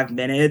 45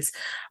 minutes,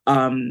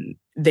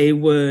 they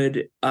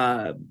would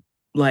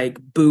like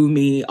boo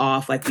me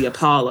off like the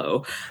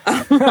Apollo.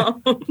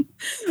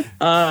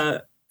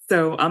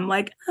 So I'm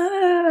like,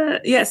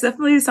 yes,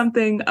 definitely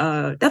something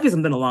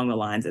along the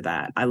lines of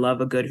that. I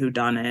love a good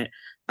whodunit.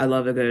 I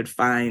love a good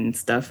find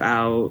stuff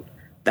out,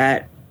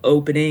 that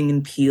opening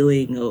and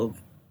peeling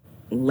of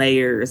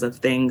layers of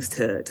things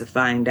to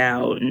find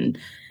out. And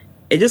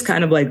it just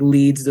kind of like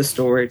leads the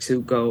story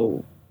to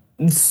go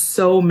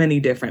so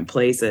many different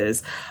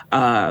places.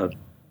 And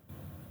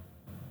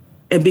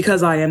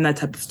because I am that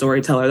type of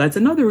storyteller, that's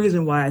another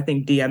reason why I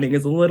think DMing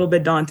is a little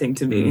bit daunting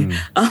to me.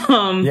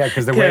 Yeah,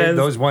 because the way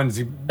those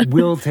ones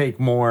will take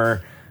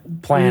more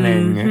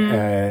planning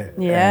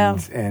and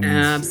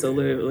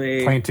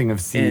absolutely planting of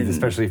seeds,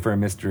 especially for a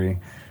mystery.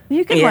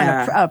 You can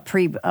run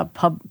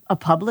a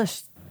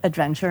published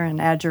adventure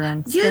and add your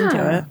own spin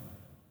to it.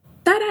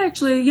 That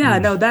actually,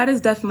 no, that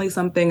is definitely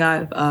something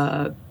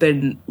I've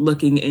been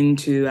looking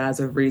into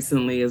as of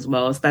recently as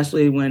well,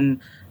 especially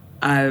when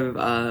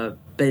I've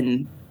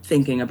been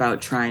thinking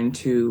about trying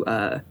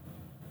to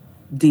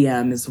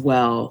DM as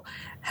well,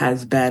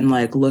 has been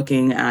like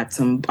looking at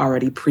some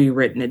already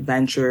pre-written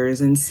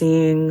adventures and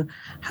seeing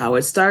how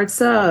it starts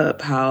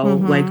up, how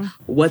like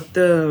what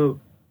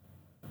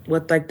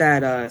like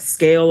that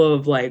scale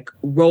of like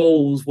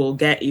roles will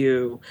get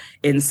you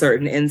in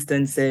certain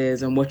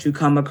instances and what you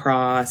come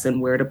across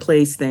and where to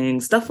place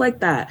things, stuff like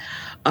that.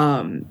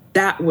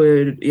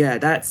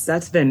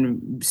 That's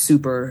been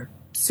super,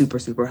 super,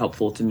 super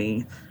helpful to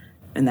me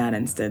in that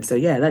instance. So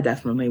yeah, that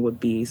definitely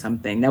would be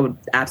something that would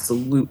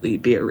absolutely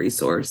be a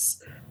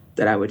resource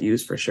that I would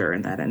use for sure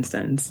in that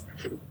instance.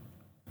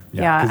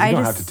 Yeah, because you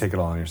don't have to take it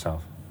all on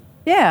yourself.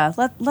 Yeah,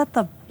 let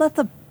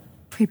the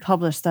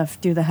pre-published stuff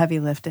do the heavy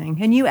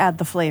lifting, and you add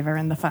the flavor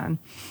and the fun.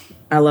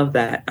 I love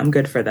that. I'm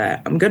good for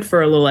that. I'm good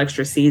for a little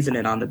extra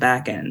seasoning on the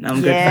back end.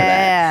 I'm good for that.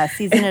 Yeah,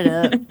 season it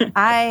up.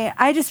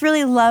 I just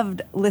really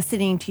loved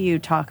listening to you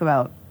talk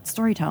about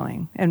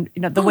storytelling and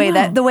the way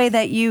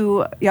that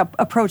you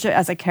approach it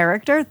as a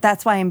character.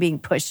 That's why I'm being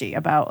pushy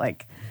about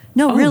like,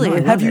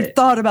 have you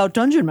thought about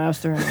dungeon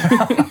mastering?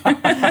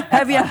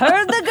 Have you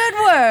heard the good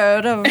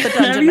word of the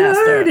dungeon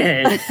master? Have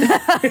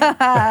you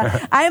heard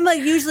it? I'm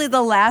like usually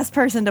the last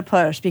person to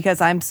push because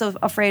I'm so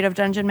afraid of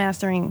dungeon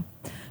mastering,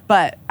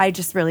 but I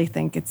just really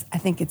think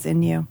it's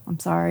in you. I'm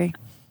sorry.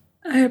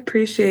 I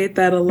appreciate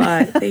that a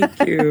lot.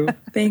 Thank you.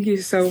 Thank you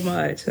so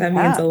much. That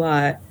means a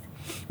lot.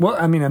 Well,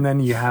 I mean, and then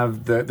you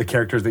have the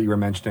characters that you were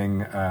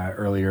mentioning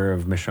earlier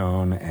of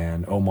Michonne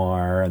and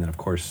Omar, and then of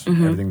course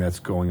everything that's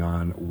going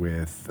on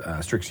with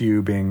Strix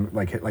U being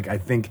like I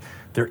think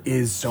there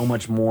is so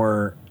much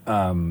more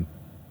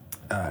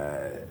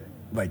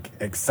like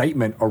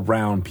excitement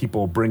around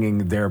people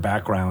bringing their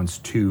backgrounds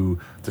to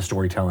the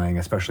storytelling,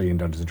 especially in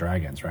Dungeons and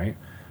Dragons, right?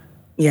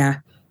 Yeah.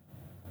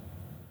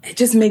 It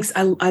just makes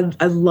I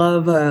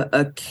love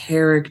a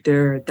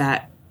character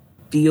that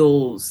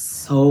feels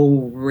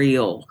so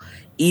real,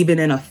 even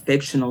in a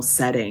fictional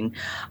setting.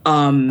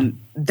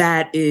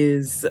 That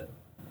is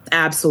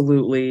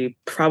absolutely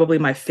probably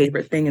my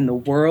favorite thing in the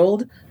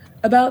world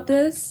about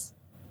this.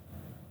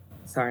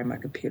 Sorry, my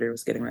computer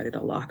was getting ready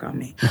to lock on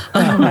me.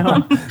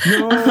 No.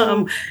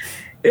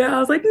 I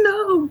was like,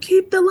 no,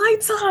 keep the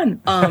lights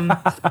on.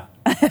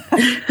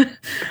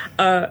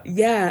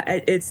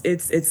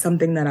 It's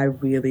something that I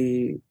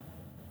really,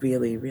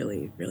 really,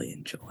 really, really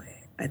enjoy.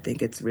 I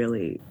think it's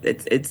really,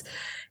 it's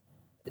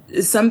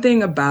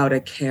something about a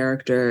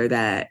character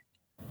that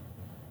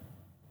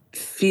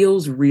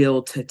feels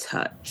real to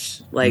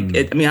touch. Like,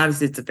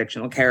 obviously it's a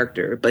fictional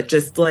character, but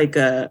just like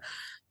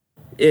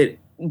it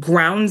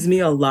grounds me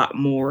a lot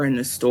more in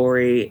the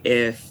story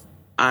if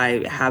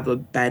I have a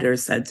better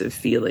sense of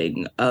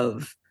feeling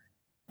of,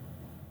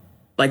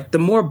 like, the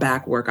more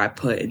back work I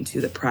put into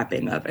the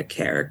prepping of a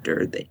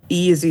character, the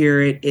easier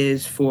it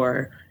is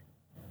for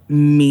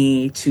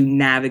me to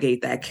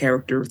navigate that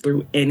character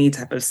through any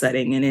type of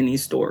setting in any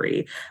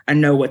story. I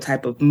know what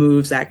type of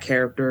moves that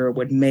character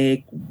would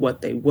make, what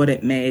they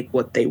wouldn't make,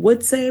 what they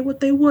would say, what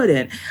they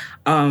wouldn't.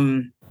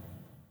 And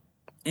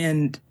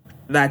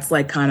that's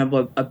like kind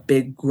of a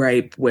big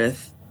gripe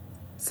with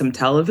some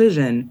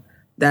television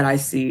that I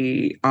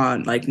see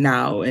on like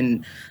now.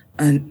 And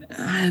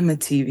I'm a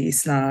TV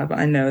snob.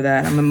 I know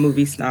that. I'm a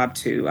movie snob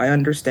too. I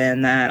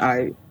understand that.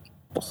 I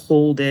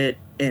hold it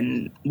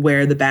and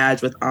wear the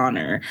badge with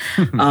honor.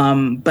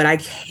 But I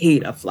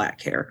hate a flat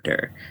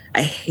character.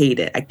 I hate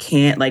it. I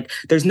can't, like,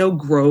 there's no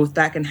growth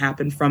that can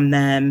happen from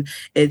them.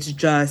 It's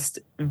just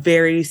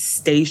very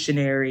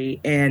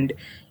stationary. And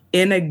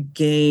in a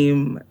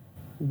game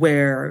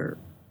where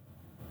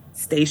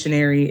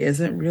stationary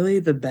isn't really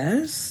the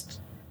best.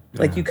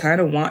 Like, you kind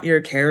of want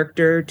your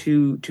character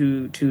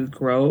to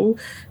grow,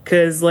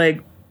 because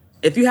like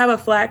if you have a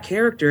flat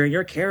character and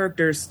your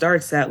character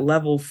starts at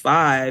level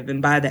 5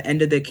 and by the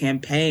end of the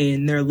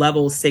campaign they're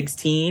level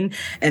 16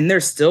 and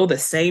they're still the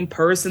same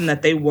person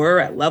that they were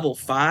at level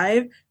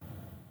 5,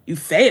 you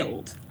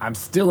failed. I'm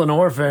still an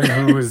orphan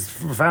who was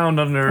found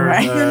under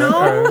Right. You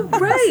know,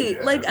 right?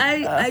 Like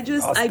I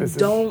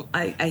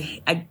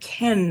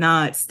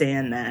cannot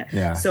stand that.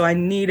 Yeah. So I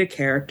need a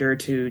character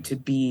to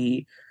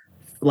be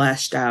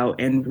fleshed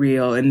out and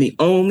real, and the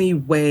only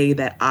way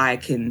that I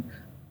can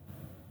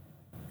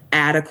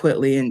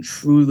adequately and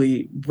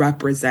truly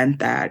represent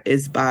that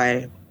is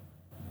by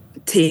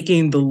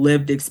taking the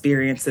lived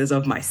experiences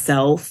of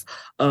myself,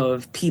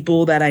 of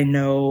people that I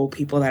know,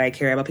 people that I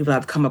care about, people that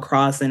I've come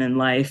across in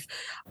life,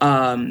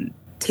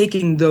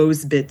 taking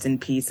those bits and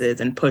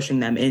pieces and pushing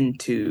them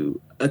into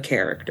a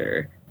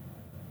character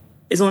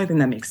is the only thing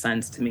that makes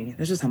sense to me.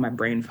 That's just how my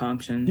brain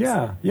functions.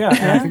 Yeah.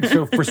 And I think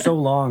so. For so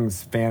long,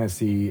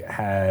 fantasy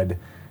had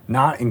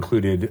not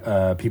included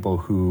people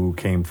who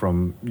came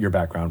from your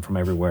background, from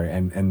everywhere,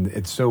 and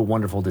it's so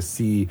wonderful to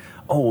see.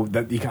 Oh,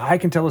 that I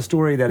can tell a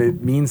story that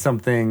it means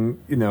something,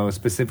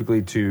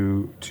 specifically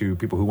to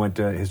people who went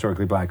to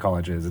historically Black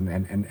colleges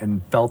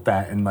and felt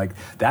that, and like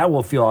that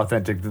will feel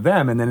authentic to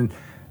them, and then.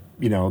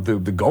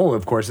 The goal,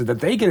 of course, is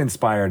that they get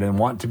inspired and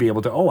want to be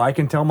able to, I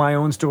can tell my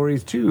own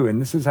stories too, and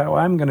this is how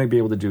I'm going to be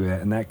able to do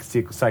it. And that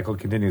cycle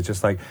continues,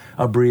 just like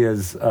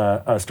Abria's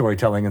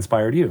storytelling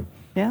inspired you.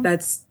 Yeah.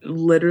 That's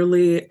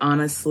literally,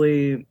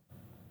 honestly,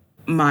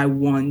 my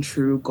one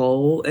true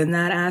goal in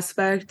that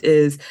aspect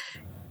is,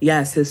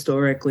 yes,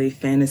 historically,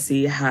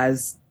 fantasy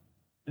has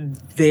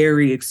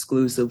very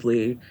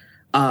exclusively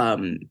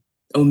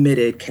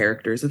omitted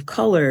characters of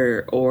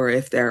color, or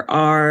if there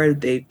are,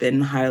 they've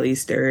been highly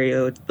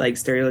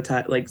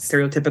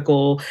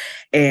stereotypical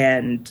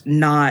and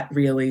not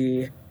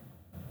really.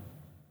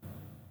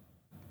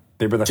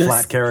 They were the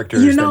flat characters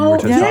that you were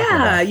just talking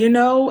about.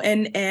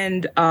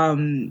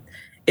 and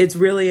it's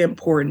really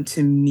important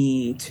to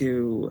me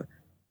to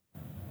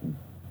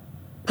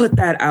put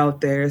that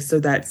out there so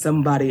that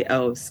somebody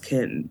else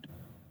can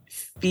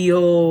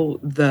feel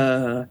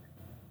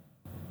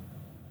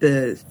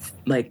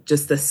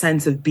just the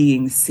sense of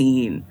being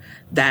seen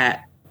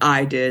that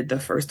I did the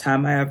first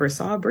time I ever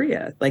saw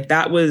Bria. Like,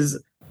 that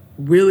was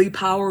really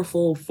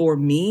powerful for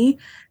me,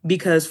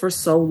 because for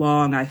so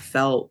long I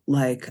felt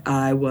like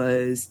I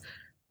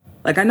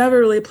never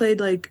really played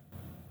like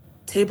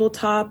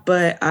tabletop,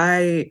 but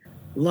I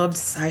loved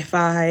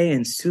sci-fi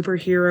and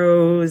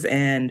superheroes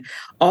and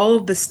all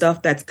of the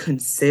stuff that's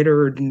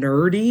considered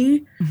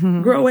nerdy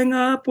growing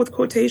up, with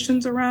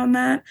quotations around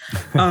that.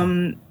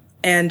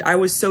 And I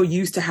was so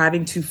used to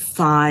having to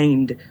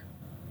find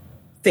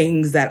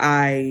things that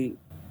I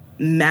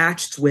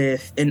matched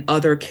with in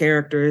other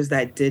characters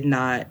that did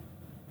not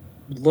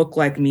look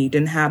like me,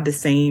 didn't have the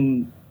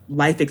same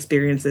life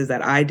experiences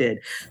that I did.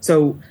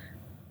 So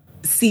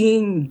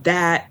seeing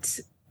that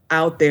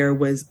out there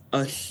was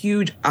a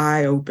huge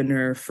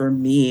eye-opener for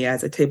me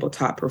as a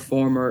tabletop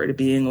performer, to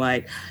being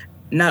like,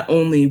 not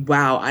only,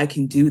 wow, I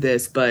can do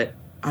this, but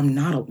I'm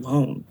not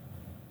alone.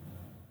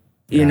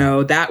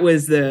 That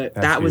was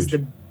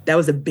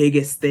the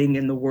biggest thing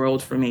in the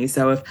world for me.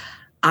 So if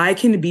I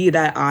can be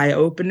that eye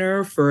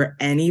opener for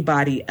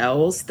anybody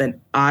else, then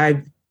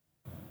I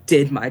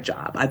did my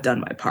job. I've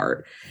done my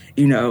part,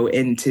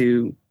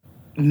 into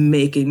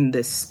making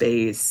this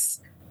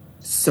space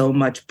so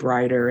much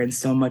brighter and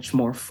so much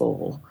more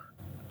full.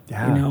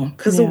 Yeah.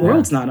 Because the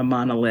world's not a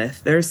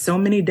monolith. There's so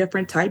many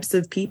different types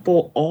of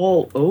people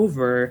all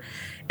over.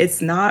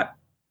 It's not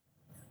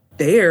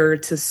there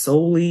to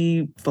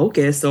solely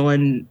focus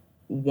on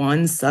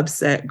one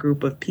subset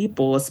group of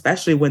people,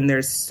 especially when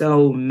there's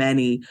so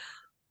many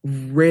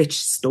rich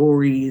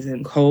stories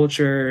and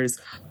cultures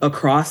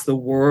across the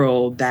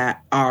world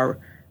that are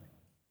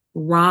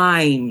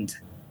rhymed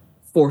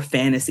for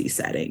fantasy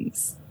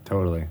settings.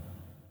 Totally.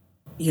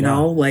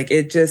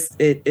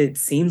 It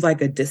seems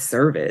like a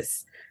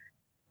disservice.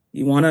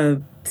 You want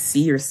to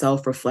see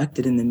yourself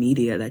reflected in the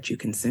media that you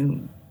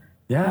consume.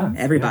 Yeah.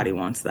 Everybody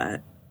wants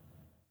that.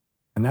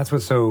 And that's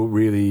what's so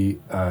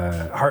really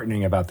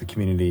heartening about the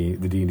community,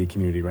 the D&D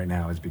community right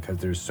now, is because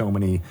there's so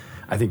many,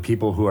 I think,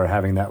 people who are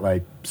having that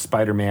like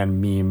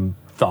Spider-Man meme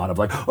thought of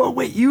like, oh,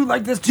 wait, you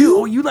like this too?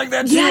 Oh, you like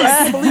that too? Yes.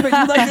 I can't believe it.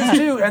 You like this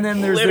too? And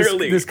then there's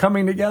this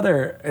coming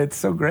together. It's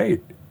so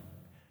great.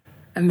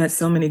 I met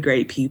so many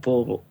great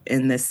people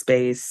in this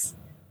space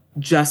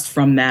just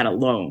from that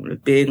alone,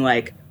 being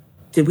like,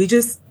 did we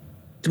just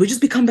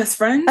become best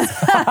friends?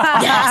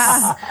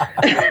 Yes.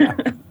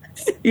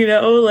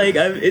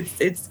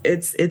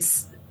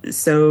 It's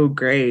so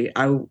great.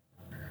 I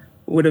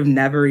would have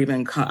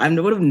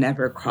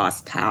never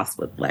crossed paths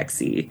with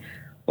Lexi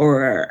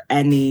or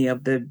any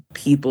of the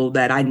people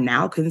that I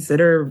now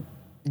consider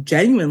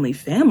genuinely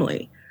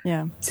family.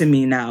 Yeah. To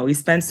me now, we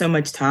spend so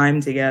much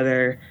time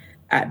together.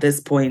 At this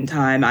point in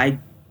time, I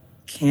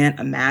can't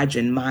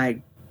imagine my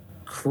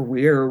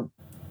career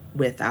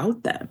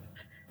without them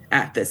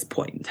at this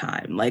point in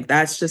time. Like,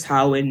 that's just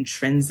how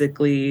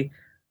intrinsically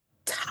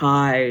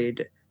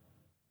tied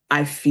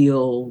I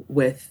feel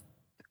with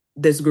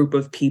this group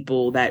of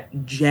people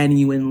that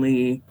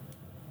genuinely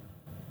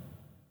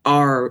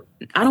are,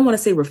 I don't want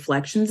to say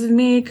reflections of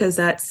me, because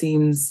that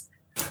seems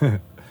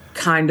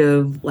kind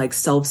of like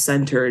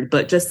self-centered,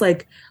 but just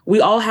like we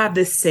all have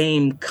this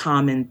same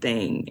common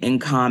thing in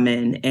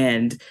common,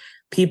 and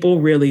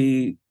people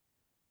really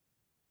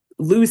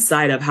lose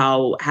sight of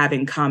how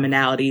having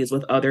commonalities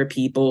with other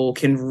people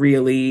can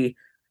really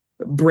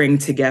bring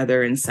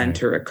together and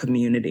center a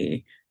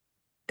community.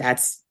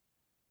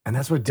 And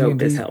that's what dope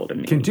D&D as hell to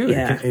me. can do.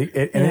 Yeah.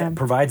 It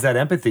provides that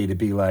empathy to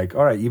be like,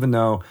 all right, even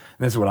though, and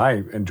this is what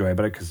I enjoy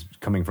about it, because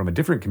coming from a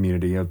different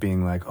community of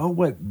being like, oh,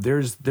 what,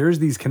 there's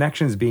these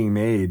connections being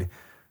made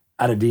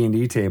at a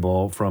D&D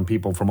table from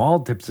people from all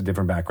types of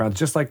different backgrounds,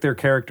 just like their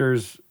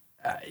characters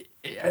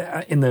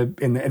in the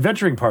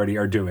adventuring party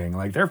are doing.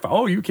 Like, they're,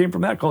 oh, you came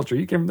from that culture,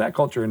 you came from that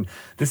culture, and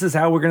this is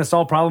how we're going to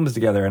solve problems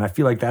together. And I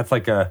feel like that's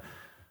like a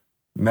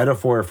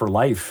metaphor for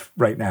life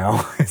right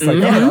now. It's like,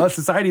 oh,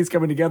 society is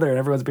coming together, and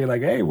everyone's being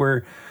like, hey,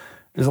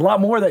 there's a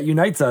lot more that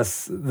unites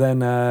us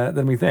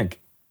than we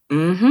think.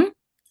 Mm-hmm.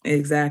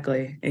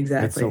 Exactly.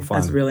 It's so fun.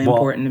 That's really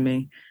important to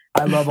me.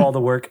 I love all the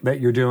work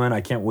that you're doing.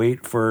 I can't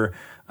wait for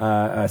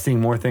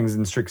seeing more things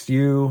in Strix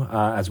U,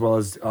 as well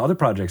as other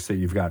projects that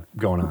you've got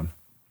going on.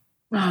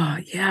 Oh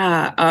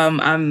yeah.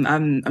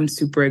 I'm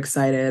super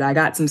excited. I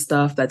got some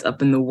stuff that's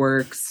up in the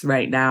works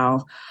right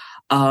now.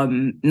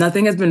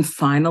 Nothing has been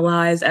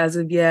finalized as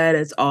of yet.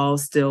 It's all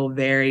still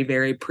very,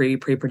 very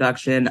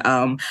pre-production,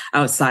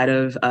 outside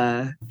of,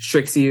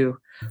 Strix U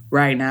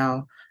right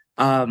now.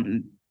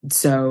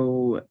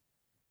 So,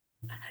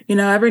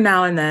 every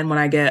now and then when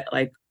I get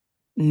like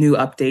new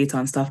updates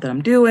on stuff that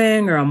I'm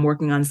doing, or I'm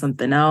working on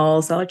something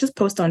else, I'll just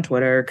post on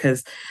Twitter,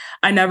 because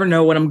I never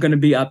know what I'm going to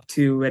be up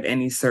to at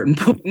any certain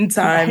point in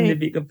time, right. To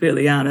be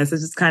completely honest.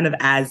 It's just kind of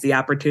as the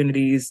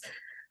opportunities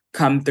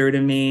come through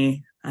to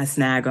me, I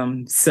snag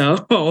them.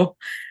 So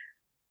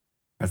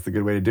that's the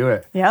good way to do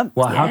it. Yep.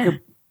 Well, how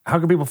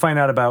can people find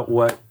out about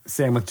what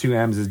Sam with 2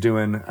 M's is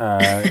doing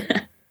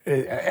at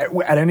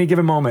any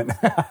given moment?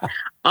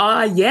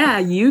 Yeah,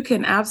 you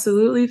can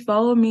absolutely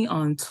follow me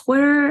on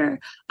Twitter.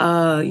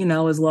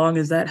 As long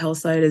as that hell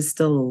site is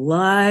still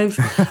alive.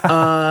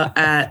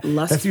 At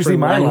Lust That's usually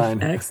my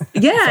line. X.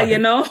 Yeah,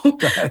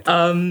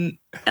 LUSTTFORLIFEEX.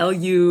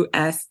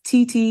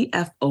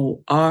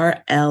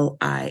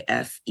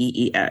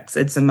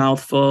 It's a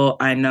mouthful.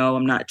 I know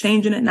I'm not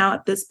changing it now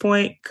at this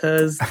point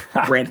because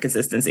brand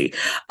consistency.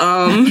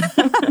 But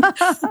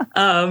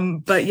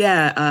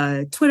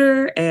yeah,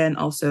 Twitter, and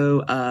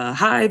also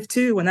Hive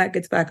too, when that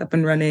gets back up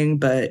and running.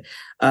 But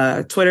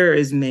Twitter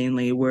is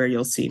mainly where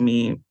you'll see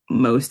me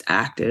most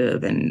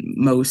active and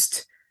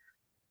most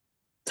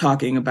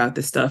talking about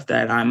the stuff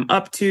that I'm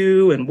up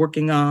to and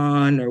working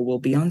on or will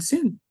be on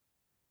soon.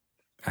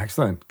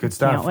 Excellent. Good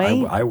stuff.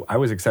 I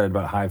was excited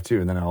about Hive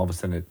too, and then all of a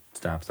sudden it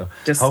stopped. So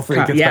hopefully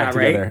it gets back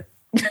together.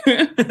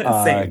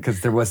 Because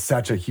there was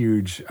such a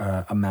huge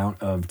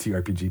amount of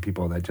TRPG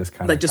people that just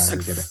kind of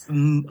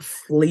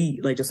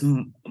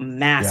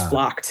mass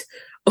flocked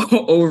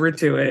over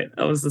to it.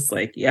 I was just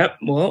like, yep,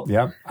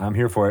 I'm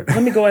here for it.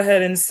 Let me go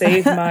ahead and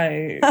snag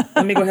my my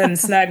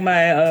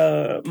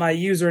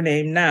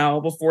username now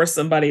before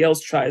somebody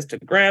else tries to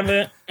grab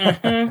it.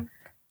 Mm-hmm.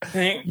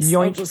 Thanks.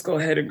 Yoink. I'll just go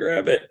ahead and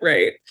grab it.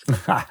 Right.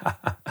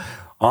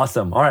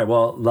 Awesome. All right.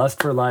 Well,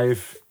 Lust for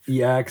Life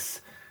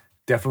EX.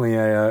 Definitely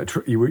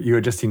you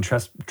had just seen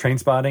Train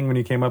Spotting when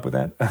you came up with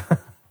that?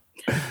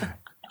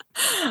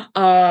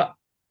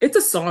 It's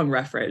a song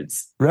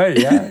reference. Right,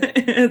 yeah.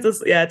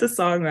 It's a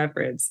song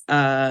reference.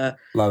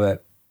 Love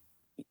it.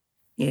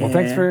 Yeah. Well,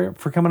 thanks for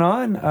coming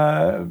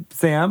on,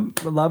 Sam.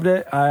 Loved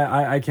it.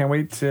 I can't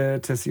wait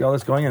to see all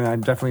this going, and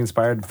I'm definitely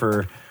inspired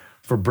for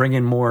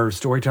bringing more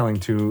storytelling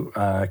to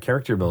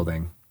character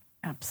building.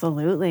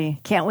 Absolutely.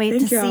 Can't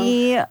wait to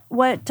see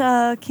what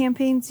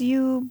campaigns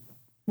you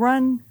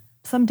run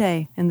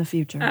someday in the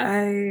future.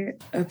 I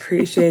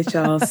appreciate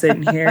y'all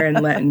sitting here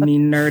and letting me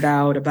nerd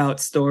out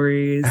about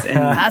stories. And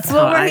that's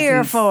what we're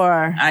here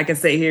for. I can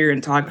sit here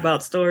and talk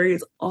about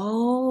stories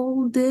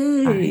all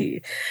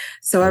day.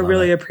 So I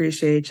really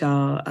appreciate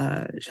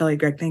y'all. Shelly,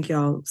 Greg, thank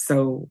y'all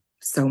so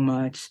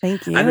much.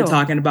 Thank you. I've been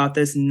talking about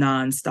this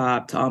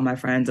nonstop to all my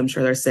friends. I'm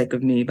sure they're sick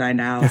of me by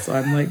now. So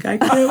I'm like, I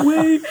can't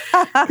wait.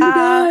 You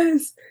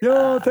guys.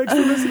 Yo, thanks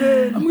for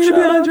listening. I'm going to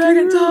be on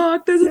Dragon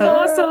Talk. This is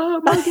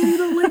awesome. I'll give you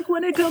the link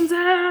when it comes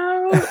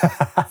out.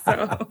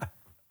 So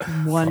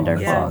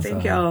wonderful. Yeah, awesome.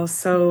 Thank y'all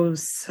so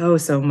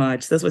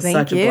much. This was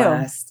such a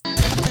blast.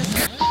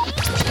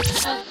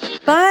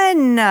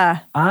 Fun.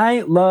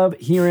 I love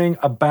hearing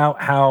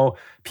about how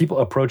people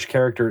approach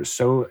character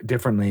so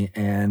differently,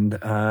 and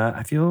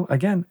I feel,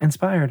 again,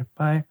 inspired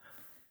by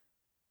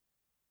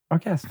our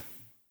guest.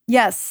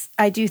 Yes,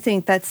 I do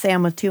think that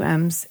Sam with 2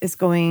 M's is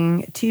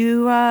going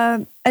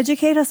to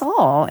educate us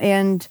all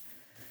and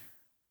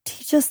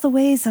teach us the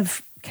ways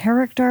of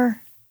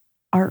character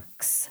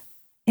arcs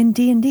in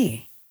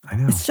D&D. I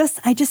know. It's just,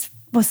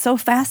 was so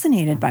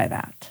fascinated by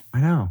that. I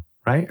know,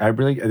 right?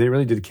 They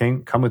really did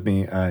come with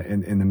me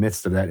in the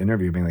midst of that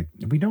interview, being like,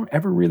 we don't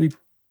ever really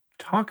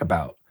talk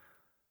about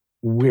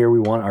where we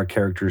want our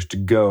characters to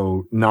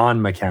go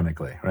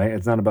non-mechanically, right?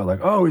 It's not about like,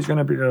 oh, he's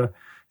gonna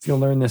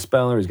learn this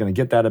spell or he's gonna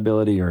get that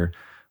ability or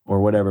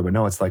whatever. But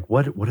no, it's like,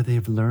 what have they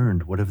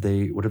learned? What have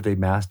they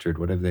mastered?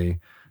 What have they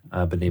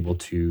been able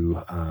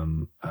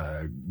to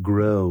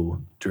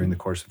grow during the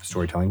course of the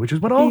storytelling, which is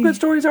what all good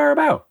stories are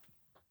about.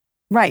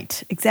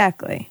 Right,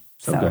 exactly.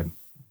 So good.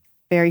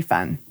 Very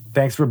fun.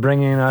 Thanks for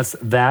bringing us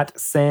that,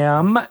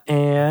 Sam.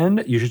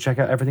 And you should check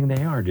out everything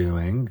they are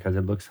doing because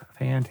it looks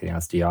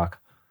fantastic.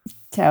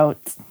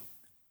 Totes.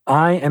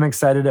 I am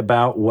excited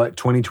about what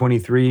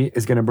 2023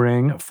 is going to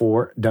bring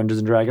for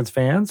Dungeons & Dragons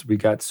fans. We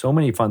got so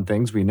many fun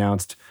things we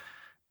announced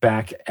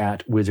back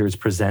at Wizards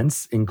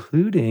Presents,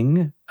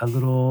 including a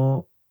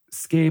little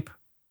scape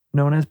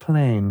known as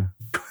Plane.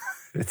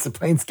 It's a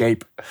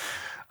planescape.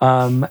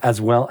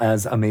 As well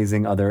as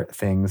amazing other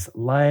things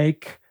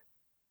like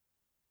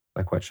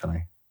what,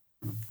 Shelley?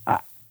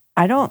 I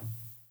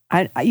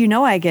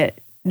get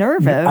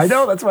nervous. I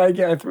know, that's why I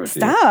threw it to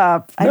you.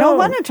 Stop. I don't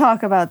want to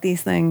talk about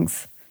these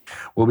things.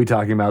 We'll be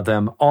talking about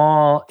them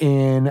all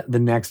in the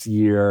next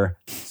year.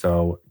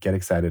 So get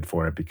excited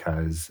for it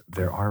because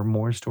there are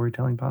more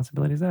storytelling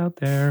possibilities out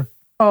there.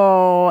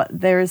 Oh,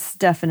 there's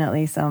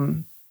definitely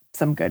some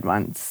good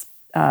ones.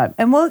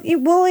 And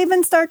we'll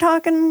even start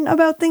talking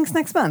about things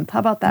next month. How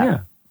about that? Yeah.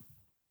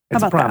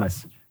 It's a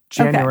promise.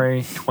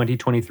 January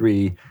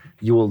 2023,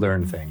 you will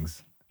learn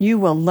things. You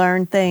will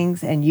learn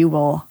things and you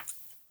will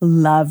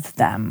love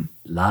them.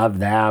 Love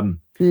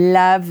them.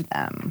 Love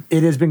them.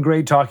 It has been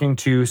great talking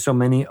to so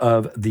many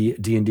of the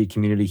D&D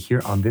community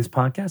here on this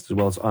podcast, as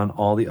well as on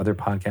all the other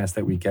podcasts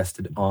that we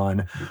guested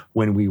on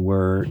when we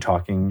were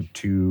talking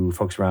to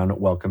folks around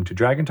Welcome to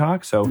Dragon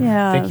Talk. So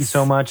Thank you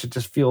so much. It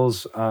just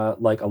feels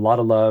like a lot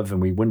of love, and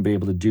we wouldn't be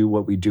able to do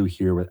what we do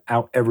here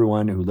without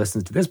everyone who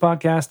listens to this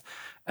podcast,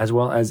 as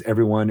well as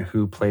everyone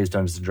who plays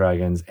Dungeons &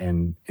 Dragons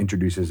and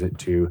introduces it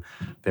to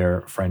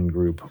their friend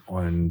group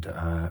and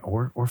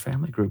or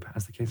family group,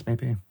 as the case may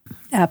be.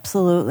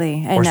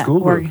 Absolutely. Or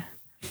school group.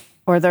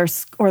 Or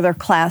their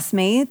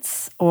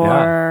classmates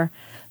or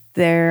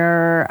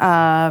their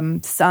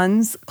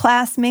son's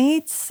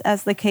classmates,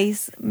 as the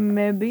case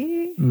may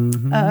be.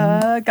 Mm-hmm.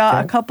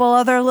 Got a couple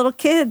other little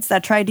kids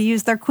that tried to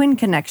use their Quinn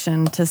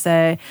connection to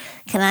say,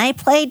 can I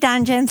play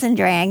Dungeons &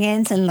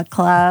 Dragons in the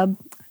club?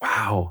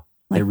 Wow.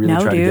 They really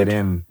try to get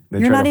in.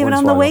 You're not even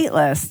on the wait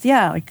list.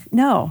 Yeah,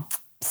 no.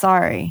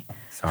 Sorry.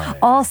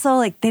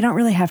 Also, they don't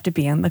really have to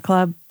be in the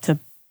club to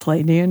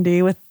play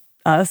D&D with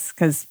us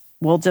because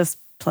we'll just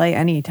play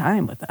any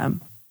time with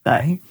them.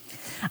 But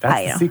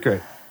that's the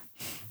secret.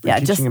 We're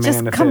teaching a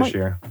man to fish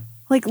here.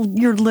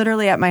 You're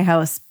literally at my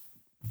house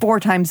 4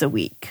 times a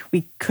week.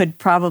 We could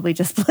probably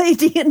just play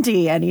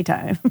D&D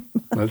anytime.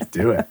 Let's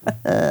do it.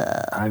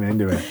 I'm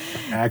into it.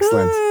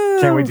 Excellent.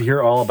 Can't wait to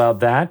hear all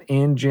about that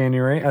in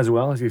January, as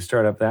well as you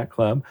start up that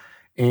club.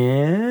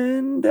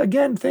 And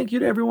again, thank you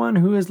to everyone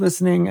who is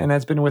listening and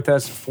has been with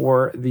us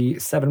for the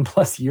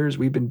 7+ years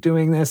we've been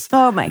doing this.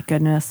 Oh my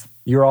goodness.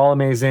 You're all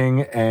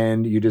amazing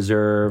and you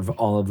deserve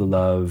all of the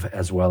love,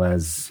 as well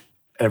as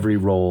every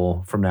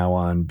role from now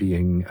on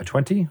being a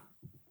 20.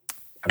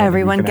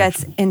 Everyone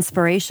gets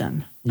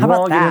inspiration. How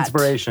about that? You all get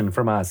inspiration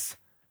from us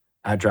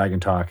at Dragon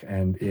Talk.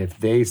 And if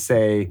they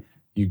say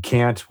you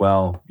can't,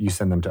 well, you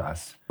send them to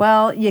us.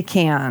 Well, you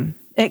can.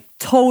 It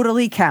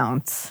totally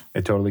counts.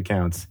 It totally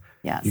counts.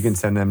 Yes. You can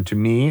send them to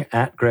me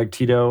at Greg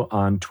Tito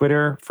on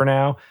Twitter for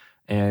now,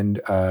 and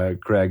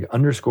Greg_Tito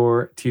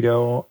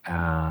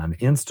on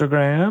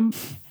Instagram.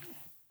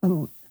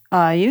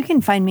 You can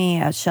find me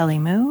at Shelley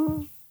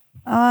Moo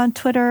on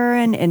Twitter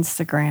and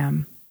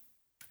Instagram.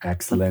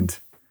 Excellent.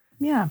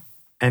 Yeah.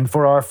 And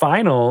for our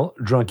final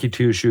Drunky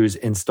Two Shoes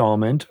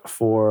installment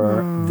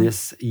for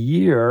this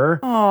year.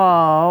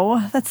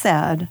 Oh, that's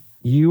sad.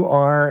 You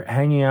are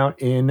hanging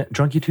out in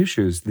Drunky Two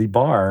Shoes, the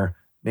bar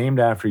named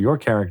after your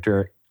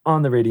character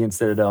on the Radiant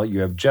Citadel.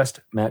 You have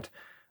just met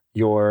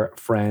your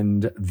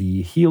friend,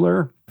 the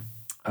healer,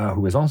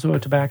 who is also a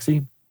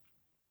tabaxi,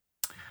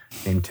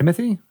 named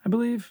Timothy, I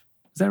believe.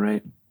 Is that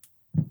right?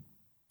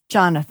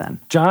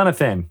 Jonathan.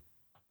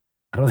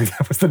 I don't think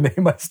that was the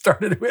name I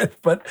started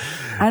with, but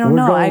I don't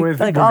know. We're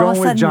going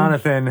with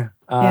Jonathan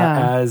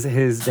as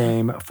his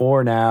name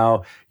for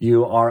now.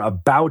 You are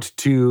about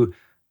to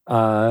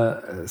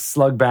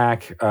slug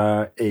back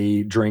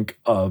a drink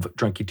of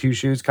Drunky Two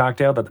Shoes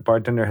cocktail that the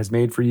bartender has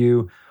made for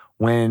you,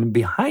 when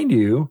behind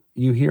you,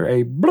 you hear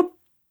a bloop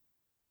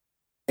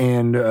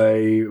and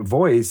a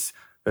voice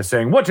that's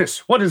saying,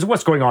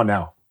 what's going on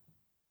now?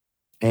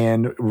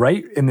 And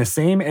right in the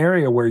same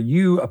area where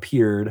you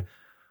appeared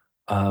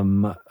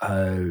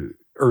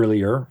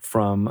earlier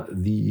from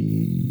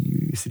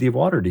the city of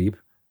Waterdeep,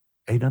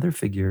 another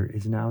figure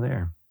is now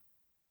there.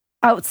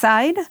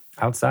 Outside?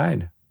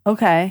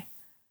 Okay.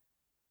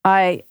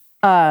 I've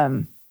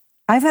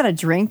had a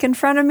drink in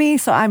front of me,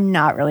 so I'm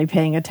not really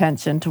paying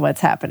attention to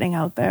what's happening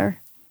out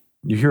there.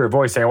 You hear a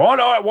voice say, "What?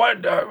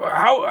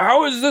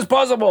 How is this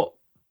possible?"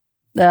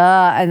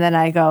 And then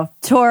I go,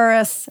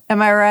 tourists,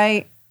 am I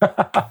right?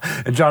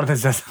 And Jonathan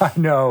says, "I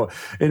know,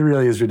 it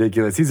really is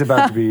ridiculous. He's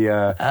about to be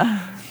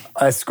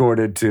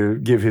escorted to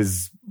give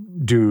his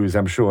dues,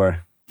 I'm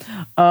sure."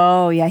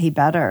 Oh, yeah, he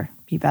better.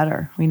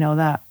 We know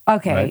that.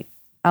 Okay, Right.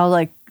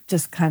 I'll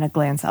just kind of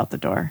glance out the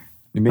door.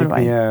 You make What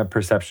do me a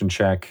perception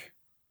check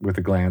with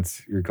a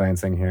glance. You're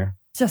glancing here.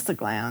 Just a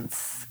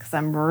glance, because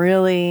I'm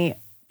really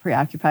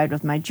preoccupied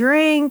with my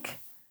drink.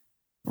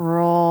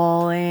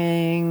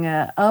 Rolling,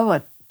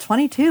 a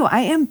 22. I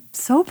am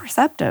so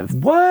perceptive.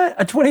 What?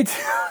 A 22?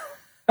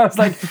 I was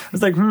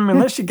like,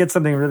 unless she gets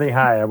something really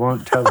high, I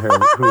won't tell her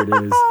who it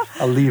is.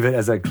 I'll leave it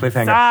as a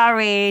cliffhanger.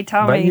 Sorry,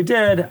 Tommy. But you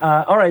did.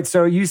 All right.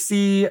 So you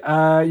see, you're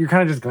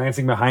kind of just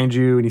glancing behind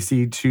you, and you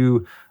see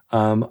two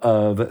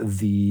of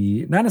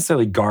the, not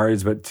necessarily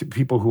guards, but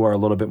people who are a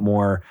little bit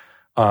more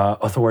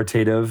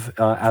authoritative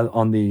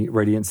on the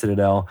Radiant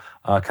Citadel,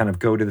 kind of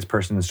go to this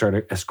person and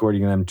start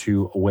escorting them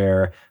to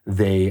where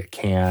they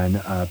can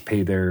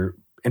pay their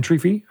entry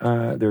fee,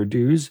 their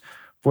dues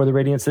for the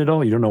Radiant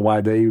Citadel. You don't know why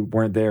they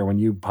weren't there when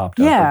you popped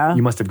up. Yeah.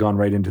 You must have gone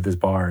right into this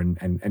bar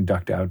and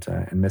ducked out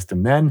and missed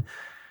him then.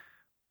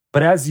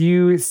 But as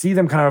you see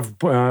them kind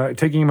of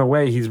taking him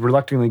away, he's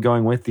reluctantly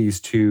going with these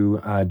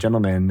two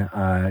gentlemen.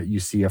 You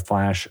see a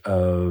flash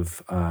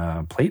of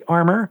plate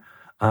armor,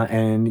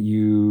 and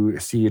you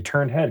see a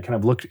turned head kind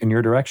of look in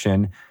your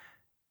direction,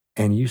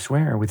 and you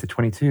swear with the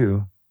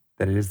 22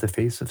 that it is the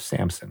face of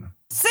Samson.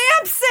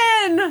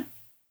 Samson!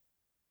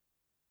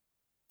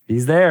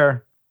 He's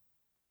there.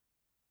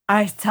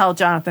 I tell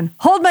Jonathan,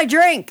 hold my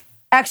drink.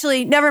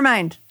 Actually, never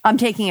mind. I'm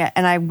taking it,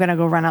 and I'm going to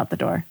go run out the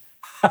door.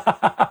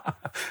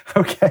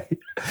 Okay.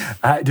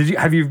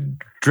 Have you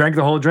drank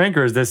the whole drink,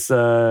 or is this?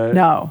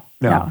 No.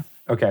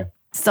 Okay.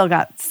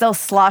 Still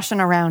sloshing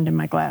around in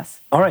my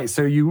glass. All right.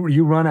 So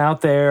you run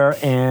out there,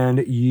 and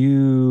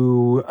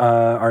you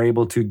are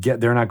able to get.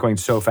 They're not going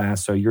so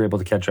fast, so you're able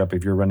to catch up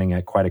if you're running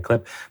at quite a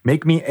clip.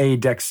 Make me a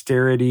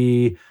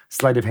dexterity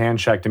sleight of hand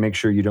check to make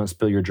sure you don't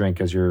spill your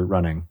drink as you're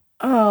running.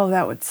 Oh,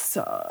 that would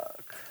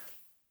suck.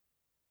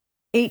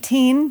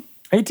 18.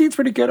 18's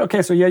pretty good.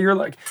 Okay, so yeah,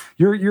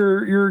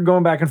 you're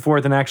going back and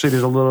forth, and actually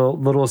there's a little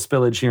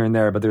spillage here and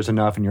there, but there's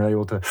enough, and you're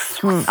able to.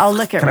 I'll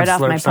lick it right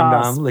off my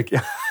paws.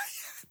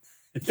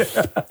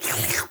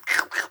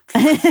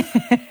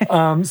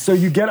 So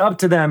you get up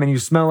to them, and you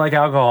smell like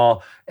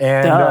alcohol,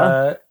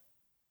 and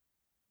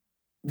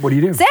what do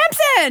you do?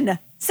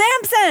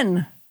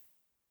 Samson!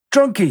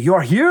 Drunky,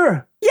 you're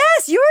here?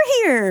 Yes,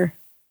 you're here.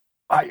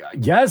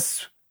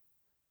 Yes.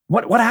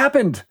 What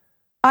happened?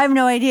 I have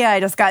no idea. I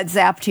just got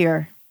zapped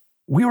here.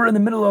 We were in the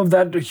middle of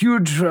that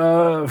huge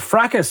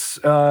fracas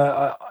in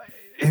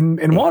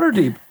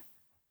Waterdeep.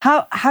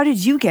 How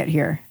did you get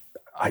here?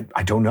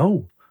 I don't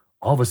know.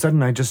 All of a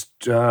sudden, I just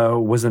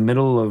was in the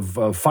middle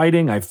of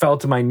fighting. I fell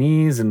to my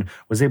knees and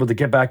was able to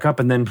get back up.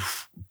 And then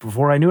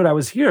before I knew it, I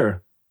was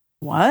here.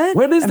 What?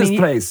 Where is this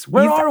place?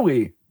 Where are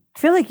we? I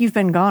feel like you've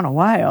been gone a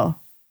while.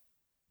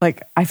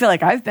 I feel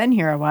like I've been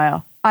here a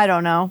while. I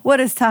don't know. What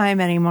is time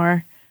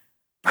anymore?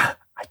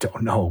 I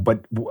don't know.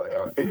 But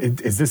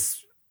is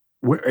this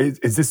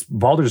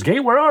Baldur's Gate?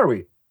 Where are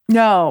we?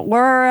 No,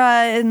 we're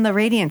in the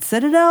Radiant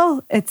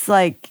Citadel. It's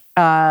like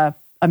a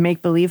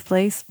make-believe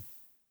place.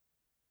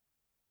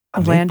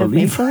 A land of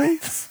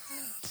make-believe?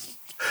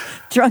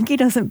 Drunky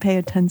doesn't pay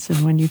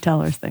attention when you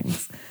tell her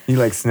things. He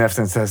sniffs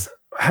and says,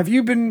 "Have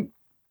you been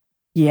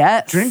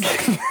Yes.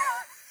 drinking?"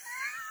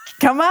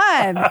 Come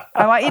on.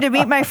 I want you to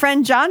meet my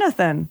friend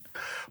Jonathan.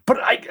 But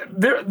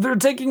they're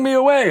taking me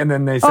away. And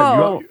then they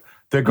said,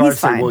 the guards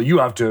said, fine. "Well, you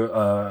have to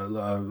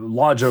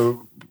lodge a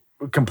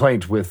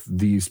complaint with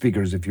the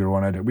speakers if you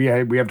want to. We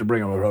have to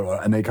bring him."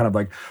 And they kind of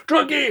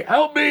 "Drunky,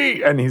 help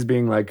me!" And he's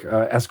being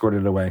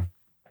escorted away.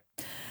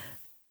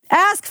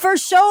 Ask for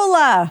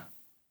Shola.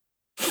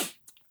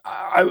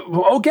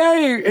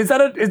 Okay, is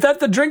that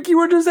the drink you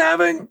were just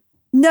having?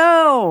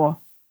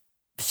 No.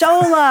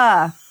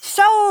 Shola.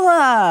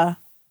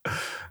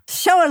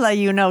 Shola,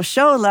 you know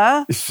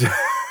Shola.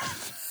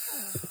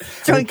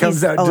 It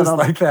comes out just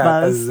like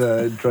that as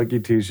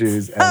Drunky Two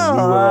Shoes. And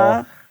we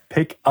will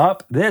pick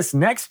up this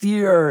next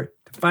year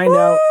to find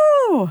out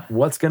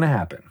what's going to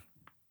happen.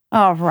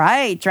 All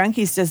right.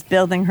 Drunky's just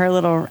building her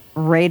little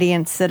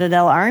Radiant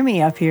Citadel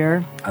army up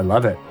here. I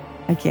love it.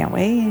 I can't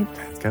wait.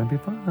 It's going to be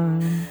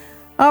fun.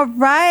 All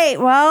right.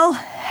 Well,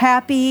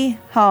 happy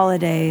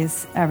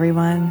holidays,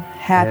 everyone.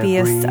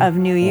 Happiest of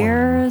New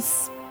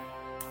Year's.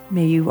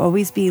 May you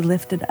always be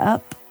lifted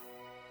up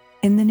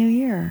in the new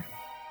year.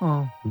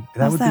 Oh,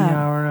 that would be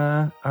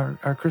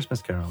our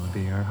Christmas carol. Would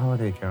be our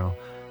holiday carol.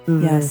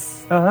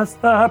 Yes. Us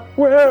up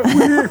where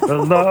we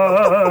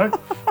belong.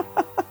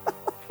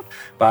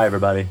 Bye,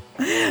 everybody.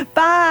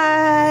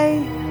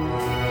 Bye.